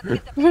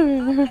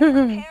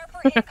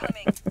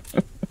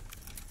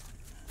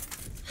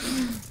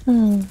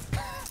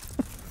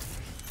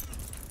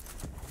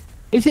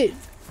Is it?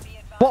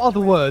 What are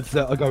the words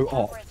that I go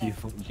off? Do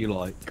you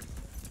like?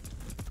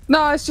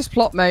 No, it's just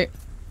plot, mate.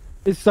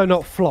 It's so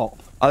not flop.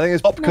 I think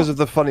it's because of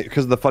the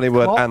funny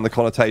word Plop? and the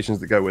connotations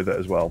that go with it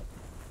as well.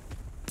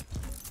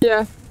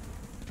 Yeah.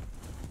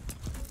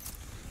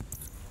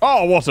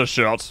 Oh, what a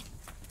shot.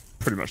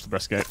 Pretty much the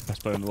best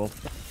player in the world.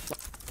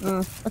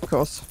 Of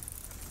course.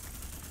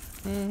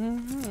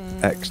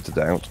 X to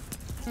doubt.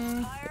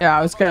 Yeah,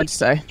 I was going to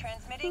say.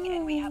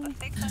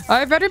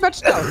 I very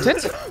much doubt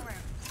it.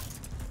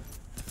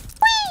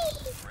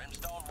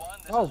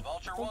 Oh,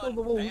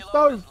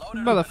 no.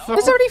 Motherfucker.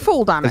 Is there any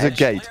fall damage? There's a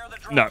gate.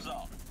 No.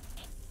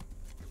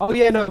 Oh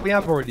yeah, no, we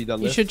have already done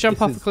You this. should jump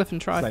This off is the cliff and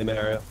try. Same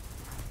area.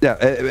 Yeah,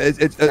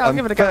 I'll I'm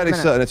give it a go in a fairly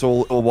minute. certain it's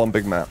all one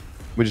big map.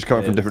 We're just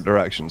coming It from is. different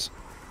directions.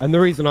 And the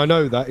reason I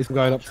know that is I'm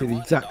going up to the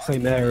exact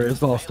same area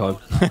as last time.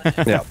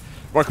 Yeah.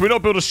 Right, can we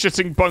not build a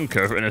shitting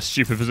bunker in a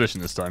stupid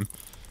position this time?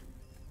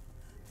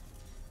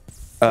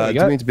 Do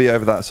you mean to be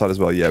over that side as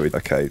well? Yeah,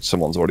 okay,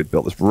 someone's already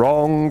built this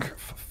wrong.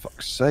 For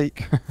fuck's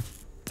sake.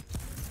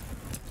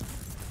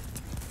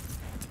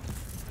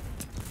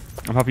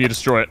 I'm happy you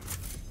destroy it.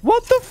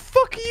 What the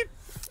fuck are you...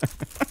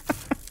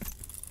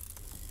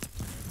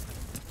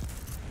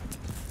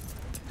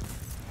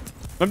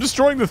 I'm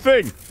destroying the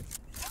thing.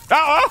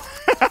 Oh,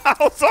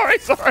 oh sorry.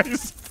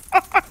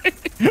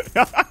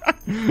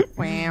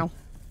 Wow.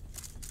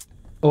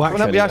 Oh, Why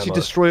don't we actually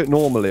destroy it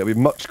normally? It'll be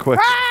much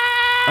quicker.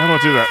 How do I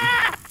do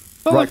that?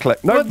 Right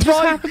click. No, What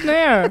just happened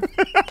there?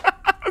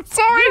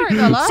 Sorry,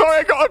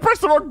 Alright, I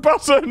pressed the wrong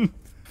button.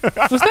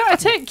 Was that a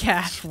tit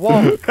cat?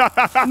 Whoa.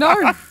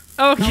 No.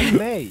 Okay.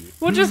 Me.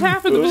 What just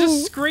happened? It was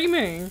just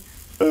screaming.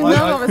 No,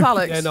 that was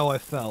Alex. Yeah, no, I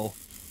fell.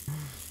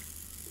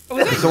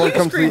 Was it Someone you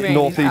come to the screaming,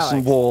 northeastern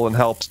Alex? wall and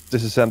help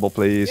disassemble,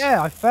 please.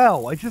 Yeah, I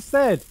fell. I just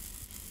said.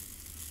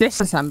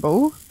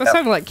 Disassemble. That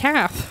sounded like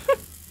Kath.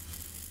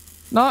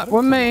 No, it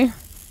wasn't me.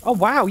 Oh,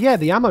 wow. Yeah,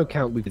 the ammo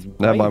count we did.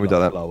 Never mind, we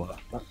done that. Lower.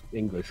 That's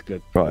English,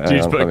 good. Right, Do you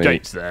just hang put on, a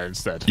gate there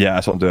instead? Yeah,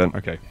 that's what I'm doing.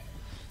 Okay.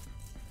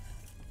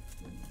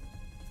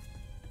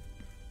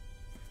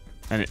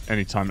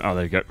 Any time. Oh,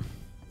 there you go.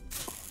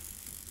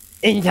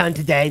 Anytime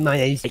today, my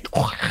name's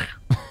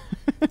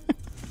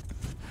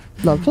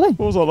Lovely. What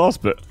was our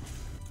last bit?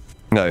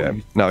 No, yeah.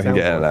 No, we can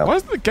get in and Why out.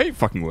 isn't the gate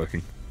fucking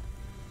working?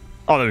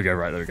 Oh, there we go.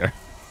 Right, there we go.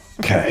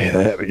 Okay,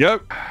 there we go.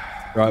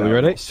 Right, we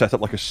ready? Set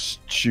up like a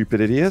stupid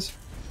idiot.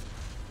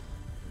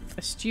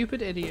 A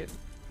stupid idiot.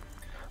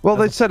 Well,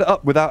 they'd set it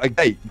up without a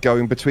gate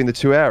going between the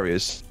two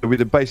areas.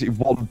 With basically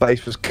one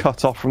base was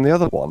cut off from the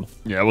other one.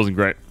 Yeah, it wasn't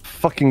great.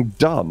 Fucking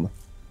dumb.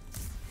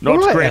 Not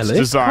Alright, great Ellis,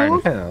 design.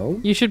 calm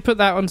down. You should put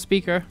that on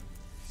speaker.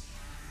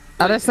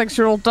 Alice thinks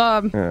you're all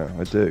dumb. Yeah,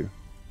 I do.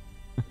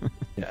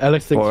 Yeah,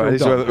 Ellis thinks Or you're at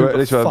least dumb. we're- Who at the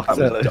least we're fuck's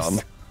Ellis? dumb.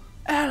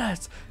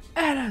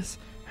 Ellis,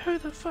 who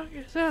the fuck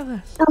is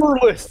Ellis?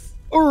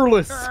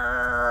 Urlis.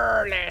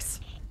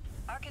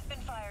 Arc has been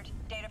fired.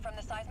 Data from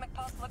the seismic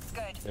pulse looks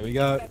good. There we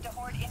go. Expect a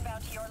horde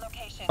inbound to your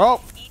location.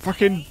 Oh, Each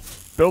fucking way.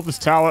 build this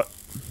tower.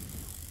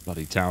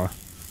 Bloody tower.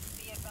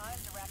 Be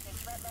advised, arachnid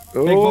threat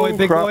level. Big boy,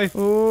 big crap.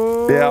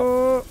 boy.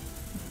 Yeah.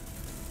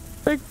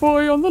 Big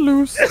boy on the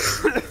loose.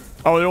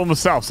 Oh, they're on the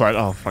south side.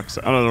 Oh, fuck's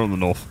sake. Oh, no, they're on the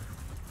north.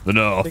 The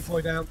north. Big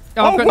boy down.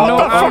 Oh, I've got what no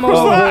the fuck ammo.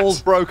 was that?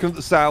 Wall's broken at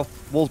the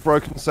south. Wall's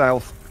broken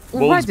south.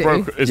 Walls Already?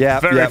 broken. It's Yeah,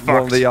 very yeah. fucked.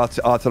 One of the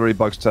artillery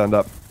bugs turned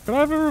up. Can I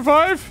have a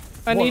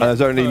revive? I need.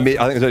 There's only me.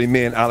 I think there's only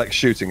me and Alex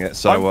shooting it.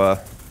 So,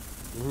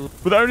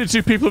 With only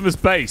 2 people in this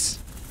base.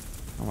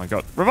 Oh my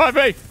god. Revive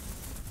me!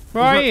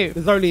 Where are you?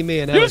 There's only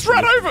me and You Ellis. just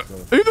ran over!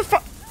 Who the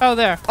fuck? Oh,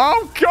 there.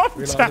 Oh god!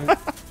 Reloading.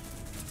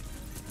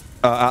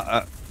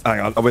 hang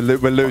on. We're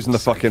losing the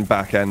fucking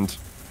back end.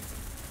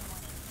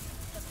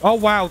 Oh,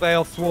 wow, they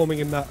are swarming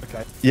in that.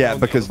 Okay. Yeah, On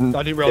the because other-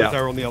 I didn't realize yeah.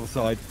 they were on the other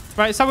side.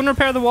 Right, someone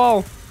repair the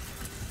wall.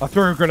 I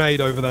threw a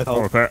grenade over there.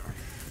 I'll repair it.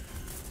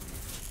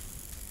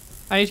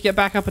 I need to get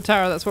back up a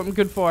tower. That's what I'm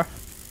good for.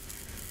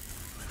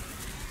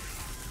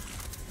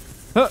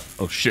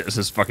 Oh shit, this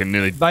is fucking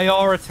nearly... They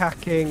are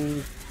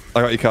attacking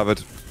I got you covered.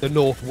 the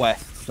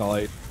northwest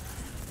side.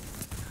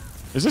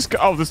 Is this...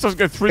 Oh, this doesn't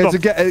go through It's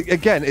the...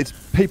 again, it's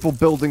people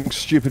building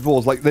stupid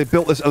walls. Like they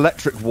built this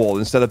electric wall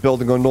instead of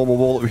building a normal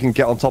wall that we can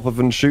get on top of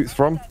and shoot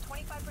from.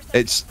 25%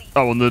 It's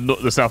Oh, on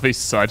the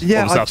southeast side.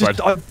 yeah. On the I south just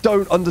side. I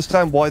don't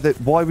understand why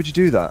why would you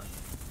do that?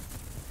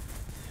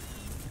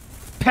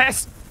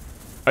 Pest.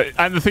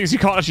 And the thing is, you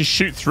can't actually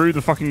shoot through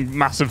the fucking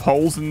massive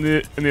holes in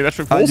the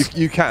electric walls.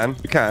 You can.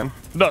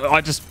 No, I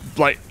just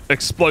like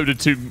exploded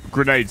 2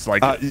 grenades.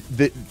 Like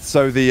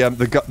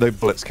The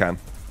bullets can.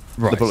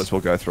 Right. The bullets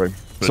will go through.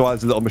 So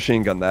there's a little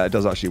machine gun there. It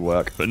does actually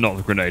work. but not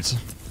the grenades.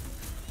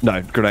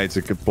 No, grenades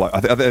are good blow.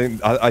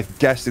 I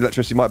guess the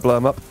electricity might blow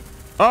them up.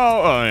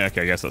 Oh, yeah,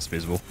 okay, I guess that's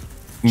feasible.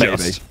 Maybe.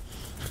 Just.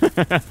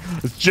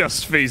 It's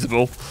just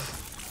feasible.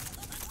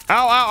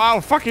 Ow, ow, ow,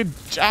 fucking...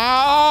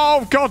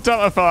 Oh, god damn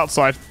it, I fell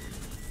outside.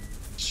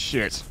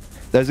 Shit.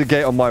 There's a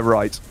gate on my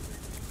right.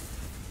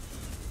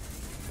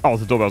 Oh,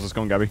 the doorbell's just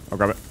gone, Gabby. I'll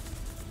grab it.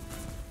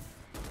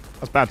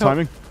 That's bad Cool.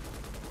 timing.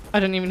 I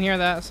didn't even hear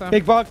that, so.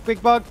 Big bug,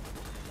 big bug.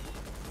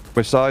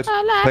 Which side?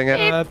 Ping it.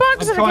 I'm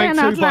trying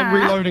to, but I'm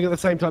reloading at the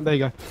same time. There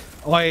you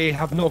go. I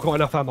have not got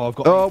enough ammo. I've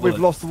got. Oh, 8 we've bullets.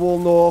 lost the wall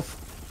north.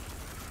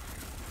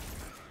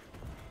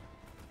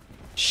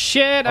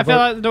 Shit, I I've fell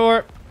already- out the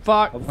door.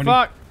 Fuck, I've already-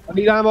 fuck. I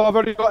need ammo. I've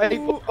already got 8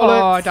 bullets. Oh,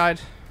 I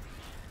died.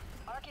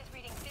 Arc is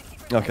reading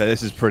 50%. Okay,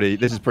 this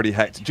is pretty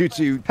hectic. Due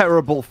to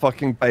terrible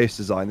fucking base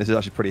design, this is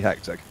actually pretty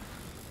hectic.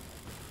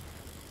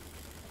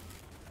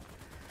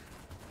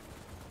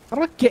 How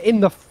do I get in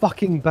the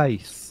fucking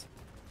base?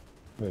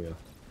 There you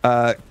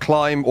go.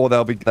 Climb, or there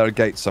are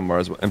gates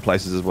somewhere in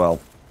places as well.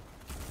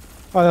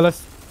 Hi,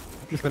 Ellis.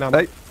 Just been ammo.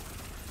 Hey,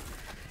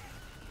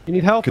 You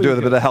need help? could do with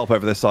a bit of help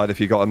over this side if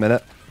you got a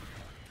minute.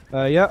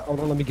 Yeah, hold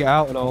on. Let me get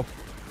out and I'll.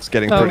 It's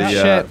getting Oh, pretty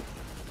shit.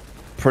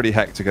 pretty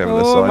hectic over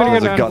this Oh, side.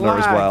 There's a man, gunner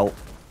as lag. well.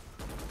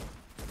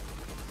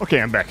 Okay,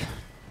 I'm back.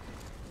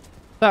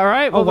 that all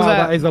right? Oh What was wow,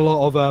 that? that is a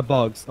lot of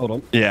bugs. Hold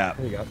on. Yeah,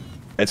 There you go.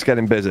 it's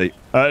getting busy.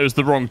 It was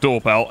the wrong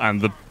doorbell, and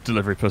the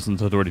delivery person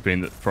had already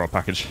been for our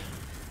package.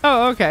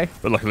 Oh, okay.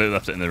 But luckily, they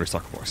left it in the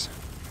recycle box.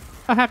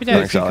 Oh, happy days.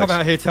 Thanks, Come Alex.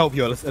 out here to help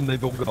you, Ellis, and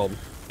they've all gone.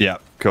 Yeah,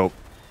 cool.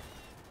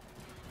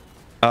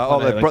 there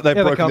They've they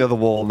broken come. the other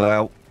wall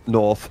now.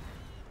 North.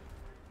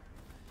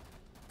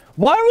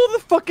 Why are all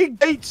the fucking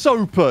gates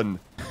open?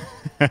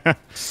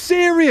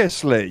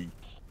 Seriously?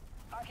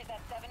 Arc is at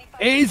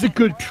 75. It is a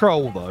good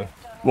troll, though.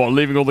 What,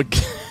 leaving all the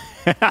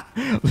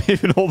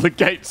leaving all the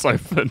gates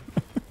open?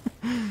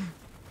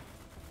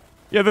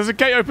 Yeah, there's a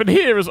gate open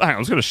here as well. Hang on, I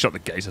was going to shut the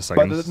gate a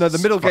second. But no, the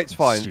middle It's fucking gate's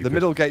fine. stupid. The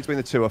middle gates between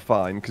the two are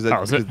fine because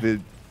Oh, is it?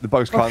 the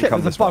boats Oh can't shit,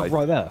 come there's this a way. bug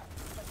right there.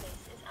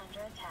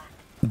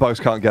 The boats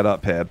can't get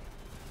up here.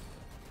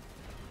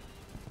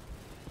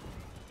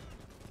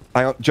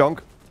 Hang on, Jonk.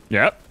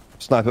 Yep.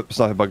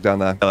 Sniper bug down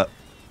there. Kill it.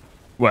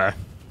 Where?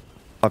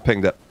 I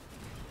pinged it.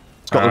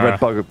 It's got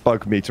the red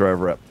bug meter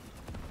over it.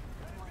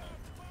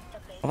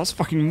 Oh, that's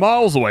fucking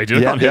miles away, dude.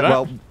 I can't hear that.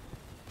 well.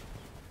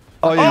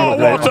 Oh, you Oh,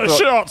 got what it. a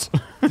shot!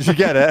 Did you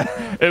get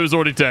it? It was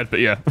already dead, but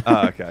yeah.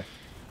 Oh, okay.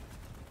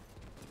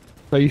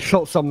 So you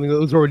shot something that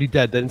was already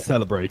dead, then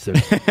celebrated.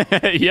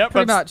 Yep,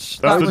 Pretty that's much.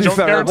 That's To the be job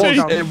fair,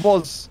 guarantee. it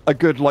was a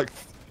good, like,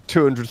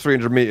 200,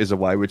 300 meters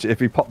away, which if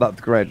he popped that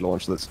grenade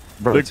launch, that's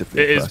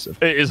relatively impressive.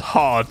 It is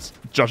hard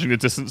judging the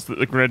distance that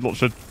the grenade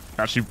launcher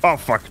actually. Oh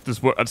fuck!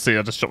 I'd see.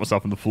 I just shot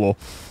myself in the floor.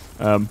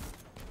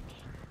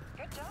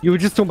 You were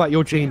just talking about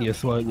your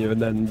genius, weren't you?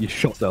 And then you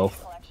shot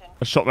yourself.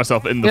 I shot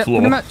myself in the Yeah, floor.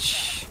 pretty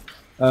much.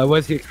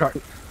 Where's the extract?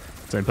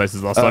 Same place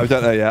as last I time.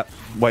 don't know yet.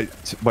 Wait,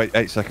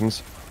 8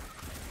 seconds.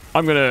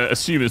 I'm gonna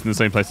assume it's in the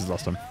same place as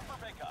last time.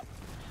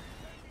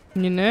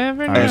 You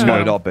never I It just know.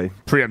 might not be.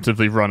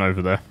 Preemptively run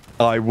over there.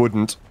 I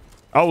wouldn't.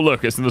 Oh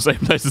look, it's in the same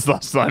place as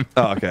last time.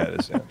 Oh, okay, it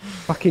is. Yeah.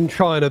 Fucking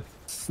trying to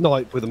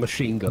snipe with a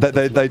machine gun.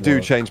 they do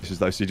Work. change pieces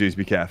though, so you do need to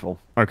be careful.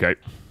 Okay.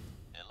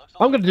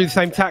 I'm going to do the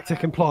same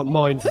tactic and plant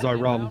mines as I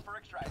run.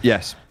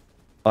 Yes,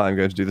 I'm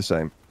going to do the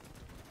same.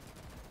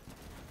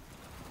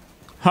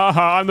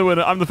 Haha, I'm the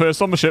winner. I'm the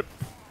first on the ship.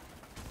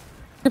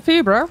 Good for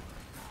you, bro.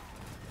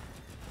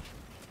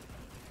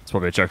 It's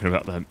probably a joking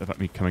about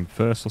me coming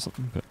first or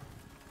something, but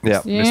Yeah.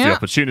 missed the Yeah.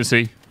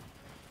 opportunity.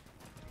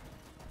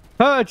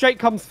 Jake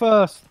comes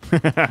first.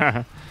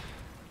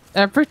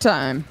 Every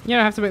time. You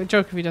don't have to make the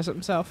joke if he does it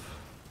himself.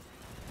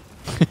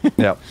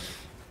 Yeah.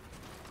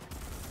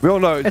 We all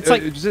know It's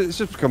like- it's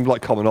just become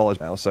like common knowledge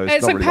now, so it's,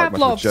 It's not like really like much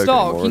of a Pavlov's joke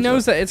dog. anymore, He is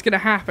knows it? that it's going to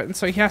happen,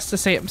 so he has to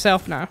say it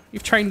himself now.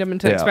 You've trained him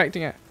into Yeah.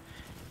 expecting it.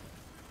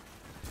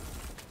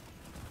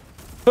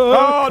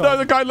 Oh no,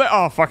 the guy let.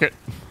 Oh fuck it.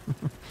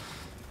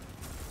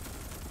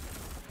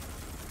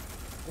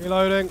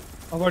 Reloading.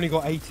 I've only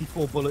got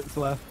 84 bullets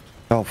left.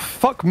 Oh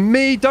fuck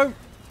me! Don't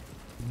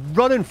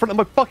run in front of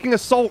my fucking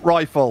assault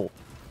rifle.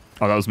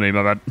 Oh, that was me.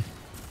 My bad.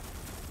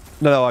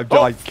 No, I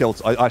Oh.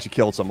 I actually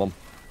killed someone.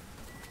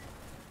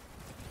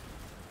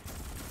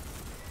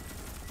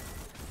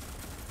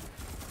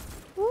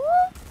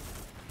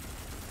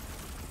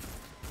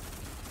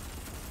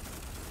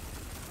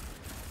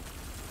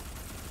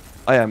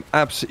 I am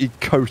absolutely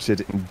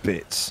coated in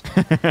bits.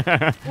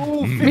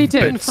 Oh, Me too.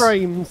 15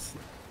 frames.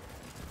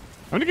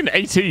 I'm only getting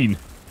 18.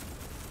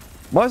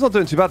 Mine's not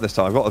doing too bad this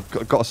time.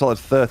 I've got a solid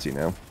 30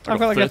 now. I've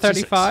got like a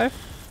 36. 35.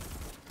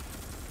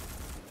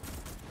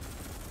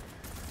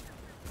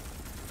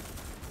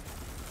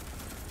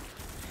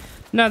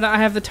 Now that I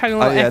have the tiny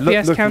little yeah,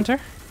 FPS look- counter.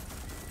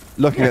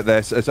 Looking at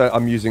this,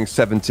 I'm using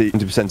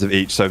 70% of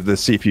each, so the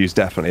CPU is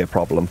definitely a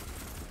problem.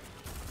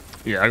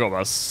 Yeah, I got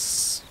about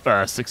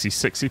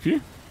 66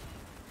 CPU.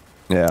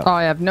 Yeah.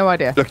 I have no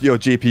idea. Look at your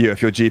GPU.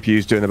 If your GPU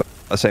is doing about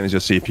the same as your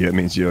CPU, it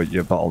means you're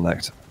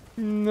bottlenecked.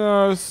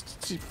 No,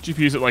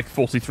 GPU's at like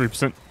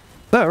 43%.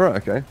 No, right,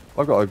 okay.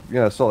 I've got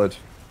a solid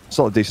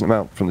decent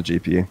amount from the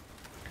GPU.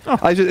 Oh.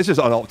 It's just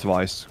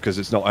unoptimized because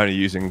it's not only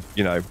using,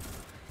 if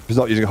it's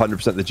not using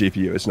 100% of the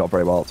GPU, it's not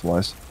very well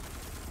optimized.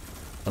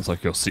 Sounds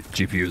like your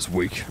GPU is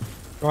weak.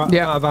 Right,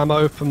 Yeah. I have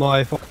ammo for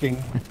my fucking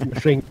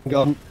machine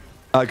gun.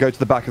 Go to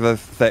the back of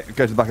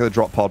the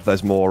drop pod.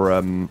 There's more.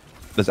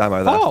 There's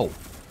ammo there. Oh!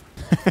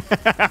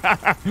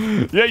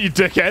 Yeah, you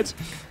dickhead.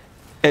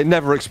 It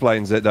never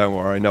explains it. Don't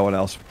worry. No one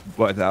else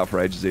worked it out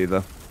for ages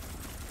either.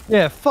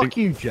 Yeah, fuck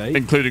you, Jake.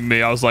 Including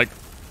me. I was like,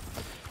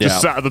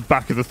 just sat at the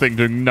back of the thing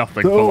doing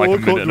nothing for like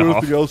a minute and a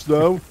half. else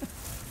now.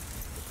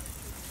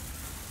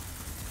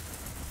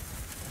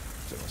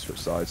 So let's switch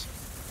sides.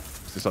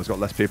 This side's got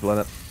less people in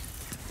it.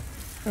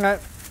 Right.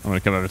 I'm going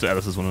to come over to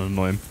Ellis's one and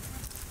annoy him.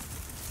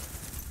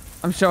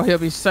 I'm sure he'll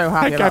be so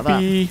happy about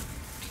that.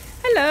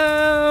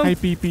 Hello. Hi,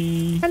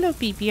 BB. Hello,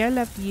 BB. I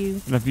love you.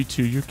 Love you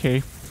too. You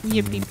okay?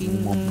 You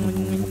BB.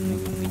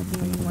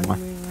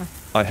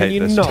 I hate you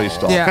this. not? Please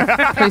stop.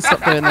 Yeah, please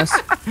stop doing this.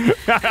 You're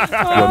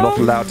not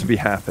allowed to be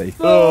happy.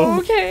 Oh,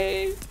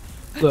 okay.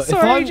 Look,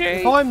 Sorry, if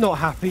Jake. I'm not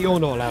happy, you're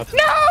not allowed to.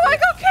 No, I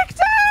got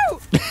kicked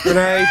out!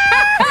 Grenade.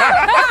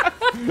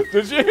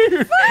 Did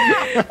you?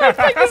 I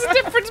think there's a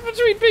difference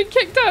between being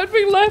kicked out and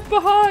being left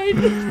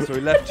behind. So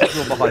we left two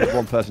people behind.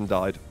 One person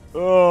died.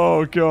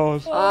 Oh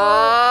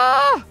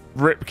god.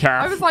 Rip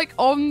calf. I was like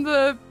on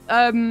the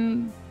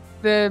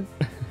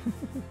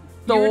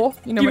door.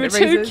 You know You when were it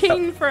too raises?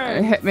 keen, It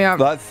Frank. hit me up.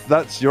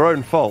 That's your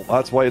own fault.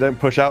 That's why you don't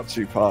push out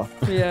too far.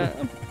 Yeah.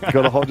 You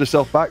gotta hold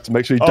yourself back to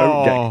make sure you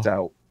don't get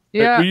out.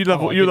 Yeah. Were you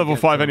level, I you're didn't level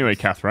get 5 those. anyway,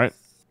 Kath, right?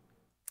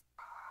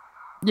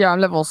 Yeah, I'm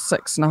level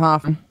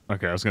 6.5.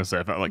 Okay, I was going to say,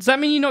 if that, like... Does that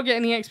mean you not get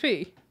any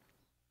XP?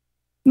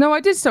 No, I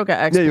did still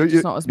get XP, Yeah,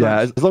 just not as much. yeah.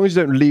 As long as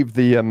you don't leave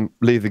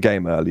the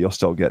game early, you'll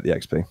still get the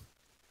XP.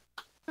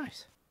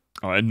 Nice.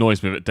 Oh, it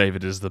annoys me that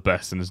David is the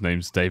best and his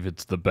name's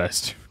David's the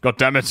best. God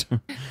damn it.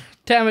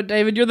 Damn it,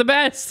 David, you're the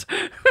best.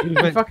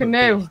 I fucking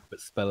knew. But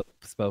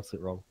spells it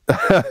wrong.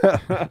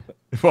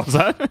 What was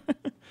that?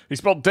 He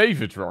spelled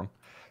David wrong.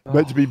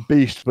 Meant to be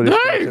beast, but he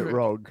spelled it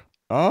wrong.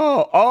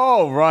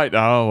 Oh, right.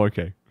 Oh,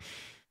 okay.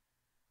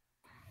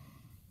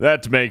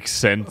 That makes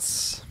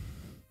sense.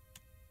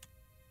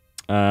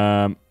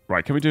 Right,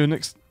 can we do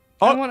next?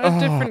 I want a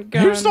different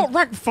gun. Who's not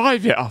ranked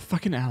 5 yet? Oh,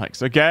 fucking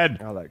Alex again.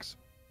 Alex.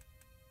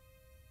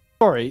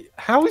 Sorry,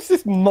 how is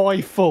this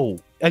my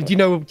fault? And do you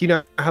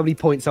know how many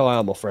points I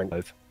am off rank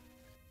of?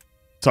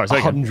 Sorry, say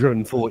again.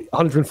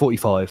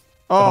 145.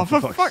 Oh,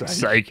 for fuck's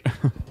sake.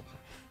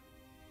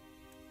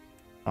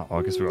 Oh,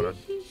 I guess we gotta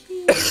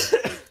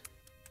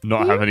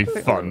not have any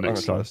fun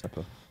next time.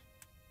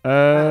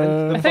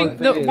 I think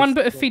the thing one is-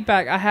 bit of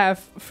feedback I have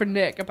for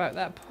Nick about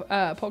that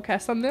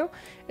podcast thumbnail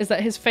is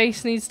that his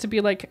face needs to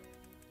be like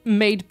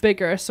made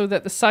bigger so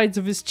that the sides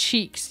of his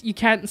cheeks, you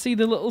can't see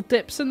the little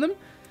dips in them.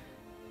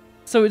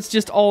 So it's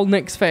just all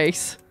Nick's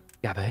face.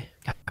 Gabby,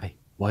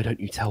 why don't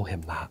you tell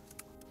him that?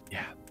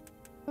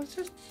 I was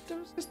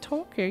just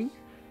talking.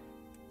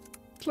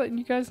 Just letting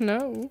you guys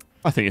know.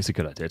 I think it's a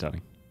good idea,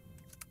 darling.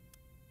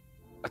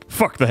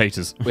 Fuck the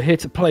haters. We're here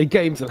to play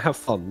games and have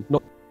fun,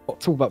 not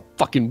talk about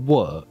fucking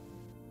work.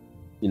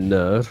 You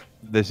nerd.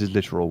 This is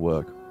literal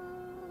work.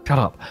 Shut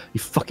up, you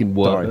fucking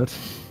word.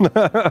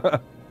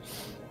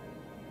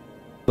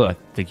 I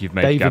think you've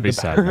made David Gabby the-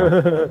 sad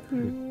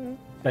now.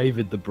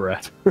 David the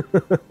Brett.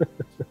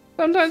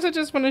 Sometimes I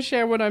just want to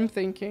share what I'm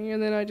thinking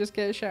and then I just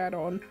get shat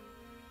on.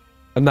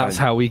 And that's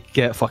how we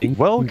get fucking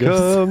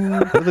Welcome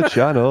to the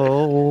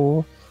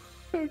channel.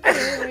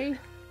 Okay.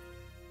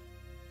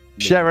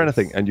 Share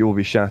anything and you will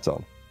be shat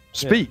on.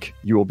 Speak,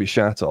 you will be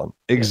shat on.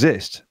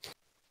 Exist,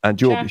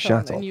 and you'll be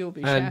shat on. And you'll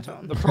be And shat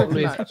on. the problem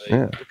is, Pretty much.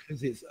 Yeah.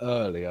 because it's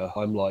earlier,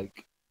 I'm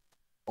like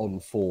on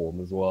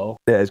form as well.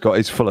 Yeah,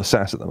 it's full of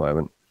sass at the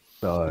moment.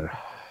 So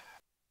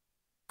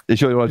You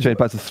sure you want to change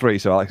back to 3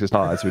 so Alex is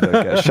tired so we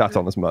don't get shat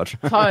on as much?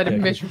 Tired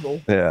and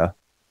miserable. Yeah.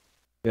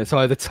 it's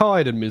either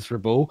tired and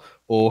miserable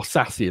or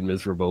sassy and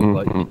miserable. Mhm.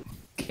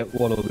 Like get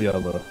one or the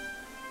other.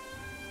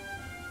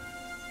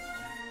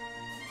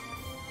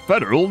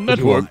 Federal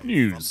Network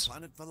News. From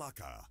Planet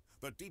Valaka,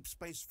 the Deep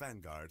Space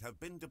Vanguard have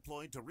been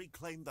deployed to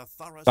reclaim the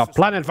Thara The system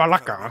Planet of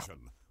Valaka? Federation.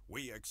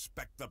 We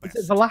expect the best.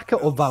 Is it Valaka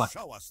or Now Valaka?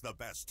 Show us the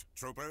best,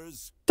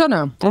 troopers. Don't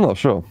know. I'm not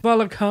sure.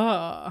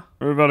 Valakar.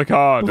 We're about a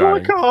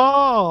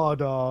car,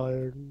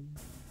 darling.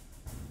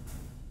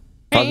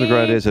 Plasma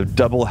ideas have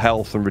double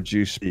health and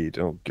reduced speed.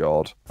 Oh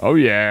god. Oh,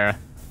 yeah.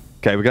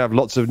 Okay, we're gonna have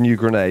lots of new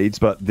grenades,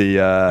 but the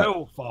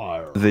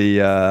Hellfire.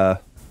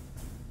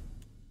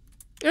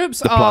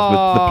 Oops.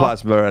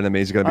 plasma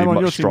enemies are gonna I'm be on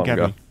your much team, stronger.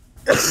 Gabby.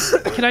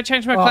 Can I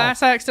change my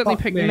class? I accidentally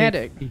Fuck picked me.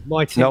 medic.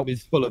 My team Nope.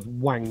 is full of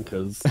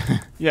wankers.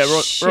 Yeah, we're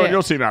on Shit.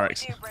 your team,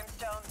 Alex.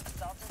 Brimstone,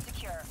 assault and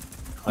secure.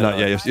 No,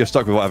 yeah, you're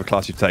stuck with whatever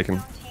class you've taken.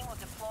 Team will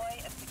deploy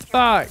a secure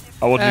Fuck.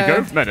 Oh, what did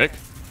you go? Medic?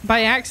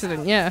 By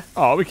accident, yeah.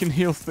 Oh, we can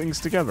heal things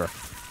together.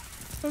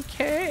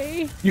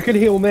 Okay. You can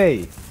heal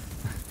me.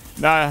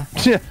 Nah.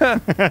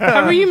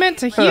 How are you meant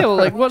to heal?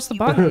 Like, what's the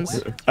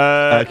buttons?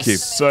 Q.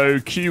 So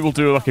Q will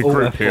do like a Oh,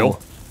 group F4. heal,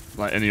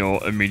 like in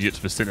your immediate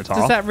vicinity.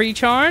 Does that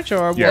recharge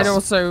or Yes. It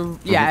also,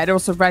 it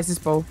also raises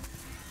ball.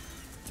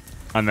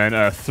 And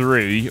then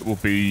 3 will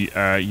be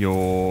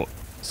your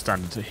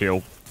standard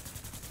heal.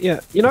 Yeah,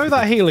 you know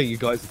that healing you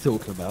guys are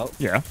talking about?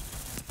 Yeah.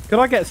 Can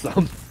I get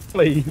some,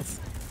 please?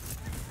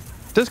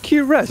 Does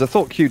Q res? I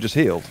thought Q just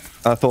healed.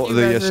 I thought Q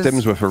the reses.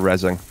 stims were for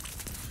resing.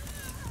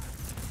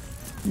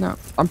 No,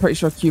 I'm pretty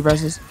sure Q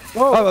reses.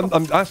 Oh,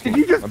 I'm asking.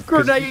 you just 'cause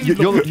grenade you've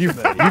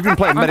been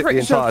playing I'm medic the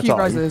pretty sure entire Q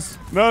time. reses.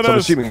 No, So I'm no.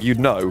 assuming you'd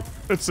know.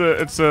 It's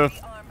a arm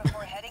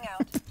before heading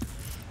out.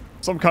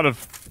 some kind of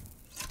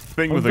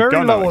thing I'm with a very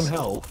gun. low on Alex.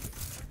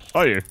 health.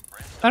 Are you?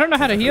 I don't know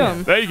how to heal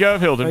him. There you go.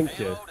 I've healed him. Thank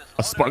you.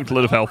 I spunked a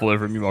little of health all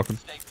over him. You're welcome.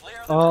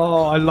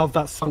 Oh, I love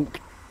that sunk.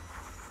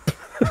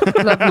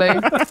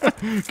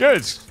 Lovely.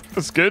 Good.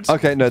 That's good.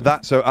 Okay, no,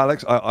 that. So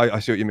Alex, I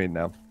see what you mean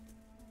now.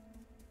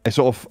 It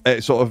sort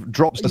of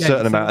drops a Yeah,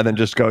 certain so- amount and then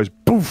just goes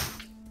poof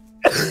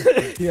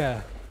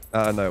Yeah.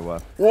 out of nowhere.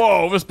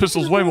 Whoa, this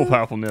pistol's way more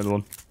powerful than the other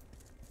one.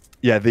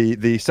 Yeah,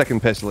 the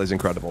second pistol is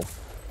incredible.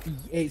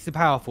 It's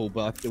powerful,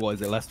 but what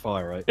is it? Less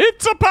fire rate.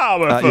 It's a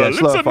powerful. Yeah, it's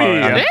slower a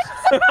fire me.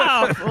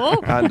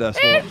 Powerful. and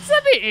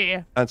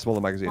me. and smaller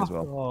magazine as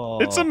well. Oh,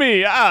 It's a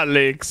me,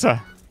 Alex.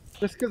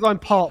 just because I'm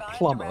part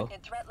plumber.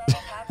 Targeted threat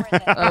levels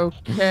have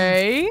risen.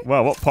 Okay.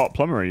 Well, what part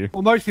plumber are you?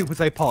 Well, most people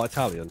say part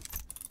Italian.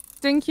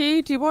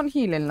 Stinky, do you want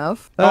healing,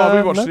 love? Oh,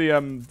 we watched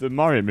no. the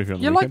Mario movie on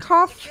the You're weekend. like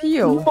half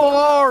healed.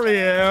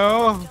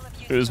 Mario.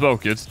 It was well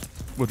good.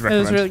 Would It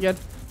recommend. was really good.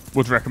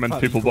 Would recommend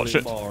people watch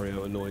it.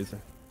 Mario annoys her.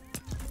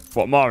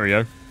 What,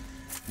 Mario?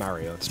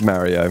 Mario. It's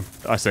Mario.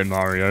 I say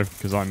Mario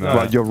because I'm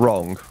Right, you're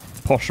wrong.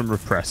 posh and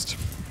repressed.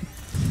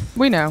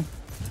 We know.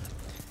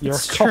 You're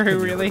It's a cock true, and you're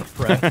really.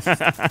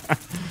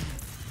 repressed.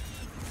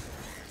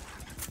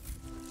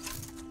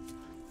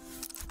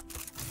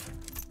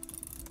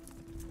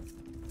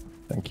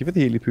 Thank you for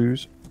the healy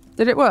poos.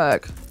 Did it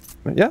work?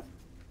 Yeah.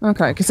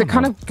 Okay, because it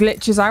kind of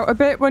glitches out a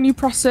bit when you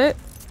press it.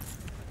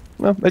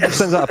 No, it just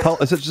sends out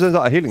it just sends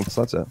out a healing.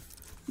 So that's it.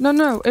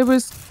 No, it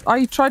was.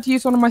 I tried to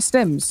use one of my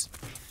stims.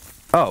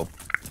 Oh.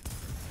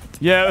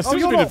 Yeah, that Oh,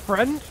 seems you're to be not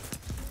friend.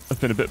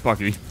 that's been a bit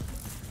buggy.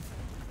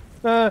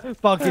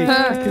 Buggy.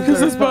 Because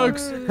there's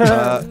bugs.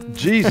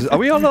 Jesus, are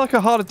we on like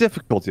a harder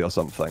difficulty or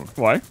something?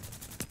 Why?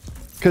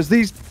 Because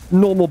these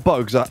normal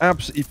bugs are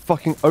absolutely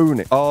fucking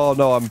owning. Oh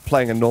no, I'm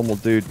playing a normal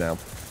dude now.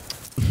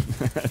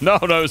 No,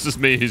 it's just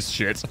me. He's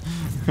shit.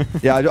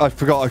 Yeah, I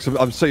forgot.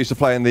 I'm so used to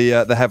playing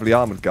the heavily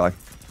armored guy.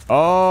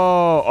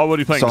 Oh, what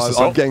are you playing? So Mr. I'm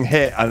Salt? getting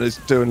hit and it's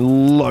doing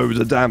loads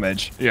of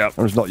damage. Yeah.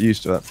 I'm just not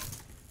used to it.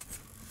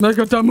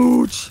 Mega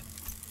damage.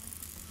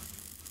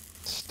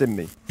 Stim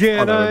me.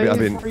 Yeah, Oh, no, I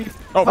mean,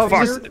 Oh, Oh,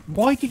 fuck. just-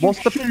 why did you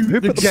what's the- shoot who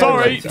the put the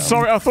Sorry,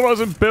 generator? I thought I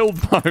was in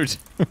build mode. Is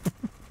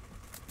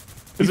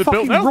You it built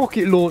fucking now?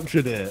 rocket launched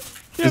it. Yeah,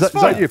 is it's that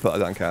fine. you put that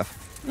down,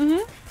 Kath?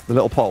 Mm-hmm. The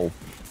little pole.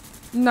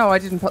 No, I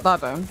didn't put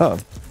that down. Oh,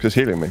 because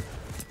healing me.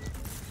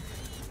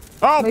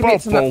 Oh, Maybe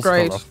it's an balls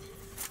upgrade. fella.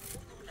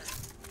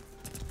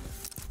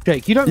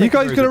 Jake, you don't. You make a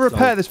guys very gonna good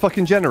repair song. this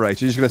fucking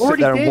generator? You're just gonna sit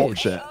Already there and did.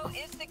 watch it. Flow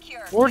is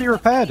secure. Already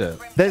repaired it.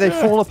 They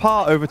fall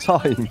apart over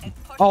time,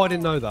 Oh, I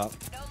didn't know that.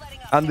 No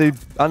letting up.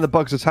 and the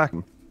bugs attack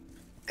them.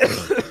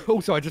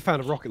 Also, I just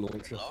found a rocket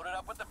launcher. Loaded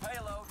up with the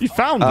payload. You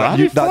found that? How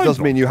do you That find does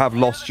one? mean you have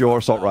lost your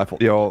assault rifle,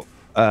 your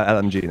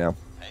LMG now.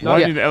 Why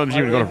Yeah. do you need an LMG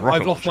when you got a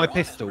rocket I've lost my launcher?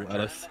 pistol,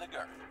 Ellis.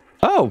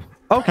 Oh,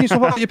 can you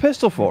swap out your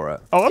pistol for it?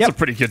 Oh, that's Yep. a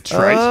pretty good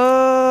trade.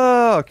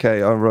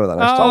 Okay, I'll remember that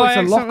next Oh, time. I it's a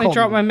accidentally lock-on.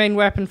 dropped my main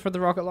weapon for the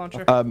rocket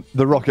launcher.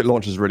 The rocket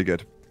launcher is really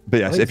good. But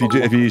yes, if you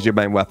use your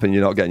main weapon,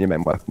 you're not getting your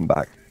main weapon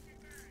back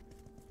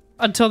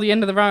Until the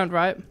end of the round,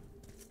 right?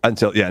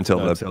 until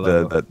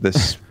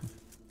this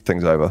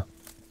thing's over.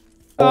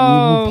 Or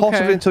Oh,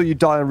 possibly okay. until you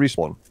die and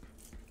respawn.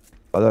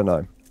 I don't know.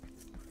 You're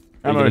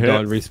Ammo gonna here. die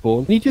and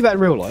respawn. Can you do that in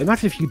real life?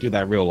 Imagine if you do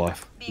that in real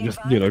life. You just,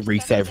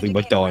 reset everything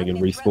by dying and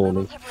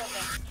respawning.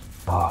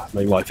 Ah,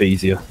 make life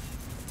easier.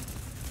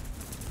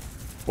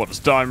 What,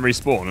 just die and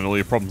respawn and all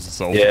your problems are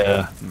solved?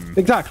 Yeah,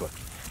 exactly.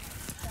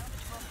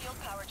 Multiple fuel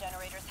power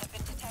generators have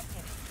been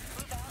detected.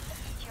 Move out and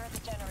secure the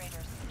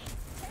generators.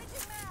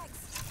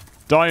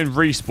 Die and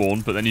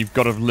respawn, but then you've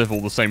got to live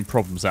all the same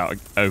problems out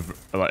over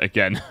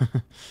again.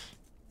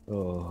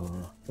 Oh.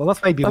 Well,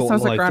 that's maybe That what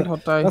sounds like life-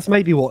 Groundhog Day. That's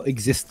maybe what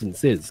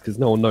existence is, because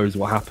no one knows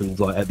what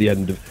happens at the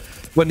end of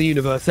when the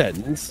universe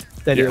ends.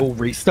 Then Yeah. it all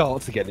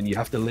restarts again, and you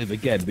have to live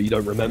again, but you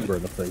don't remember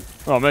anything.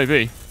 Oh,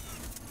 maybe.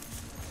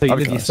 So you That'd be live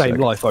your kinda same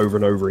sick. life over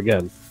and over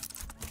again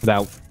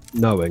without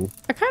knowing.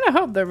 I kind of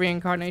hope that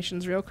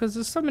reincarnation's real because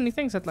there's so many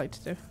things I'd like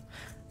to do.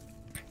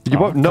 You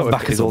won't know Come if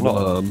back it as is a or not.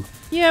 worm.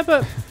 Yeah,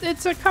 but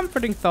it's a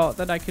comforting thought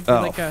that I could be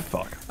Oh, like a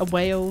fuck.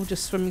 whale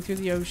just swimming through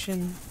the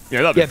ocean.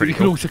 Yeah, that'd be Yeah, but pretty you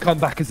can cool. also come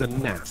back as a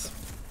gnat.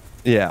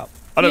 Yeah,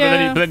 I know,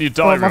 Yeah. but then you Or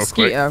die a real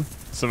quick. mosquito.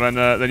 So then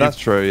that's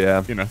true,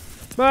 yeah. you know.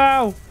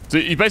 Wow. So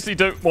you basically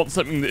don't want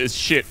something that is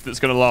shit that's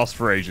going to last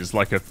for ages,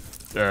 like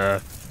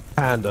a.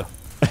 Panda.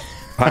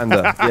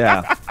 Panda,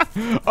 yeah.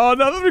 Oh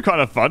no, that'd be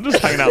kind of fun, just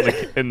hanging out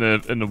in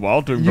the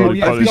wild doing Oh, roly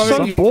yeah, poly it's so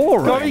stuff.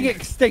 boring. Going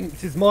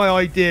extinct is my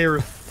idea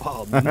of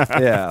fun.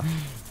 Yeah.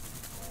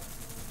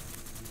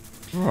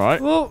 All right.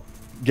 Well,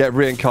 Get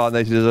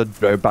reincarnated as a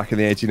Joe back in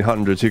the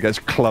 1800s who gets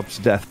clubbed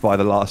to death by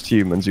the last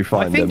humans who I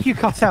find think him. you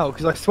cut out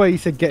because I swear you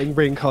said getting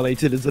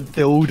reincarnated as a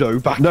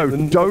dildo back No,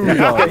 in the dodo.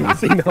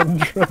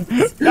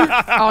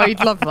 1800s. Oh,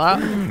 you'd love that.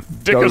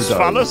 Dickus Dodo.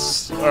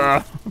 phallus.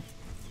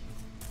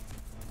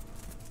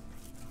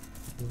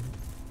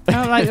 I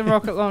don't like the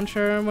rocket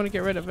launcher. I want to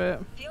get rid of it.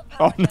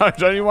 Oh no,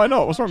 Jamie, why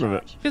not? What's wrong with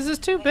it? Because it's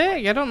too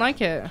big. I don't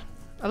like it.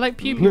 I like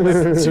pew pew. I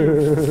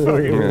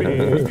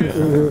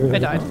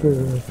died.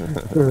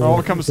 Oh,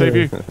 I'll come and save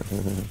you.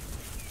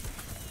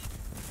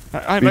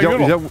 You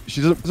don't,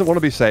 she doesn't want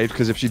to be saved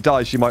because if she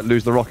dies, she might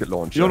lose the rocket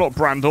launcher. You're not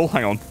Brandel.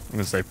 Hang on. I'm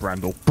going to say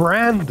Brandel.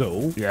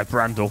 Brandel? Yeah,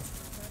 Brandel.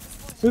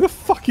 Who the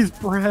fuck is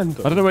Brandel?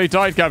 I don't know where he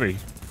died, Gabby.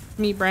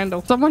 Me,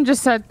 Brandel. Someone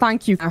just said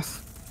thank you,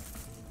 Kath.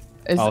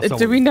 Oh, Do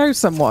someone- we know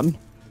someone?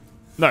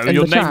 No, In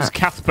your the name's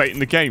chat. Cathbait in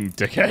the game,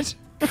 dickhead.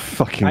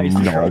 fucking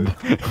knob.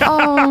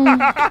 Oh,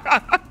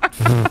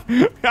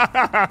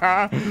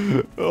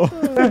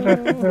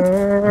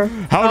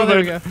 How there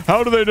we do go. they?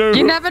 How do they know?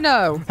 you never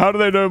know. How do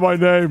they know my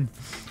name?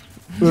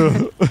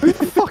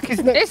 fuck is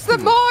that? It's the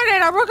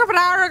morning. I woke up an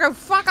hour ago.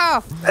 Fuck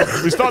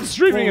off. We started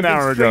streaming an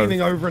hour ago.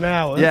 Streaming over an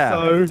hour. Yeah.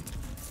 So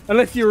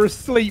unless you're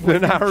asleep, In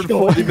an hour and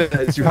 40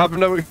 minutes. You have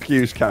no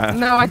excuse, Kat.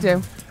 No, I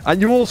do. And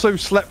you also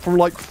slept from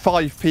like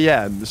 5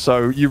 p.m.,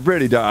 so you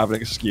really don't have an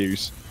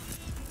excuse.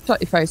 Shut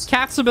your face.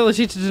 Cat's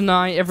ability to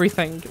deny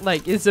everything,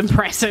 like, is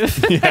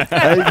impressive.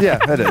 Yeah,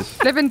 it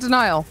is. Live in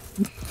denial.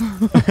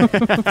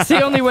 It's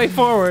the only way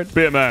forward.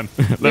 Be a man.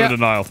 Live in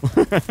denial.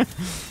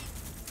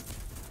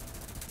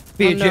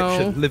 Be Oh,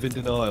 Egyptian, no. live in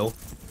denial.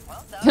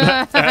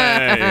 Hey,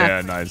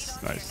 yeah, nice.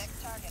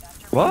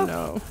 What?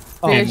 No.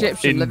 The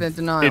Egyptian live in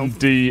denial. In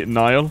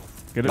denial.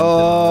 Get it?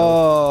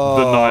 Oh.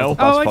 Denial.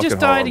 That's Oh, I just fucking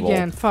died horrible.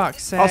 again.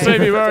 Fuck's sake. I'll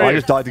save you, where are I you?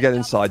 just died to get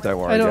inside, don't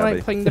worry, I don't Gabby.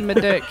 like playing the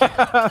mid-dick.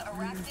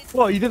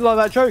 What, you didn't like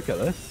that joke,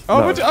 Ellis? Oh,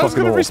 No, but it's I was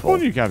going to fucking awful.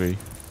 respawn you, Gabby.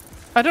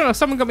 I don't know.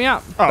 Someone got me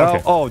up. Oh,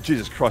 okay. Oh,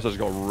 Jesus Christ, I just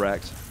got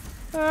wrecked.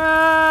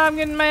 I'm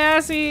getting my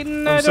ass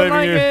eaten. I don't saving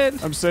like you.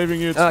 it. I'm saving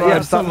you. It's Yeah, fine.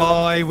 it's that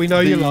lie. We know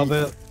you The- love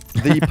it.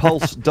 The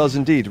pulse does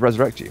indeed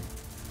resurrect you.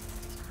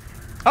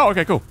 Oh,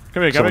 okay, cool.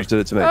 Come here, Gabby. Someone did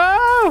it to me.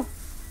 Oh!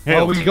 Healed.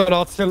 Oh, we got an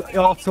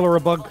artillery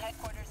bug.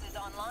 Headquarters is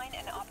online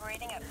and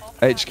operating at full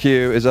HQ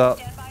is up.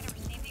 Stand by to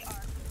receive the ARC.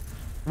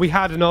 We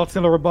had an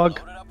artillery bug.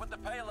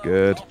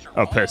 Good.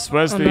 Oh, piss.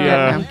 Where's Oh, the... no,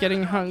 I'm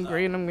getting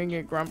hungry and I'm gonna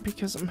get grumpy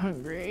because I'm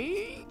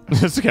hungry.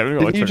 It's okay, we've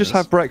got like Didn't you 3 just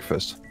minutes. have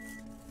breakfast?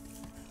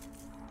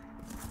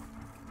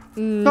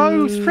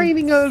 No,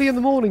 streaming early in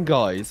the morning,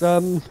 guys.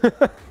 I'm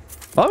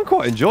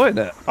quite enjoying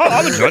it. Oh,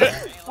 I've enjoyed it.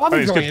 I'm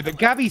it's enjoying good. it, but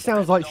Gabby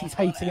sounds like she's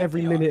hating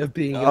every minute of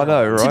being. I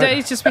know, right?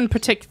 Today's just been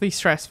particularly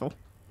stressful.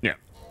 Yeah.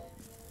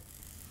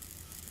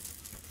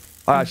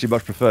 I actually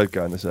much preferred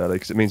going this early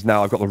because it means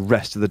now I've got the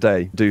rest of the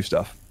day to do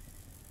stuff.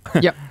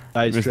 Yep.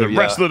 That is It's true, the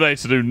rest of the day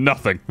to do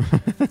nothing.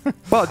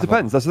 Well, it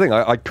depends. That's the thing.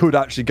 I could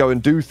actually go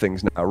and do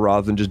things now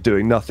rather than just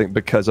doing nothing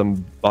because I've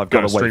got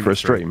Gotta to wait stream for a it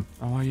through. stream.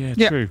 Oh, yeah,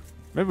 Yeah. true.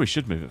 Maybe we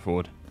should move it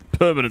forward.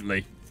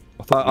 Permanently.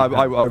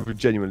 I would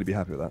genuinely be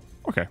happy with that.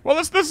 Okay. Well,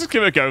 let's just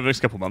give it a go over the next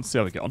couple of months, see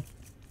how we get on.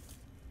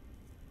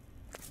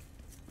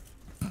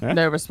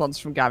 No response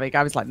from Gabby.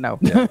 Gabby's like, no.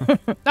 No,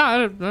 I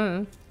don't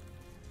know.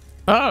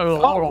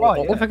 Oh,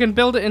 right. If I can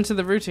build it into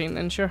the routine,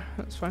 then sure,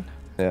 that's fine.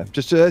 Yeah,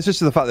 it's just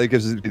the fact that it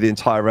gives us the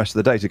entire rest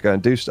of the day to go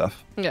and do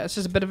stuff. Yeah, it's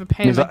just a bit of a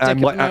pain in Means my that I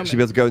dick might at the actually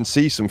be able to go and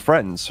see some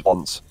friends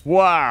once.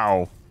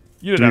 Wow.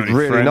 You It'd didn't be have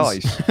any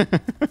really friends.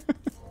 nice.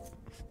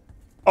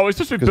 Oh, we're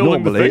supposed to be Because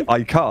building the normally thing?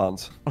 I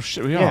can't. Oh,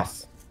 shit, we are.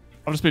 Yes.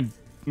 I've just been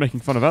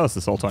making fun of Alice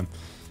this whole time.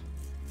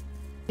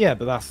 Yeah,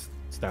 but that's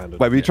standard.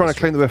 Wait, were you Yeah, trying to that's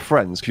claim that we're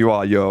friends? 'Cause you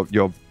are. You're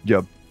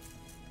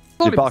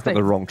Fully barking up the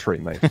mistake. wrong tree,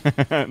 mate.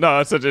 No,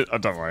 I said it. Oh,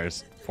 don't worry.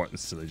 It's a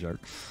pointless, silly joke.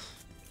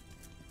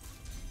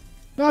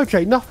 true.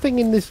 Okay, nothing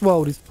in this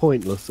world is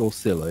pointless or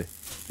silly,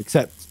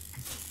 except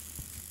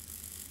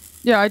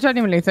Yeah, I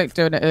genuinely think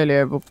doing it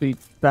earlier will be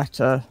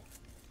better.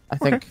 I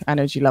think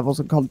energy levels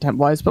and content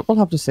wise, but we'll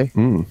have to see.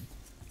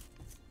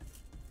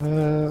 I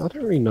don't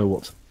really know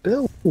what to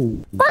build.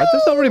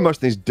 There's not really much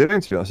that he's doing,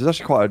 to be honest. It's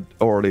actually quite an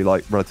already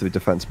like relatively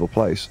defensible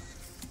place.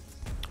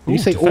 You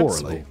say defensible.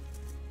 orally.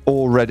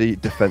 Already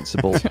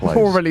defensible place.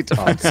 Already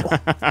defensible.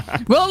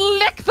 We'll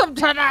lick them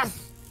to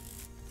death!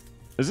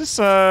 Is this,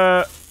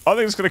 I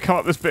think it's going to come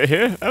up this bit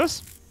here,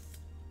 Alice?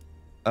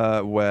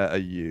 Where are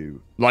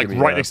you? Like, Give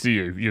me right a- next to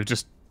you. You're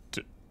just...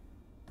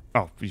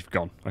 Oh, you've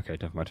gone. Okay,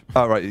 never mind.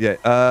 Oh, right, yeah.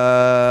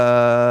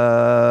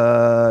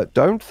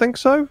 Don't think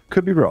so.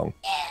 Could be wrong.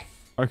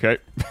 Okay.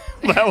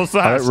 What the hell was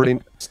that? I don't really,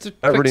 Just a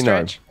I don't quick really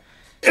know.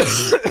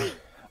 stretch.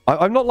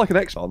 I'm not like an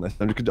expert on this.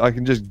 I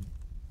can just,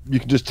 you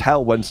can just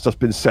tell when stuff's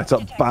been set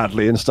up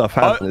badly and stuff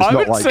happens. It's I not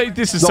would like, say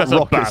this is it's not set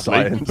up rocket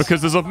badly science.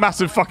 because there's a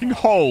massive fucking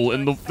hole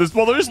in the...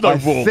 Well, there is no I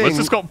wall. It's think-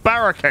 just got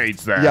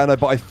barricades there. Yeah, no,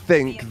 but I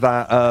think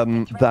that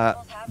that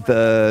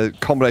the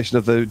combination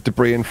of the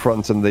debris in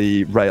front and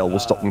the rail will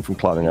stop them from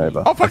climbing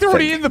over. Oh, fuck, they're I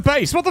already think. in the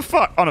base. What the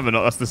fuck? Oh, no, they're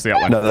not. That's just the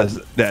outline. No, there's,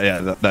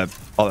 they're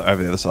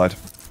over the other side.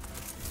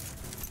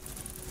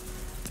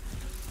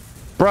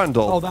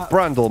 Brandel, Oh, that-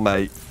 Brandel,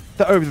 mate.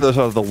 They're over the other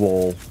side of the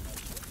wall.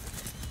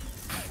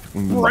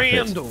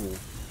 Muppet. Brandel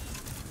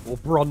or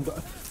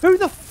Brundle. Who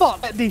the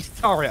fuck let this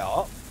turret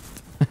up?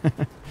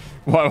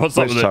 What's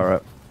up Which with it?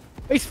 turret?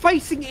 It's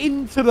facing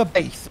into the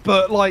base,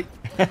 but like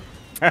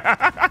Oh,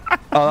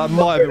 that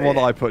might have been one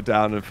that I put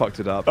down and fucked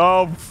it up.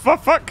 Oh, for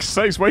fuck's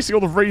sake, wasting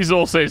all the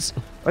resources.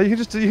 Oh, you can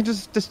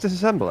just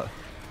disassemble it.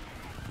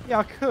 yeah,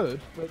 I could,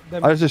 but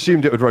then I just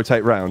assumed it would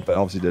rotate round, but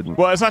obviously didn't.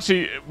 Well, it's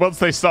actually, once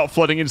they start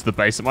flooding into the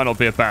base, it might not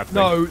be a bad thing.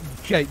 no,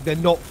 Jake, they're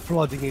not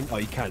flooding in. Oh,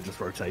 you can just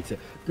rotate it,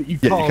 but you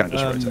Yeah, can't. you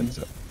can just rotate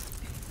it.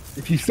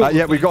 If you sort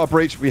Yeah, of- we've got a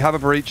breach. We have a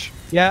breach.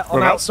 Yeah, I'm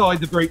Whereabouts? outside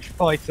the breach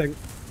fighting.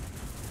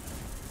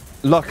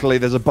 Luckily,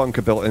 there's a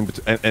bunker built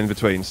in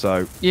between,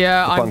 so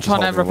Yeah, the I'm bunker's trying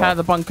to holding them repair up.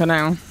 the bunker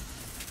now.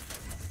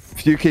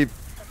 If you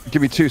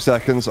give me 2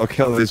 seconds, I'll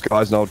kill these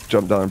guys and I'll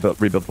jump down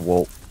and rebuild the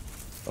wall.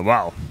 Oh,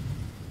 wow.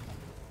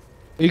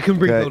 You can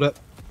rebuild it.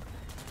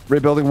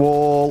 Rebuilding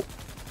wall.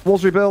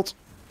 Wall's rebuilt.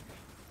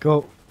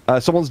 Cool.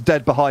 Someone's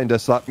dead behind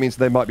us, so that means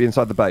they might be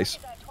inside the base.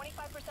 At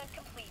 25%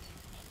 complete.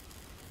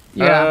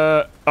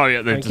 Yeah. Oh,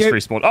 yeah, they Thank just you.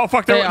 respawned. Oh,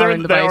 fuck, They they're are in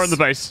in the they are base. in the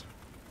base.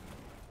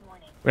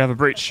 We have a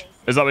breach.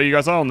 Is that where you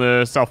guys are, on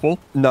the south wall?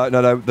 No,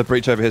 the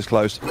breach over here is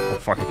closed. Oh,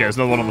 fuck, okay, there's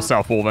another one on the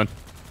south wall then.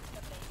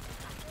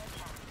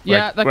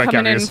 Yeah, they're where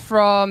coming Gary in is.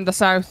 from the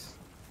south.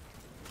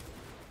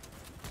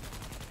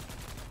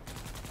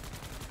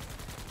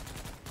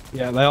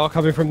 Yeah, they are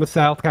coming from the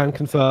south. Can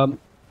confirm.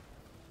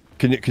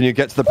 Can you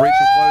get to the breach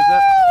and close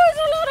it? Oh, there's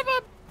a lot of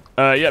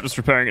them. Yeah, just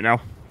repairing it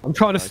now. I'm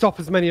trying to stop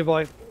as many of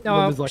my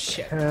members as I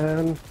shit.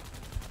 can.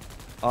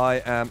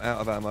 I am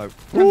out of ammo.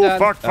 Ooh,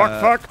 done.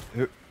 fuck.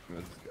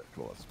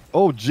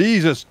 Oh,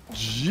 Jesus.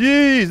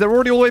 Jeez, they're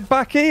already all the way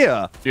back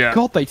here. Yeah.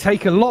 God, they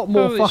take a lot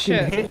more Holy fucking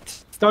shit.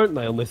 hits, don't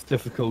they, on this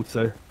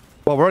difficulty?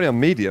 Well, we're only on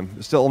medium.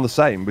 It's still on the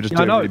same. We're just Yeah,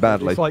 I doing know. really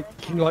badly. It's like,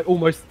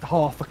 almost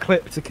half a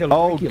clip to kill. a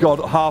Oh, regular.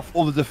 God. Half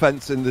all the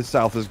defense in the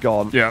south is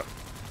gone. Yeah.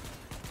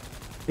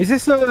 Is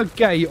this a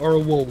gate or a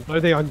wall? I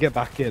don't think I can get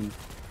back in.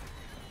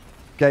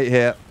 Gate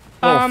here.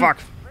 Oh, fuck.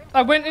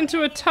 I went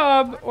into a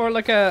tub or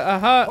like a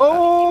hut.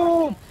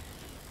 Oh!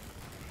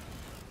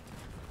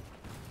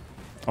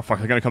 Oh, fuck.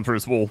 They're going to come through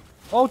this wall.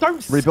 Oh,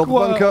 don't Rebuild the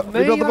squirt bunker, me,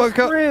 rebuild the that's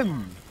bunker.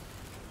 grim.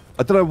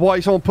 I don't know why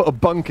someone put a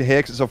bunker here,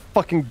 because it's a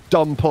fucking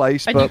dumb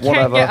place, And you but can't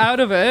whatever. get out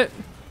of it.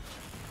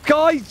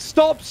 Guys,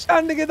 stop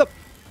standing in the...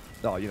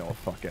 Oh, you know what?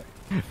 Fuck it.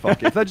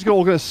 Fuck it. If they're just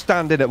all going to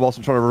stand in it whilst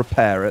I'm trying to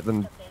repair it,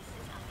 then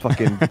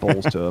fucking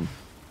balls to them.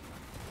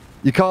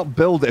 You can't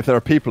build it if there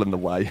are people in the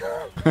way.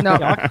 No.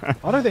 Yeah,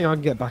 I don't think I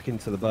can get back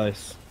into the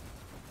base.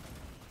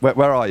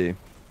 Where are you?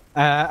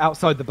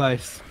 Outside the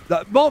base.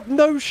 Well,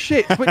 no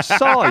shit. Which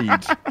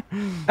side?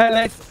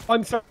 Ellis,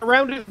 I'm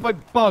surrounded by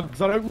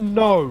bugs. I don't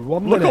know.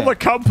 One Look minute. on the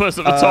compass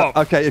at the top.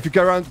 Okay, if you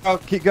go around... Oh,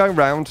 keep going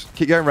round.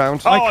 Keep going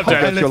round. Oh, I I'm can't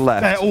dead. go to your They're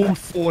left. all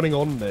spawning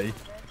on me.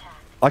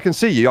 I can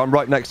see you. I'm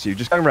right next to you.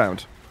 Just go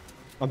round.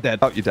 I'm dead.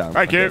 Oh, you're down.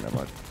 Thank Okay, you. never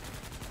mind.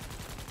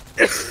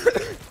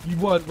 You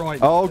weren't right.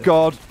 Oh,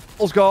 God.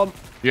 All's gone.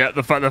 Yeah,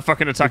 they're fucking We've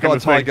attacking got a the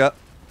thing. tiger.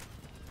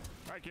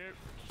 Thank you.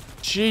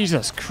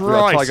 Jesus We've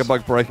got a Christ. tiger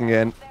bug breaking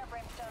in.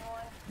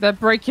 They're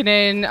breaking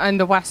in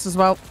the west as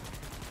well.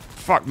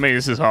 Fuck me,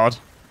 this is hard.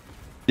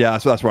 Yeah,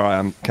 so that's where I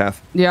am,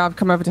 Kath. Yeah, I've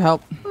come over to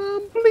help.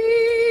 I'm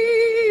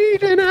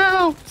bleeding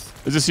out.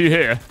 Is this you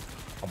here?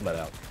 I'll bled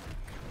out.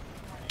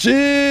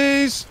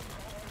 Jeez!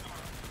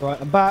 Right,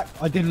 I'm back.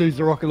 I did lose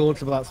the rocket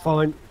launcher, but that's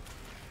fine.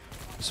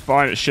 It's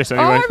fine, it's shit Oh,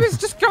 anyway. I was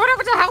just going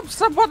over to help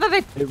someone and they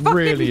It fucking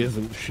really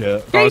isn't shit.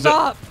 Oh, is gave it?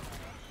 up.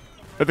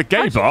 At the gay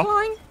Aren't you bar?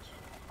 flying?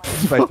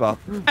 Spacebar.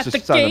 At the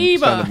Just sounded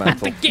gamer. At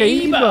mental. the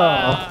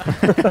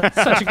gamer.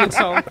 Such a good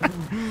song.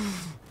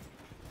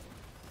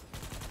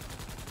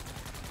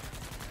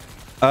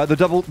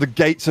 The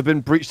gates have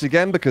been breached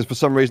again because for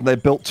some reason they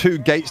built two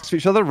gates to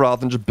each other rather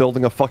than just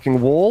building a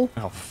fucking wall.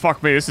 Oh,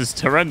 fuck me, this is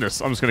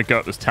horrendous. I'm just going to go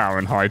up this tower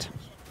and hide.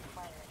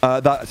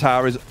 That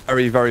tower is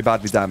very, very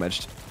badly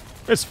damaged.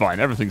 It's fine,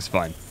 everything's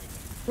fine.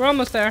 We're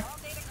almost there.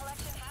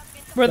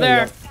 We're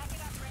there.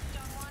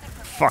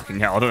 Fucking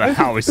hell, I don't know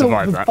how we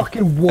survived that.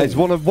 Fucking wall. It's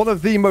one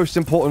of the most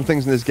important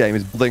things in this game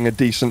is building a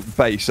decent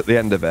base at the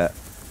end of it.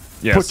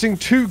 Yes. Putting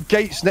two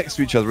gates next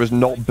to each other is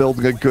not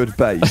building a good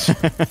base.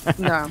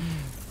 No.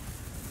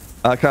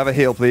 Can I have a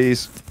heal,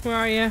 please? Where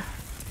are you?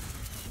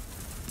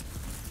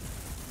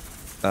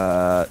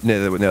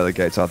 Near the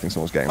gates. I think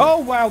someone's getting. Oh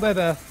wow, they're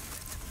there.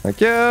 Thank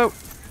you.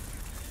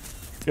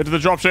 Get to the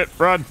dropship,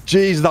 run.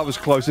 Jeez, that was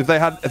close. If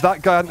that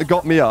guy hadn't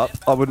got me up,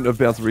 I wouldn't have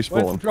been able to Where's the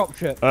respawn. drop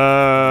ship?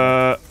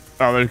 Oh,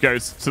 there it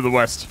goes, to the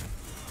west.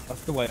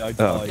 That's the way I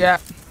died. Yeah.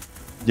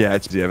 Yeah,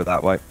 it's over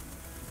that way.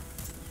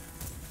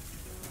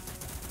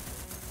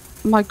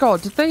 My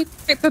God, did they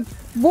get the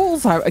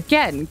walls out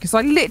again? Because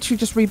I literally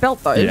just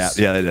rebuilt those.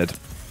 Yeah, they did.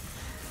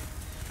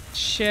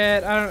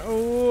 Shit, I don't.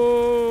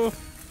 Oh.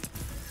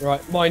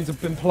 Right, mines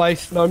have been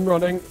placed and I'm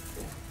running.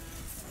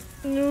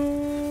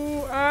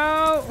 No.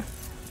 Ow.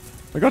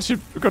 I got you,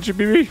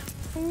 BB.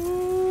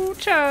 Ooh,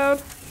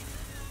 child.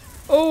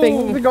 Oh.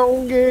 Things are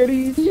gonna get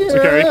easier.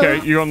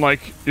 Okay, you're on like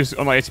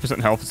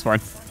 80% health, it's fine.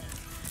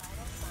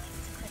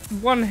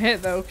 One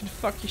hit though could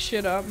fuck your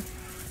shit up.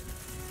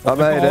 I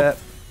made it.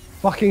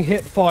 Fucking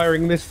hip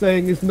firing this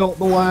thing is not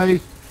the way.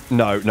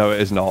 No,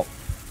 it is not.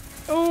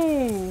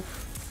 Oh.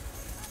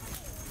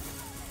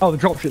 Oh, the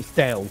dropship's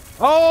down.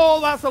 Oh,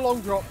 that's a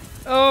long drop.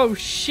 Oh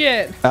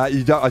shit. I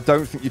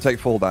don't think you take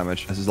full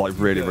damage. This is like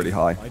really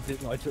high.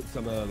 I took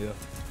some earlier,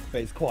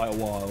 but it's quite a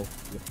while.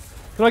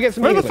 Can I get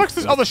some? Where the healing? fuck's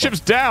this? Oh, the ship's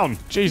down.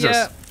 Jesus.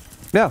 Yeah.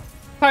 Yeah.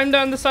 Climb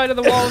down the side of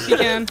the wall if you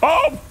can.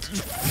 Oh,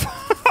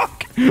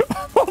 fuck.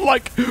 I'm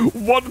like 1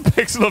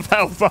 pixel of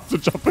health after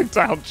jumping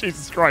down.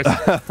 Jesus Christ.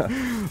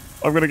 I'm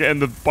going to get in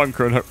the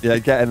bunker and hope. Yeah,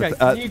 get in. Okay,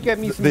 can you get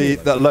me some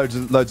healing? loads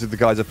of the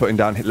guys are putting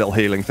down little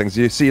healing things.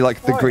 You see,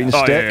 like the green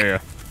Oh, stick.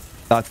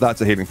 yeah.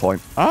 That's a healing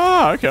point.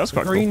 Ah, okay, that's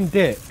quite Green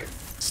dick. cool.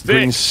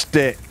 Green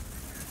Stick. stick.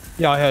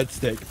 Yeah, I heard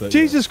stick, but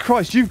Jesus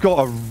Christ,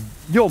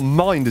 your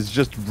mind is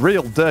just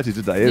real dirty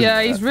today, isn't Yeah,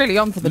 it? he's really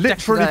on for the deck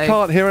Literally today.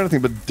 can't hear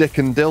anything but dick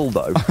and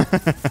dildo.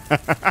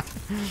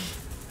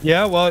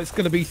 yeah. Well, it's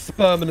going to be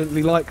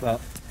permanently like that.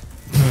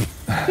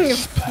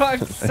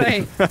 Fuck's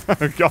sake.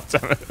 God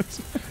damn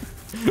it.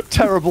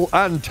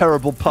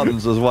 terrible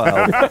puns as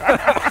well.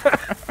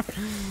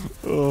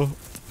 Oh.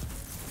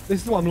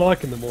 This is what I'm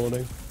like in the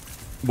morning.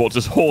 What,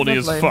 just horny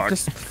Lovely. as fuck?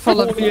 Just full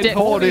of dick.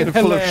 Horny and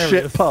full of Hilarious.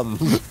 shit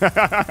puns.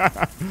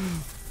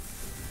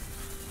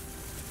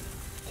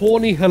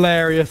 Horny,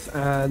 hilarious,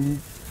 and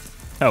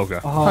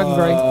Helga.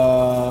 Hungry.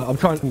 I'm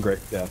trying hungry.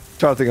 Yeah.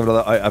 Trying to think of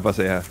another. I must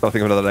say, yeah. Trying to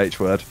think of another H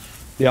word.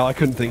 Yeah, I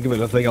couldn't think of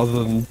anything other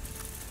than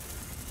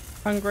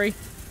Hungry.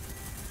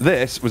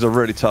 This was a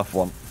really tough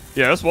one.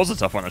 Yeah, this was a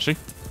tough one, actually.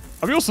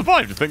 And we all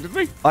survived, I think, didn't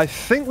we? I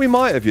think we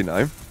might have, you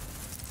know.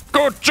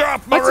 Good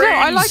job, I Marines! don't know,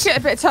 I like it a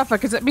bit tougher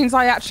because it means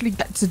I actually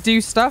get to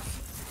do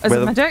stuff as We're a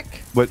the- medic.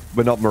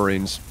 We're not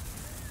Marines.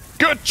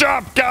 Good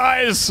job,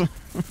 guys!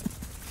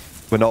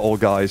 We're not all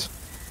guys.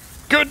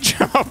 Good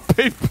job,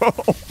 people!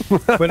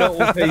 we're not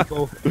all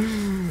people.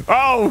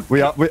 Oh,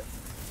 We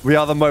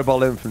are the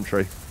mobile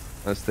infantry.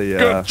 That's the.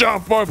 good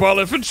job, mobile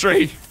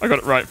infantry! I got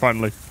it right,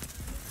 finally.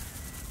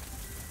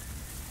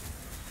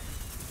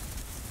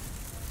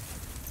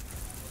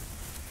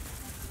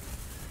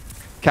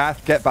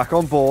 Kath, get back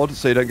on board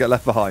so you don't get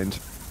left behind.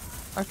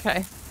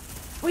 Okay.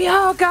 We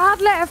all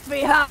got left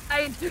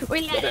behind.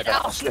 We let it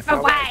all slip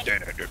away.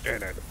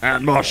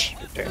 And mush.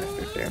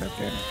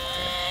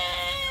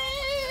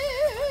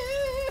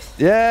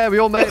 Yeah, we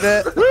all made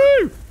it.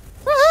 Woo!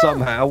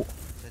 Somehow.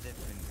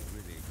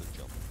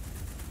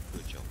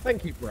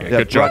 Thank you, Brad. Yeah,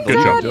 good job, good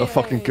job. You did a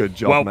fucking good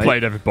job, Well mate.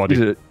 played,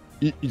 everybody.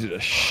 You did a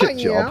shit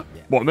job.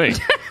 What, me?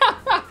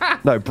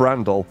 No,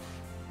 Brandel.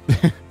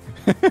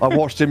 I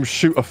watched him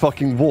shoot a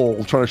fucking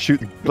wall trying to shoot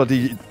the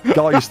bloody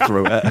guys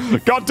through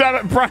it. God damn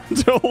it,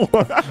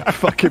 Brandel!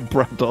 Fucking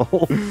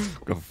Brandel.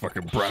 God,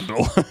 fucking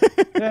Brandel.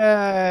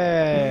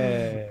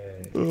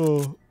 Yay!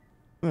 Oh,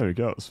 there we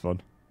go, that was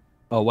fun.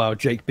 Oh wow,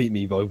 Jake beat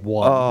me by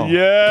 1. Oh,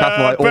 Yeah, Kath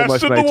and I best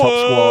almost in made the top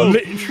world.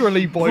 squad.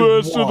 Literally by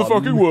First 1. in the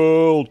fucking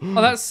world.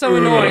 Oh, that's so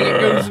annoying. It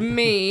goes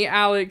me,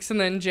 Alex, and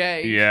then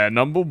Jay. Yeah,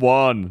 number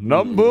one.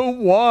 Number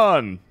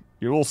one.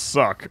 You all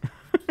suck.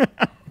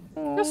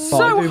 You're I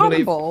so do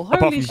believe- humble.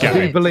 apart Holy from I Gary.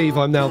 do shit. believe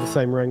I'm now the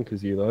same rank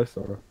as you, though.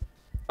 So.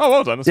 Oh,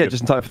 well done. That's Yeah, good.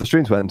 just in time for the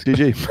stream to end.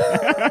 GG. and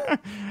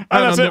that's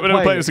I'm it. not We're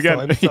never playing this again.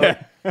 playing this time,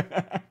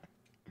 Yeah.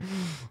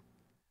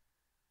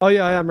 Oh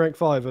yeah, I am rank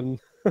 5, and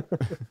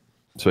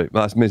Sweet.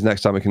 That means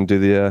next time we can do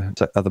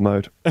the other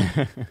mode.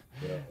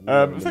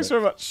 Thanks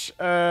very much,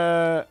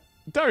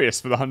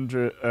 Darius, for the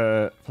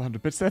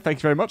 100 bits there. Thank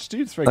you very much,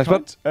 dude. It's very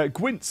Thanks, kind.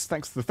 Gwints,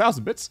 thanks for the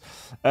 1,000 bits.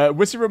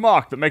 Witty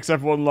remark that makes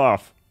everyone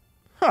laugh.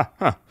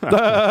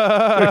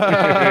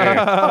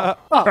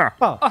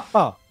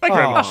 Thank you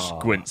very much,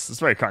 Gwints. That's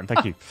very kind.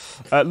 Thank you.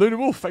 Luna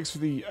Wolf, thanks for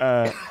the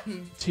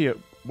tier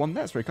 1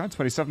 there. That's very kind.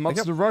 27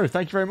 months in a row.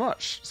 Thank you very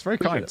much. It's very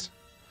kind.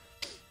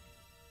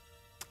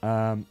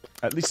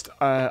 At least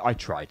I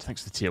tried.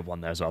 Thanks for the tier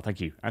 1 there as well.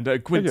 Thank you. And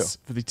Gwints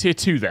for the tier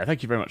 2 there.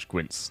 Thank you very much,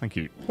 Gwints. Thank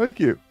you. Thank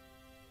you.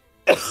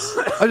 I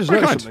just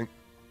Very noticed kind. something.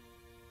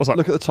 What's that?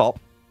 Look at the top.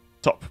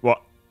 Top.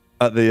 What?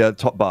 At the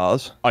top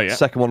bars. Oh, yeah.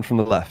 Second one from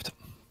the left.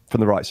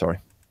 From the right, sorry.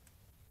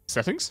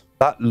 Settings?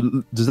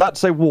 Does that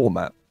say war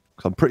map?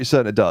 Because I'm pretty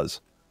certain it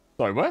does.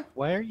 Sorry, where?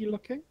 where are you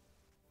looking?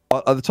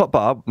 At the top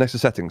bar, next to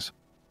settings.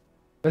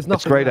 There's It's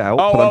nothing. grayed there. out,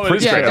 Oh, but oh, I'm it pretty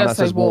is Yeah, grayed it certain out. does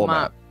that say says war war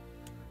map.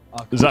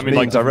 map. Does that mean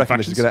like I reckon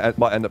factions? this is going to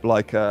might end up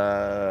like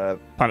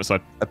Planet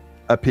side.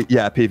 a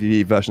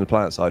PvE version of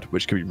Planet Side,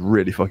 which could be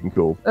really fucking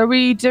cool. Are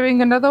we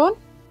doing another one?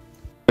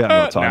 We haven't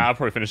got time. Nah, I'll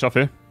probably finish off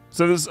here.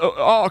 So there's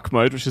Arc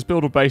mode, which is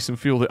build a base and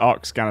fuel the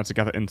Arc scanner to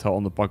gather intel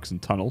on the bugs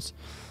and tunnels.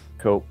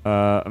 Cool.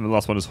 And the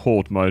last one is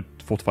Horde mode,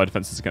 fortify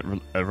defenses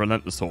against a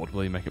relentless horde.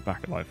 Will you make it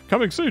back alive?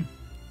 Coming soon.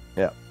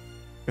 Yeah.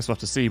 Guess we'll have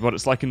to see what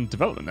it's like in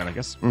development then, I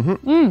guess.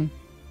 Mm.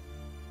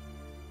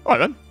 All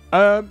right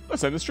then.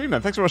 Let's end the stream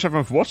then. Thanks very much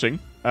everyone for watching.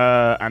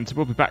 And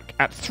we'll be back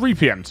at 3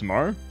 p.m.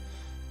 tomorrow.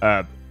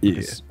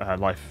 Because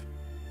life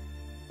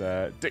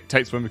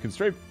dictates when we can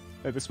stream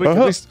this week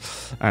at least.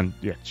 And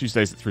yeah,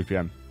 Tuesdays at 3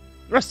 p.m.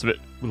 The rest of it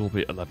will all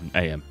be at 11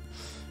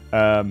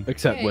 a.m.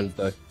 Except Hey.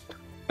 Wednesday.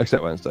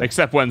 Except Wednesday.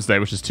 Except Wednesday,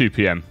 which is 2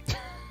 p.m.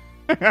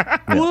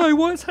 Why?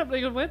 What's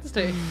happening on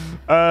Wednesday?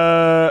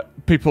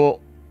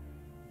 People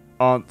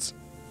aren't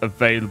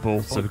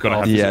available, so we've got to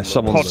have Yeah, this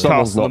someone's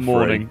podcast in the not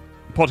morning.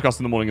 Podcast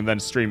in the morning and then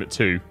stream at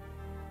 2.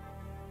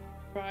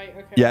 Right.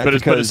 Okay. Yeah, But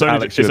it's because only,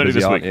 Alex, it's you're only busy,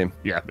 this aren't week.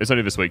 you? Yeah, it's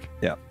only this week.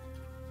 Yeah.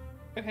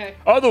 Okay.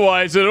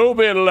 Otherwise, it'll all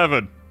be at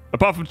 11.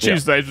 Apart from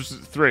Tuesdays, which is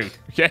at 3.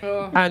 Okay?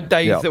 Oh. And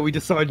days Yeah. that we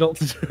decide not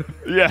to do.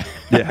 Yeah.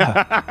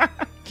 Yeah.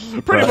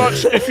 Pretty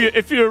much,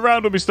 if you're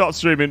around when we start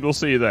streaming, we'll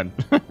see you then.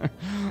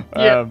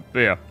 Yeah. But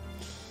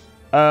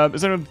yeah.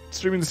 Is anyone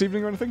streaming this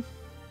evening or anything?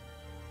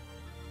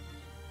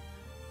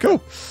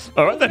 Cool.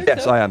 All right then.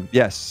 Yes, I am.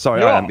 Yes,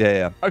 sorry, You I are? am.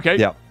 Yeah. Okay.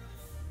 Yeah.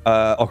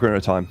 Ocarina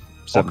of Time.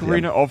 7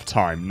 Ocarina PM. of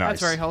Time. Nice.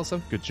 That's very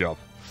wholesome. Good job.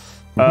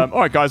 All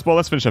right, guys. Well,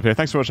 let's finish up here.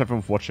 Thanks so much,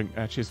 everyone, for watching.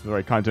 Cheers for the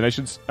very kind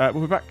donations. We'll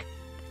be back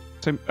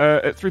same,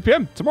 at 3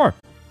 p.m. tomorrow.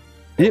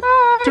 Yep.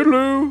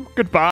 Toodaloo. Goodbye.